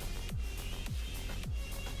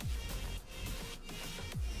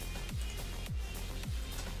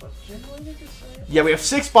 Yeah, we have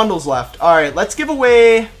 6 bundles left. Alright, let's give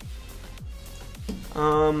away...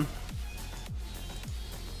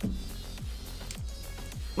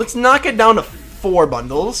 Let's knock it down to 4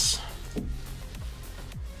 bundles.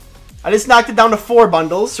 I just knocked it down to 4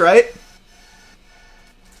 bundles, right?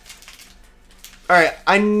 Alright,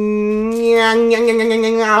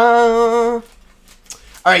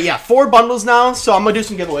 Alright, yeah, 4 bundles now, so I'm gonna do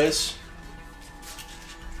some giveaways.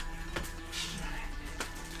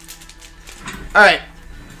 Alright.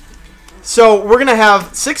 So, we're gonna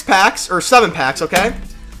have 6 packs, or 7 packs, okay?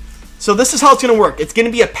 So this is how it's gonna work. It's gonna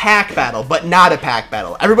be a pack battle, but not a pack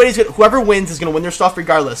battle. Whoever wins is gonna win their stuff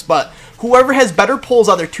regardless, but whoever has better pulls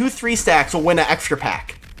out their 2-3 stacks will win an extra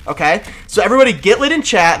pack. Okay? So everybody get lit in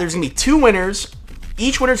chat. There's gonna be 2 winners.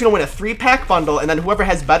 Each winner's gonna win a 3-pack bundle, and then whoever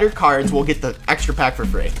has better cards will get the extra pack for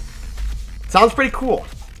free. Sounds pretty cool.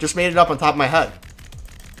 Just made it up on top of my head.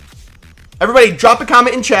 Everybody drop a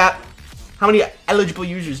comment in chat. How many eligible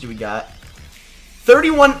users do we got?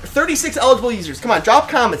 36 eligible users. Come on, drop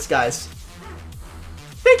comments, guys.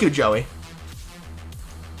 Thank you, Joey.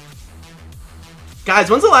 Guys,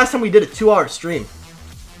 when's the last time we did a 2-hour stream?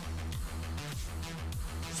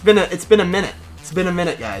 It's been a minute. It's been a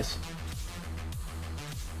minute, guys.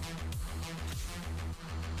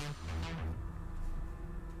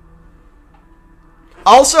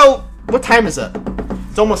 Also, what time is it?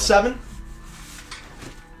 It's almost 7.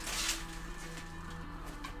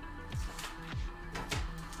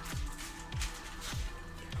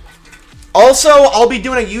 Also, I'll be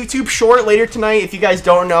doing a YouTube short later tonight. If you guys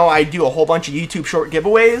don't know, I do a whole bunch of YouTube short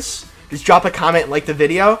giveaways. Just drop a comment and like the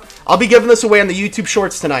video. I'll be giving this away on the YouTube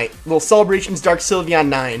shorts tonight. Little Celebrations Dark Sylveon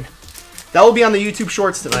 9. That will be on the YouTube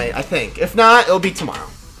shorts tonight, I think. If not, it'll be tomorrow.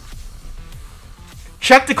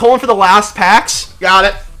 Check the colon for the last packs. Got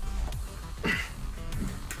it.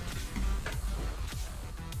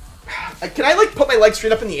 Can I, like, put my legs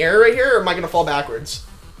straight up in the air right here, or am I going to fall backwards?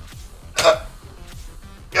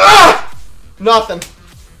 Nothing.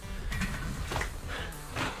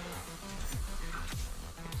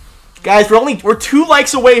 Guys, we're 2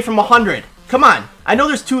 likes away from 100. Come on. I know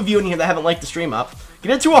there's 2 of you in here that haven't liked the stream up.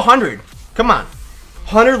 Get it to 100. Come on.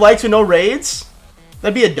 100 likes with no raids?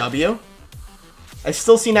 That'd be a W. I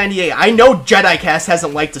still see 98. I know JediCast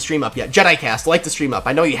hasn't liked the stream up yet. JediCast, like the stream up.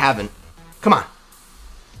 I know you haven't. Come on.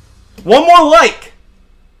 1 more like.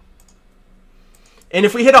 And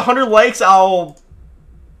if we hit 100 likes, I'll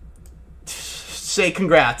say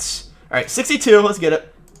congrats. Alright, 62. Let's get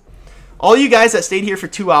it. All you guys that stayed here for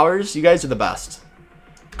 2 hours, you guys are the best.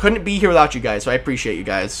 Couldn't be here without you guys, so I appreciate you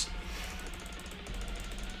guys.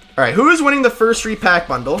 Alright, who is winning the first 3-pack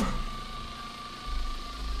bundle?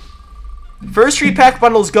 First 3-pack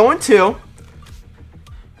bundle is going to...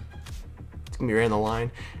 It's going to be right on the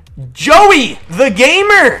line. Joey, the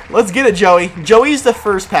gamer! Let's get it, Joey. Joey's the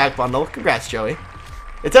first pack bundle. Congrats, Joey.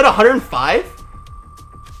 It's at 105?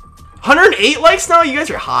 108 likes now? You guys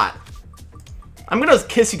are hot. I'm going to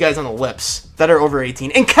kiss you guys on the lips that are over 18.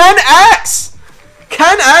 And Ken X!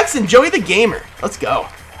 Ken X and Joey the gamer. Let's go.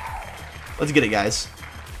 Let's get it, guys.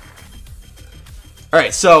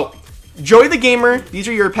 Alright, so... Joey the gamer, these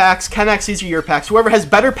are your packs. Ken X, these are your packs. Whoever has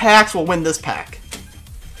better packs will win this pack.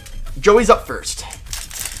 Joey's up first.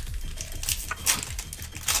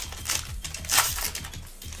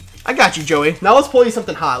 I got you, Joey. Now let's pull you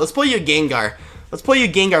something hot. Let's pull you a Gengar. Let's pull you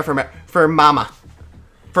a Gengar for Mama.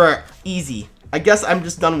 For easy. I guess I'm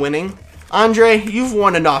just done winning. Andre, you've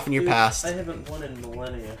won enough in your past. I haven't won in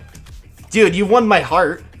millennia. Dude, you won my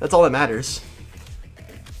heart. That's all that matters.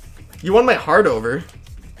 You won my heart over.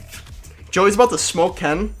 Joey's about to smoke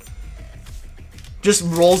Ken. Just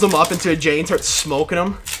rolls them up into a J and starts smoking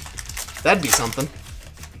them. That'd be something.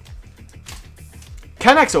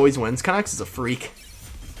 Kennex always wins. Kennex is a freak.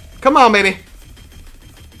 Come on, baby.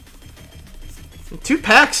 2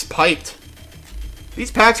 packs piped.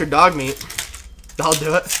 These packs are dog meat. I'll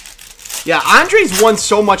do it. Yeah, Andre's won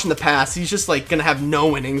so much in the past. He's just like gonna have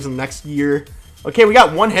no innings in the next year. Okay, we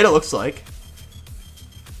got 1 hit, it looks like.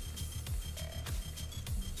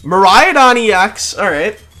 Miraidon EX.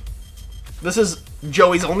 Alright. This is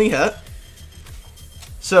Joey's only hit.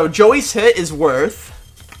 So Joey's hit is worth...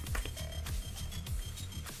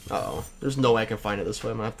 Uh-oh. There's no way I can find it this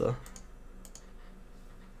way. I'm gonna have to...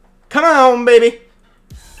 Come on, baby!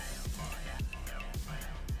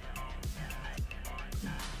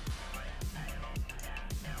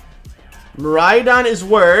 Miraidon is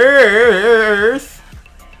worth...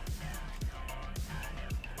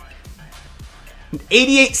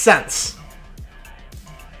 88 cents.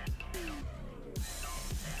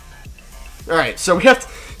 Alright, so we have to...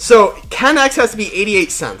 So, Kennex has to be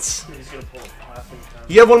 88 cents.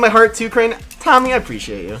 You have one of my heart too, Crane? Tommy, I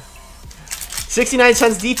appreciate you. 69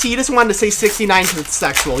 cents DT. You just wanted to say 69 because it's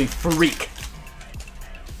sexual, you freak.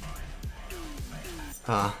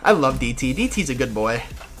 I love DT. DT's a good boy.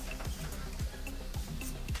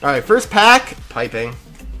 Alright, first pack. Piping.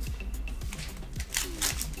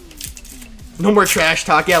 No more trash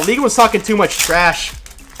talk. Yeah, League was talking too much trash.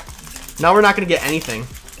 Now we're not going to get anything.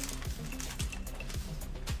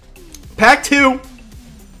 Pack 2.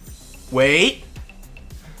 Wait.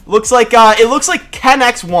 Looks like it looks like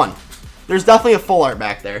Kennex won. There's definitely a full art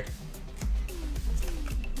back there.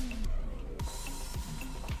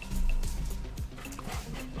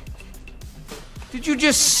 Did you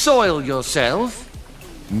just soil yourself?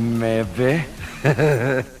 Maybe.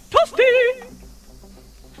 Toasty!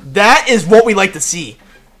 That is what we like to see.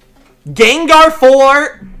 Gengar full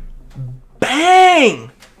art.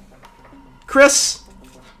 Bang! Chris,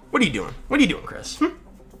 what are you doing? What are you doing, Chris?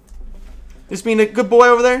 Just being a good boy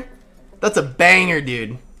over there? That's a banger,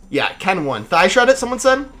 dude. Yeah, Ken won. Thigh shred it, someone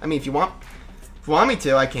said? I mean, if you want me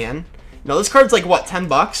to, I can. No, this card's like, what, 10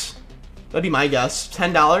 bucks? That'd be my guess.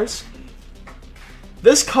 $10?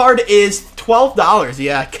 This card is $12.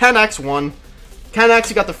 Yeah, Ken X won. Ken X,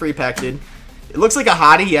 you got the free pack, dude. It looks like a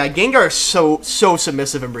hottie. Yeah, Gengar is so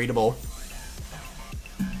submissive and breedable.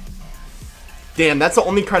 Damn, that's the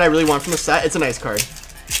only card I really want from the set. It's a nice card.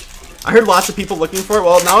 I heard lots of people looking for it.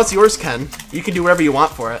 Well, now it's yours, Ken. You can do whatever you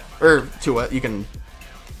want for it. Or to it. You can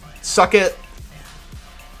suck it.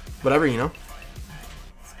 Whatever, you know.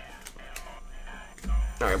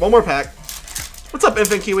 Alright, one more pack. What's up,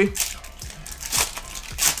 Infant Kiwi?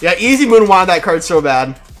 Yeah, Easy Moon wanted that card so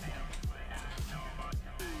bad.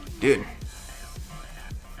 Dude.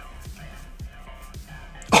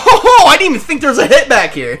 Oh, I didn't even think there was a hit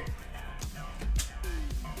back here.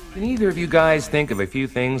 Can either of you guys think of a few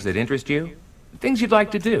things that interest you? Things you'd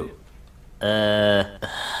like to do? I'd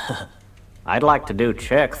like to do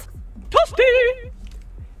chicks. Toasty!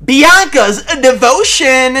 Bianca's a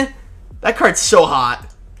devotion. That card's so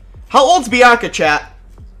hot. How old's Bianca, chat?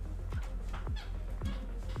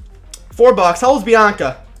 $4. How old's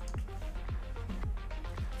Bianca?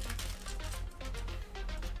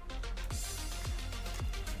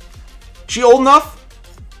 She old enough?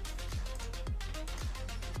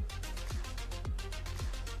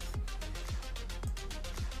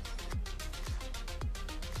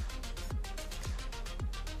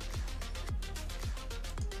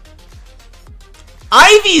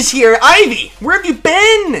 Ivy's here! Ivy! Where have you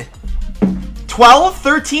been? 12?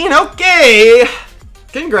 13? Okay.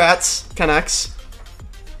 Congrats, Kennex.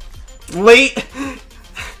 Late.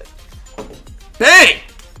 Bang!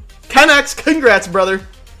 Kennex, congrats, brother.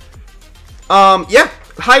 Yeah.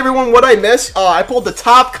 Hi, everyone. What I missed? I pulled the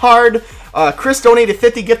top card. Chris donated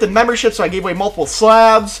 50 gifted memberships, so I gave away multiple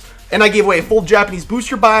slabs. And I gave away a full Japanese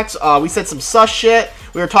booster box. We said some sus shit.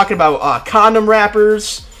 We were talking about condom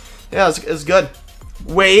wrappers. Yeah, it was good.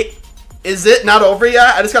 Wait, is it not over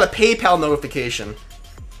yet? I just got a PayPal notification.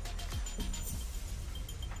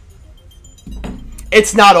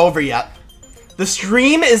 It's not over yet. The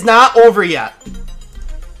stream is not over yet.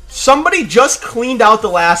 Somebody just cleaned out the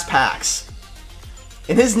last packs.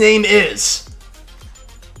 And his name is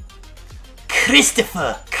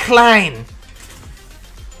Christopher Klein.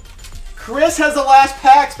 Chris has the last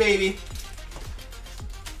packs, baby.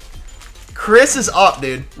 Chris is up,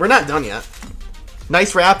 dude. We're not done yet.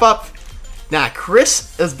 Nice wrap up. Nah,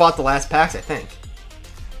 Chris has bought the last packs, I think.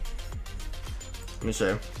 Let me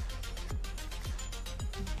see.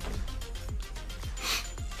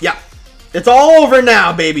 Yeah. It's all over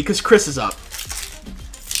now, baby, because Chris is up.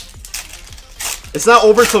 It's not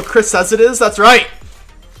over till Chris says it is. That's right.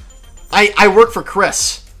 I work for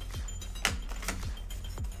Chris.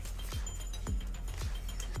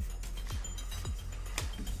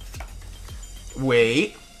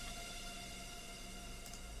 Wait.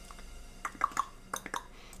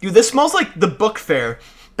 Dude, this smells like the book fair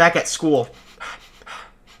back at school.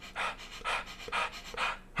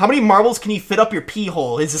 How many marbles can you fit up your pee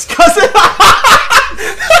hole? Is this cousin?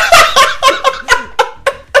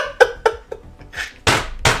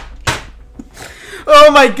 Oh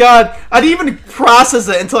my god. I didn't even process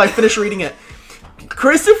it until I finished reading it.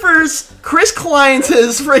 Chris Klein's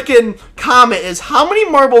freaking comment is, how many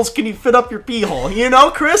marbles can you fit up your pee hole? You know,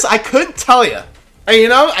 Chris, I couldn't tell you. You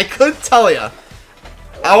know, I couldn't tell you.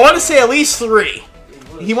 I want to say at least 3.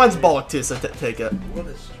 He wants bulk too, so take it. What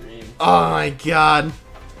a stream. Oh my god.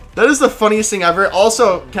 That is the funniest thing ever.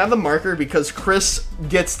 Also, can I have the marker? Because Chris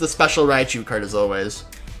gets the special Raichu card as always.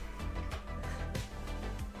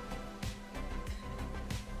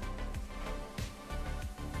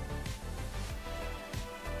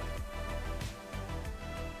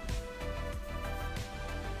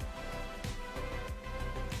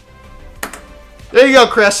 There you go,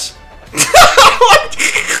 Chris.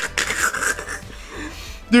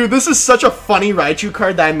 Dude, this is such a funny Raichu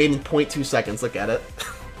card that I made in 0.2 seconds. Look at it.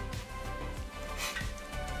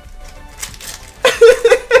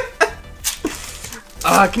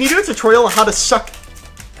 Can you do a tutorial on how to suck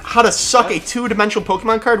a two-dimensional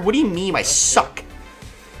Pokemon card? What do you mean by suck?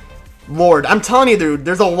 Lord, I'm telling you, dude,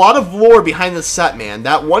 there's a lot of lore behind this set, man.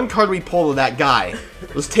 That one card we pulled of that guy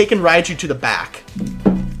was taking Raichu to the back.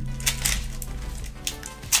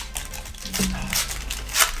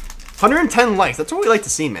 110 likes. That's what we like to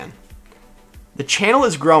see, man. The channel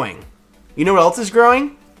is growing. You know what else is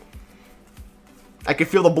growing? I can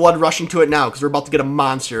feel the blood rushing to it now because we're about to get a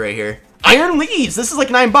monster right here. Iron Leaves. This is like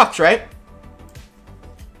 $9, right?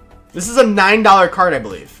 This is a $9 card, I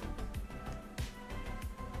believe.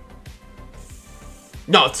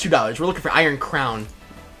 No, it's $2. We're looking for Iron Crown.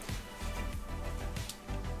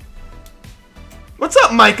 What's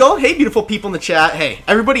up, Michael? Hey, beautiful people in the chat. Hey,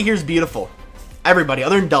 everybody here's beautiful. Everybody,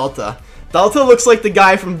 other than Delta. Delta looks like the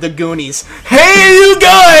guy from The Goonies. Hey, you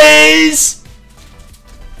guys!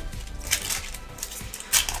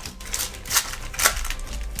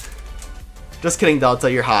 Just kidding,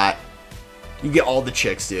 Delta. You're hot. You get all the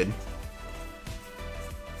chicks, dude.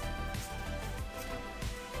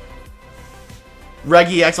 Reg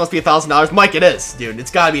EX must be $1,000. Mike, it is, dude.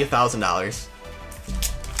 It's gotta be $1,000.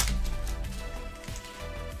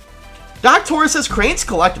 Doc Torres says Crane's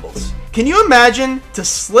Collectibles. Can you imagine to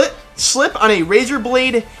slip on a razor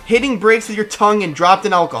blade, hitting brakes with your tongue, and dropped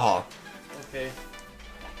in alcohol? Okay.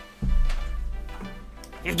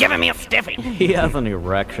 He's giving me a stiffy. He has an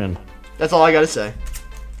erection. That's all I gotta say.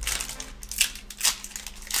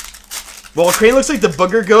 Well, Crane looks like the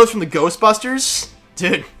booger ghost from the Ghostbusters.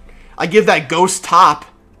 Dude, I give that ghost top.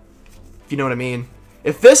 If you know what I mean.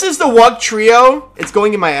 If this is the Wug Trio, it's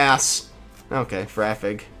going in my ass. Okay,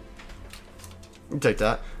 Fraffig. You take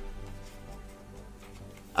that.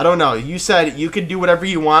 I don't know. You said you could do whatever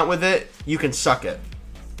you want with it. You can suck it.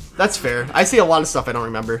 That's fair. I see a lot of stuff I don't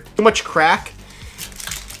remember. Too much crack.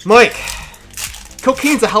 Mike,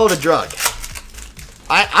 cocaine's a hell of a drug.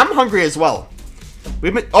 I'm hungry as well.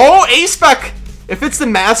 We've been. Oh, A-Spec! If it's the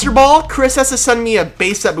Master Ball, Chris has to send me a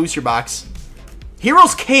base set booster box.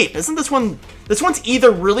 Hero's Cape. Isn't this one? This one's either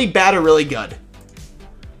really bad or really good.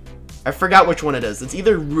 I forgot which one it is. It's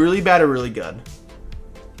either really bad or really good.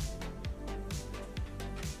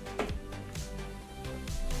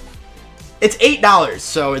 It's $8,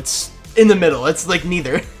 so it's in the middle. It's like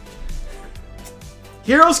neither.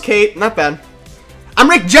 Hero's Cape, not bad. I'm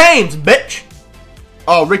Rick James, bitch!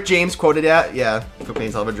 Oh, Rick James quoted that? Yeah,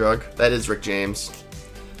 cocaine's hell of a drug. That is Rick James.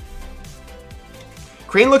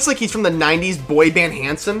 Crane looks like he's from the 90s boy band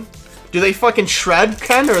Hanson. Do they fucking shred,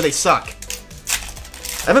 Ken, or they suck?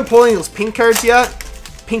 I haven't pulled any of those pink cards yet.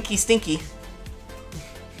 Pinky Stinky.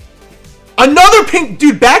 Another pink,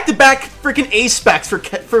 dude, back-to-back freaking A-Specs for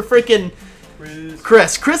freaking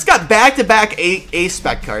Chris. Chris got back-to-back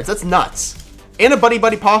A-Spec cards. That's nuts. And a Buddy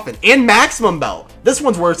Buddy Poffin. And Maximum Belt. This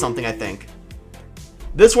one's worth something, I think.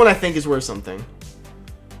 This one, I think, is worth something.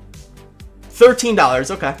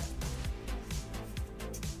 $13, okay.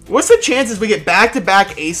 What's the chances we get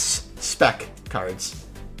back-to-back Ace-Spec cards?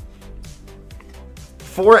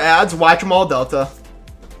 4 ads, watch them all, Delta.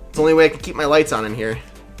 It's the only way I can keep my lights on in here.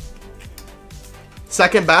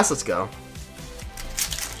 Second best, let's go.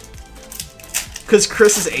 Because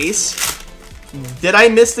Chris is ace. Did I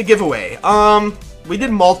miss the giveaway? We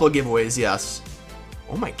did multiple giveaways, yes.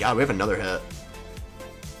 Oh my god, we have another hit.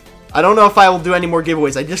 I don't know if I will do any more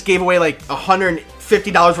giveaways. I just gave away like 150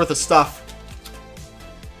 $50 worth of stuff.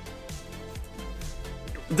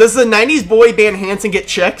 Does the 90s boy band Hanson get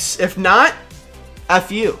chicks? If not,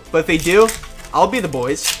 F you. But if they do, I'll be the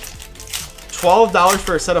boys. $12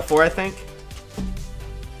 for a set of 4, I think.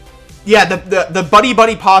 Yeah, the Buddy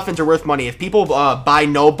Buddy Poffins are worth money. If people buy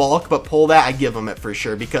no bulk but pull that, I give them it for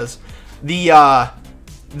sure, because the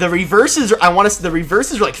reverses are, the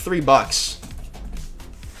reverses are like $3.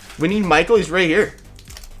 We need Michael. He's right here.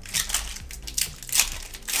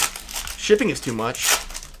 Shipping is too much.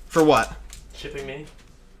 For what? Shipping me?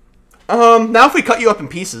 Now if we cut you up in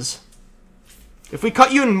pieces. If we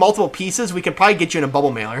cut you in multiple pieces, we could probably get you in a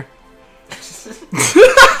bubble mailer.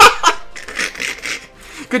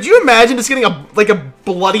 Could you imagine just getting a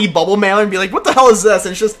bloody bubble mailer and be like, what the hell is this?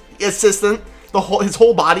 And it's just assistant, his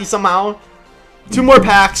whole body somehow. 2 more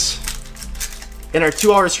packs, and our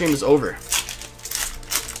 2-hour stream is over.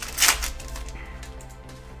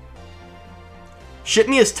 Ship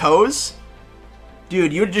me his toes?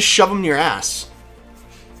 Dude, you would just shove them in your ass.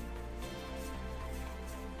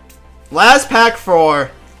 Last pack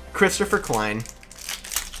for Christopher Klein.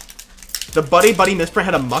 The Buddy Buddy misprint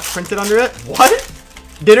had a muck printed under it. What?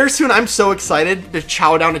 Dinner soon. I'm so excited to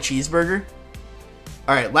chow down a cheeseburger.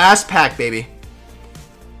 Alright, last pack, baby.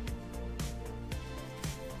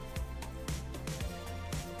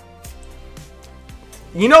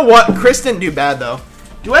 You know what? Chris didn't do bad though.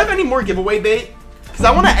 Do I have any more giveaway bait? Because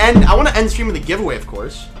I want to end stream with a giveaway, of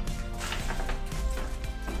course.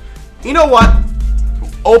 You know what?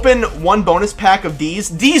 Open 1 bonus pack of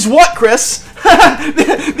these. These what, Chris?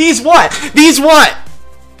 These what? These what?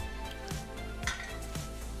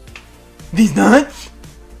 These nuts?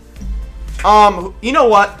 You know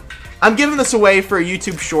what? I'm giving this away for a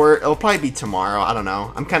YouTube short. It'll probably be tomorrow. I don't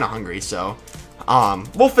know. I'm kind of hungry, so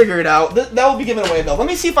we'll figure it out. That will be given away though. Let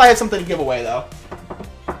me see if I have something to give away though.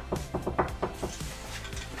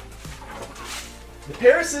 The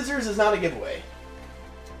pair of scissors is not a giveaway,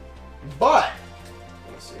 but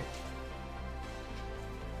let me see.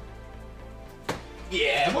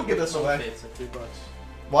 Yeah, we'll give this away. It's like $3.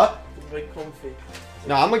 What? It's like comfy.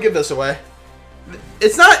 No, I'm gonna give this away.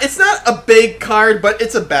 It's not a big card, but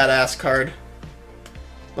it's a badass card.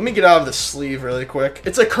 Let me get out of the sleeve really quick.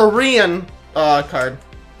 It's a Korean card.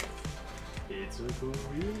 It's a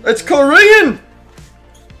Korean. It's Korean!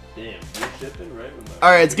 Damn, you're shipping right with my...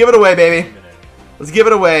 Alright, let's give it away, baby. Let's give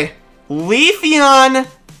it away. Leafeon,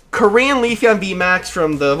 Korean Leafeon VMAX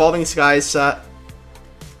from the Evolving Skies set.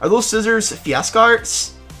 Are those scissors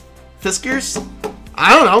Fiascarts? Fiskers?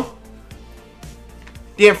 I don't know.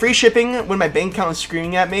 Damn, free shipping when my bank account is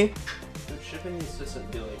screaming at me. Dude, shipping needs to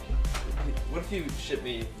be like... What if you ship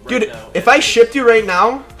me right Dude, now? if I shipped you right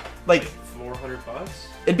now, like... $400?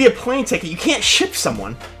 It'd be a plane ticket. You can't ship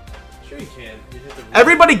someone. Sure you can. You hit the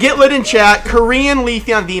Everybody get lit in chat. Korean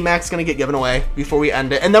Leafeon VMAX gonna get given away before we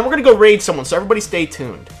end it. And then we're gonna go raid someone, so everybody stay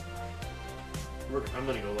tuned. I'm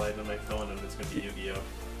gonna go live on my phone and it's gonna be Yu-Gi-Oh!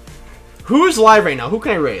 Who's live right now? Who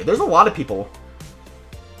can I raid? There's a lot of people.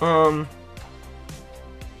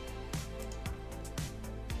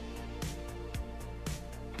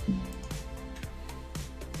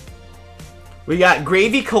 We got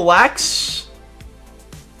Gravy Collects.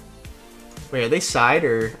 Wait, are they side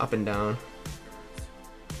or up and down?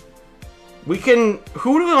 We can...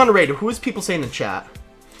 Who do we want to raid? Who is people saying in the chat?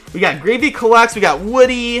 We got Gravy Collects. We got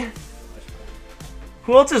Woody.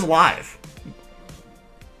 Who else is live?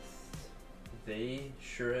 They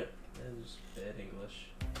sure it is bad English.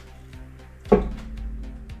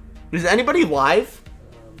 Is anybody live?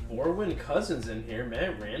 Borwin Cousins in here.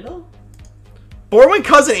 Matt Randall? Borwin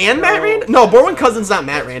Cousin and Matt Randall? No, Borwin Cousin's not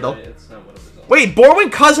Matt Randall. Right, it's not what it was. Wait,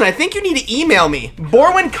 Borwin Cousin, I think you need to email me.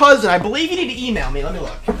 Borwin Cousin, I believe you need to email me. Let me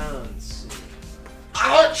look. Cons.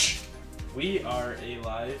 Ouch! We are a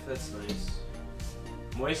live. That's nice.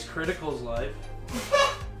 Moist Critical's live.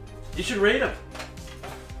 You should rate him.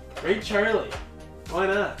 Rate Charlie. Why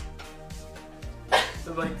not?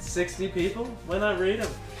 With like 60 people? Why not rate him?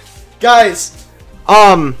 Guys,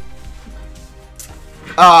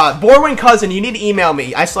 Borwin Cousin, you need to email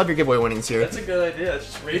me. I still have your giveaway winnings here. That's a good idea.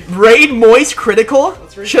 Just Raid Moist Critical?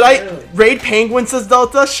 raid Should I Charlie. raid Penguin, says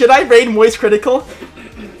Delta? Should I raid Moist Critical?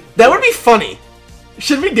 That would be funny.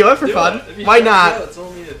 Should we do it for fun? Why not? It's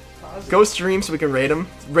only a positive. Go stream so we can raid him.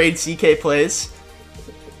 Raid CK Plays.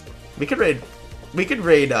 We could raid,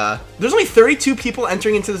 there's only 32 people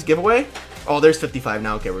entering into this giveaway. Oh, there's 55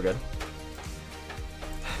 now. Okay, we're good.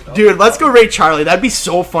 Dude, let's go raid Charlie. That'd be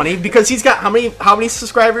so funny because he's got how many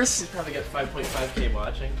subscribers? He's probably got 5.5k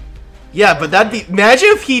watching. Yeah, but that'd be... Imagine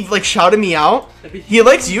if he, like, shouted me out. He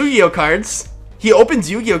likes Yu-Gi-Oh cards. He opens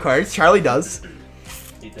Yu-Gi-Oh cards. Charlie does.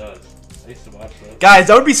 He does. I used to watch those. Guys,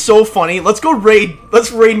 that would be so funny. Let's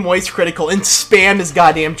raid Moist Critical and spam his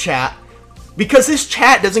goddamn chat. Because his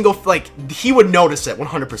chat doesn't go, like, he would notice it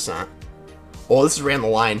 100%. Oh, this is ran the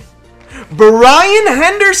line. Brian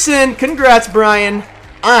Henderson! Congrats, Brian,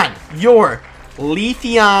 on your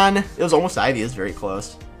Leafeon. It was almost Ivy, it was very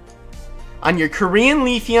close. On your Korean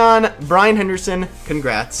Leafeon, Brian Henderson,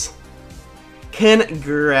 congrats.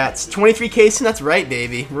 Congrats. 23K, so that's right,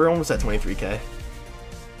 baby. We're almost at 23K.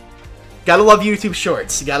 Gotta love YouTube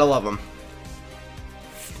Shorts. Gotta love them.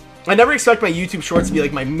 I never expect my YouTube Shorts to be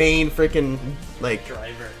like my main freaking like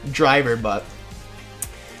driver, but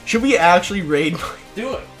should we actually raid?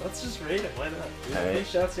 Do it. Let's just raid it. Why not? Do All right.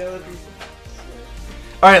 shots the other people.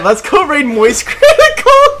 All right, let's go raid Moist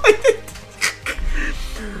Critical.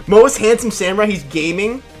 Most handsome samurai. He's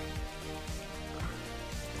gaming.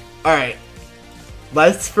 All right,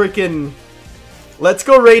 let's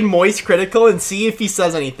go raid Moist Critical and see if he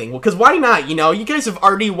says anything. Well, because why not? You know, you guys have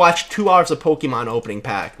already watched 2 hours of Pokemon opening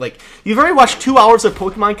pack. Like, you've already watched 2 hours of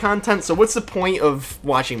Pokemon content, so what's the point of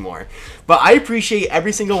watching more? But I appreciate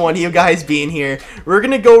every single one of you guys being here. We're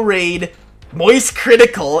gonna go raid Moist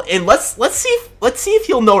Critical, and let's see if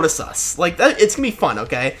he'll notice us. Like, that, it's gonna be fun,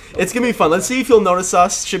 okay? It's gonna be fun. Let's see if he'll notice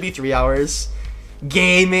us. Should be 3 hours.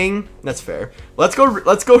 Gaming, that's fair. Let's go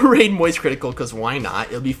raid Moist Critical, because why not?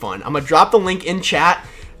 It'll be fun. I'm gonna drop the link in chat.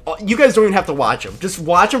 You guys don't even have to watch him. Just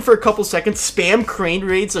watch him for a couple seconds. Spam Crane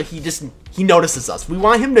raid so he notices us. We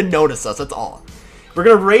want him to notice us. That's all. We're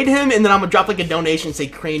gonna raid him, and then I'm gonna drop like a donation, say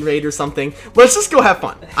Crane raid or something. Let's just go have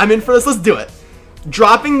fun. I'm in for this. Let's do it.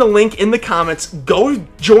 Dropping the link in the comments. Go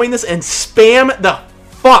join this and spam the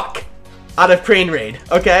fuck out of Crane raid.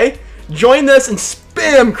 Okay? Join this and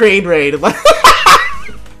spam Crane raid.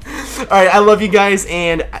 Alright, I love you guys,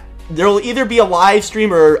 and there will either be a live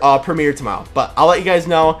stream or a premiere tomorrow. But I'll let you guys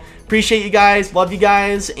know. Appreciate you guys, love you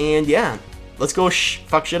guys, and yeah, let's go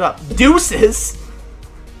fuck shit up. Deuces!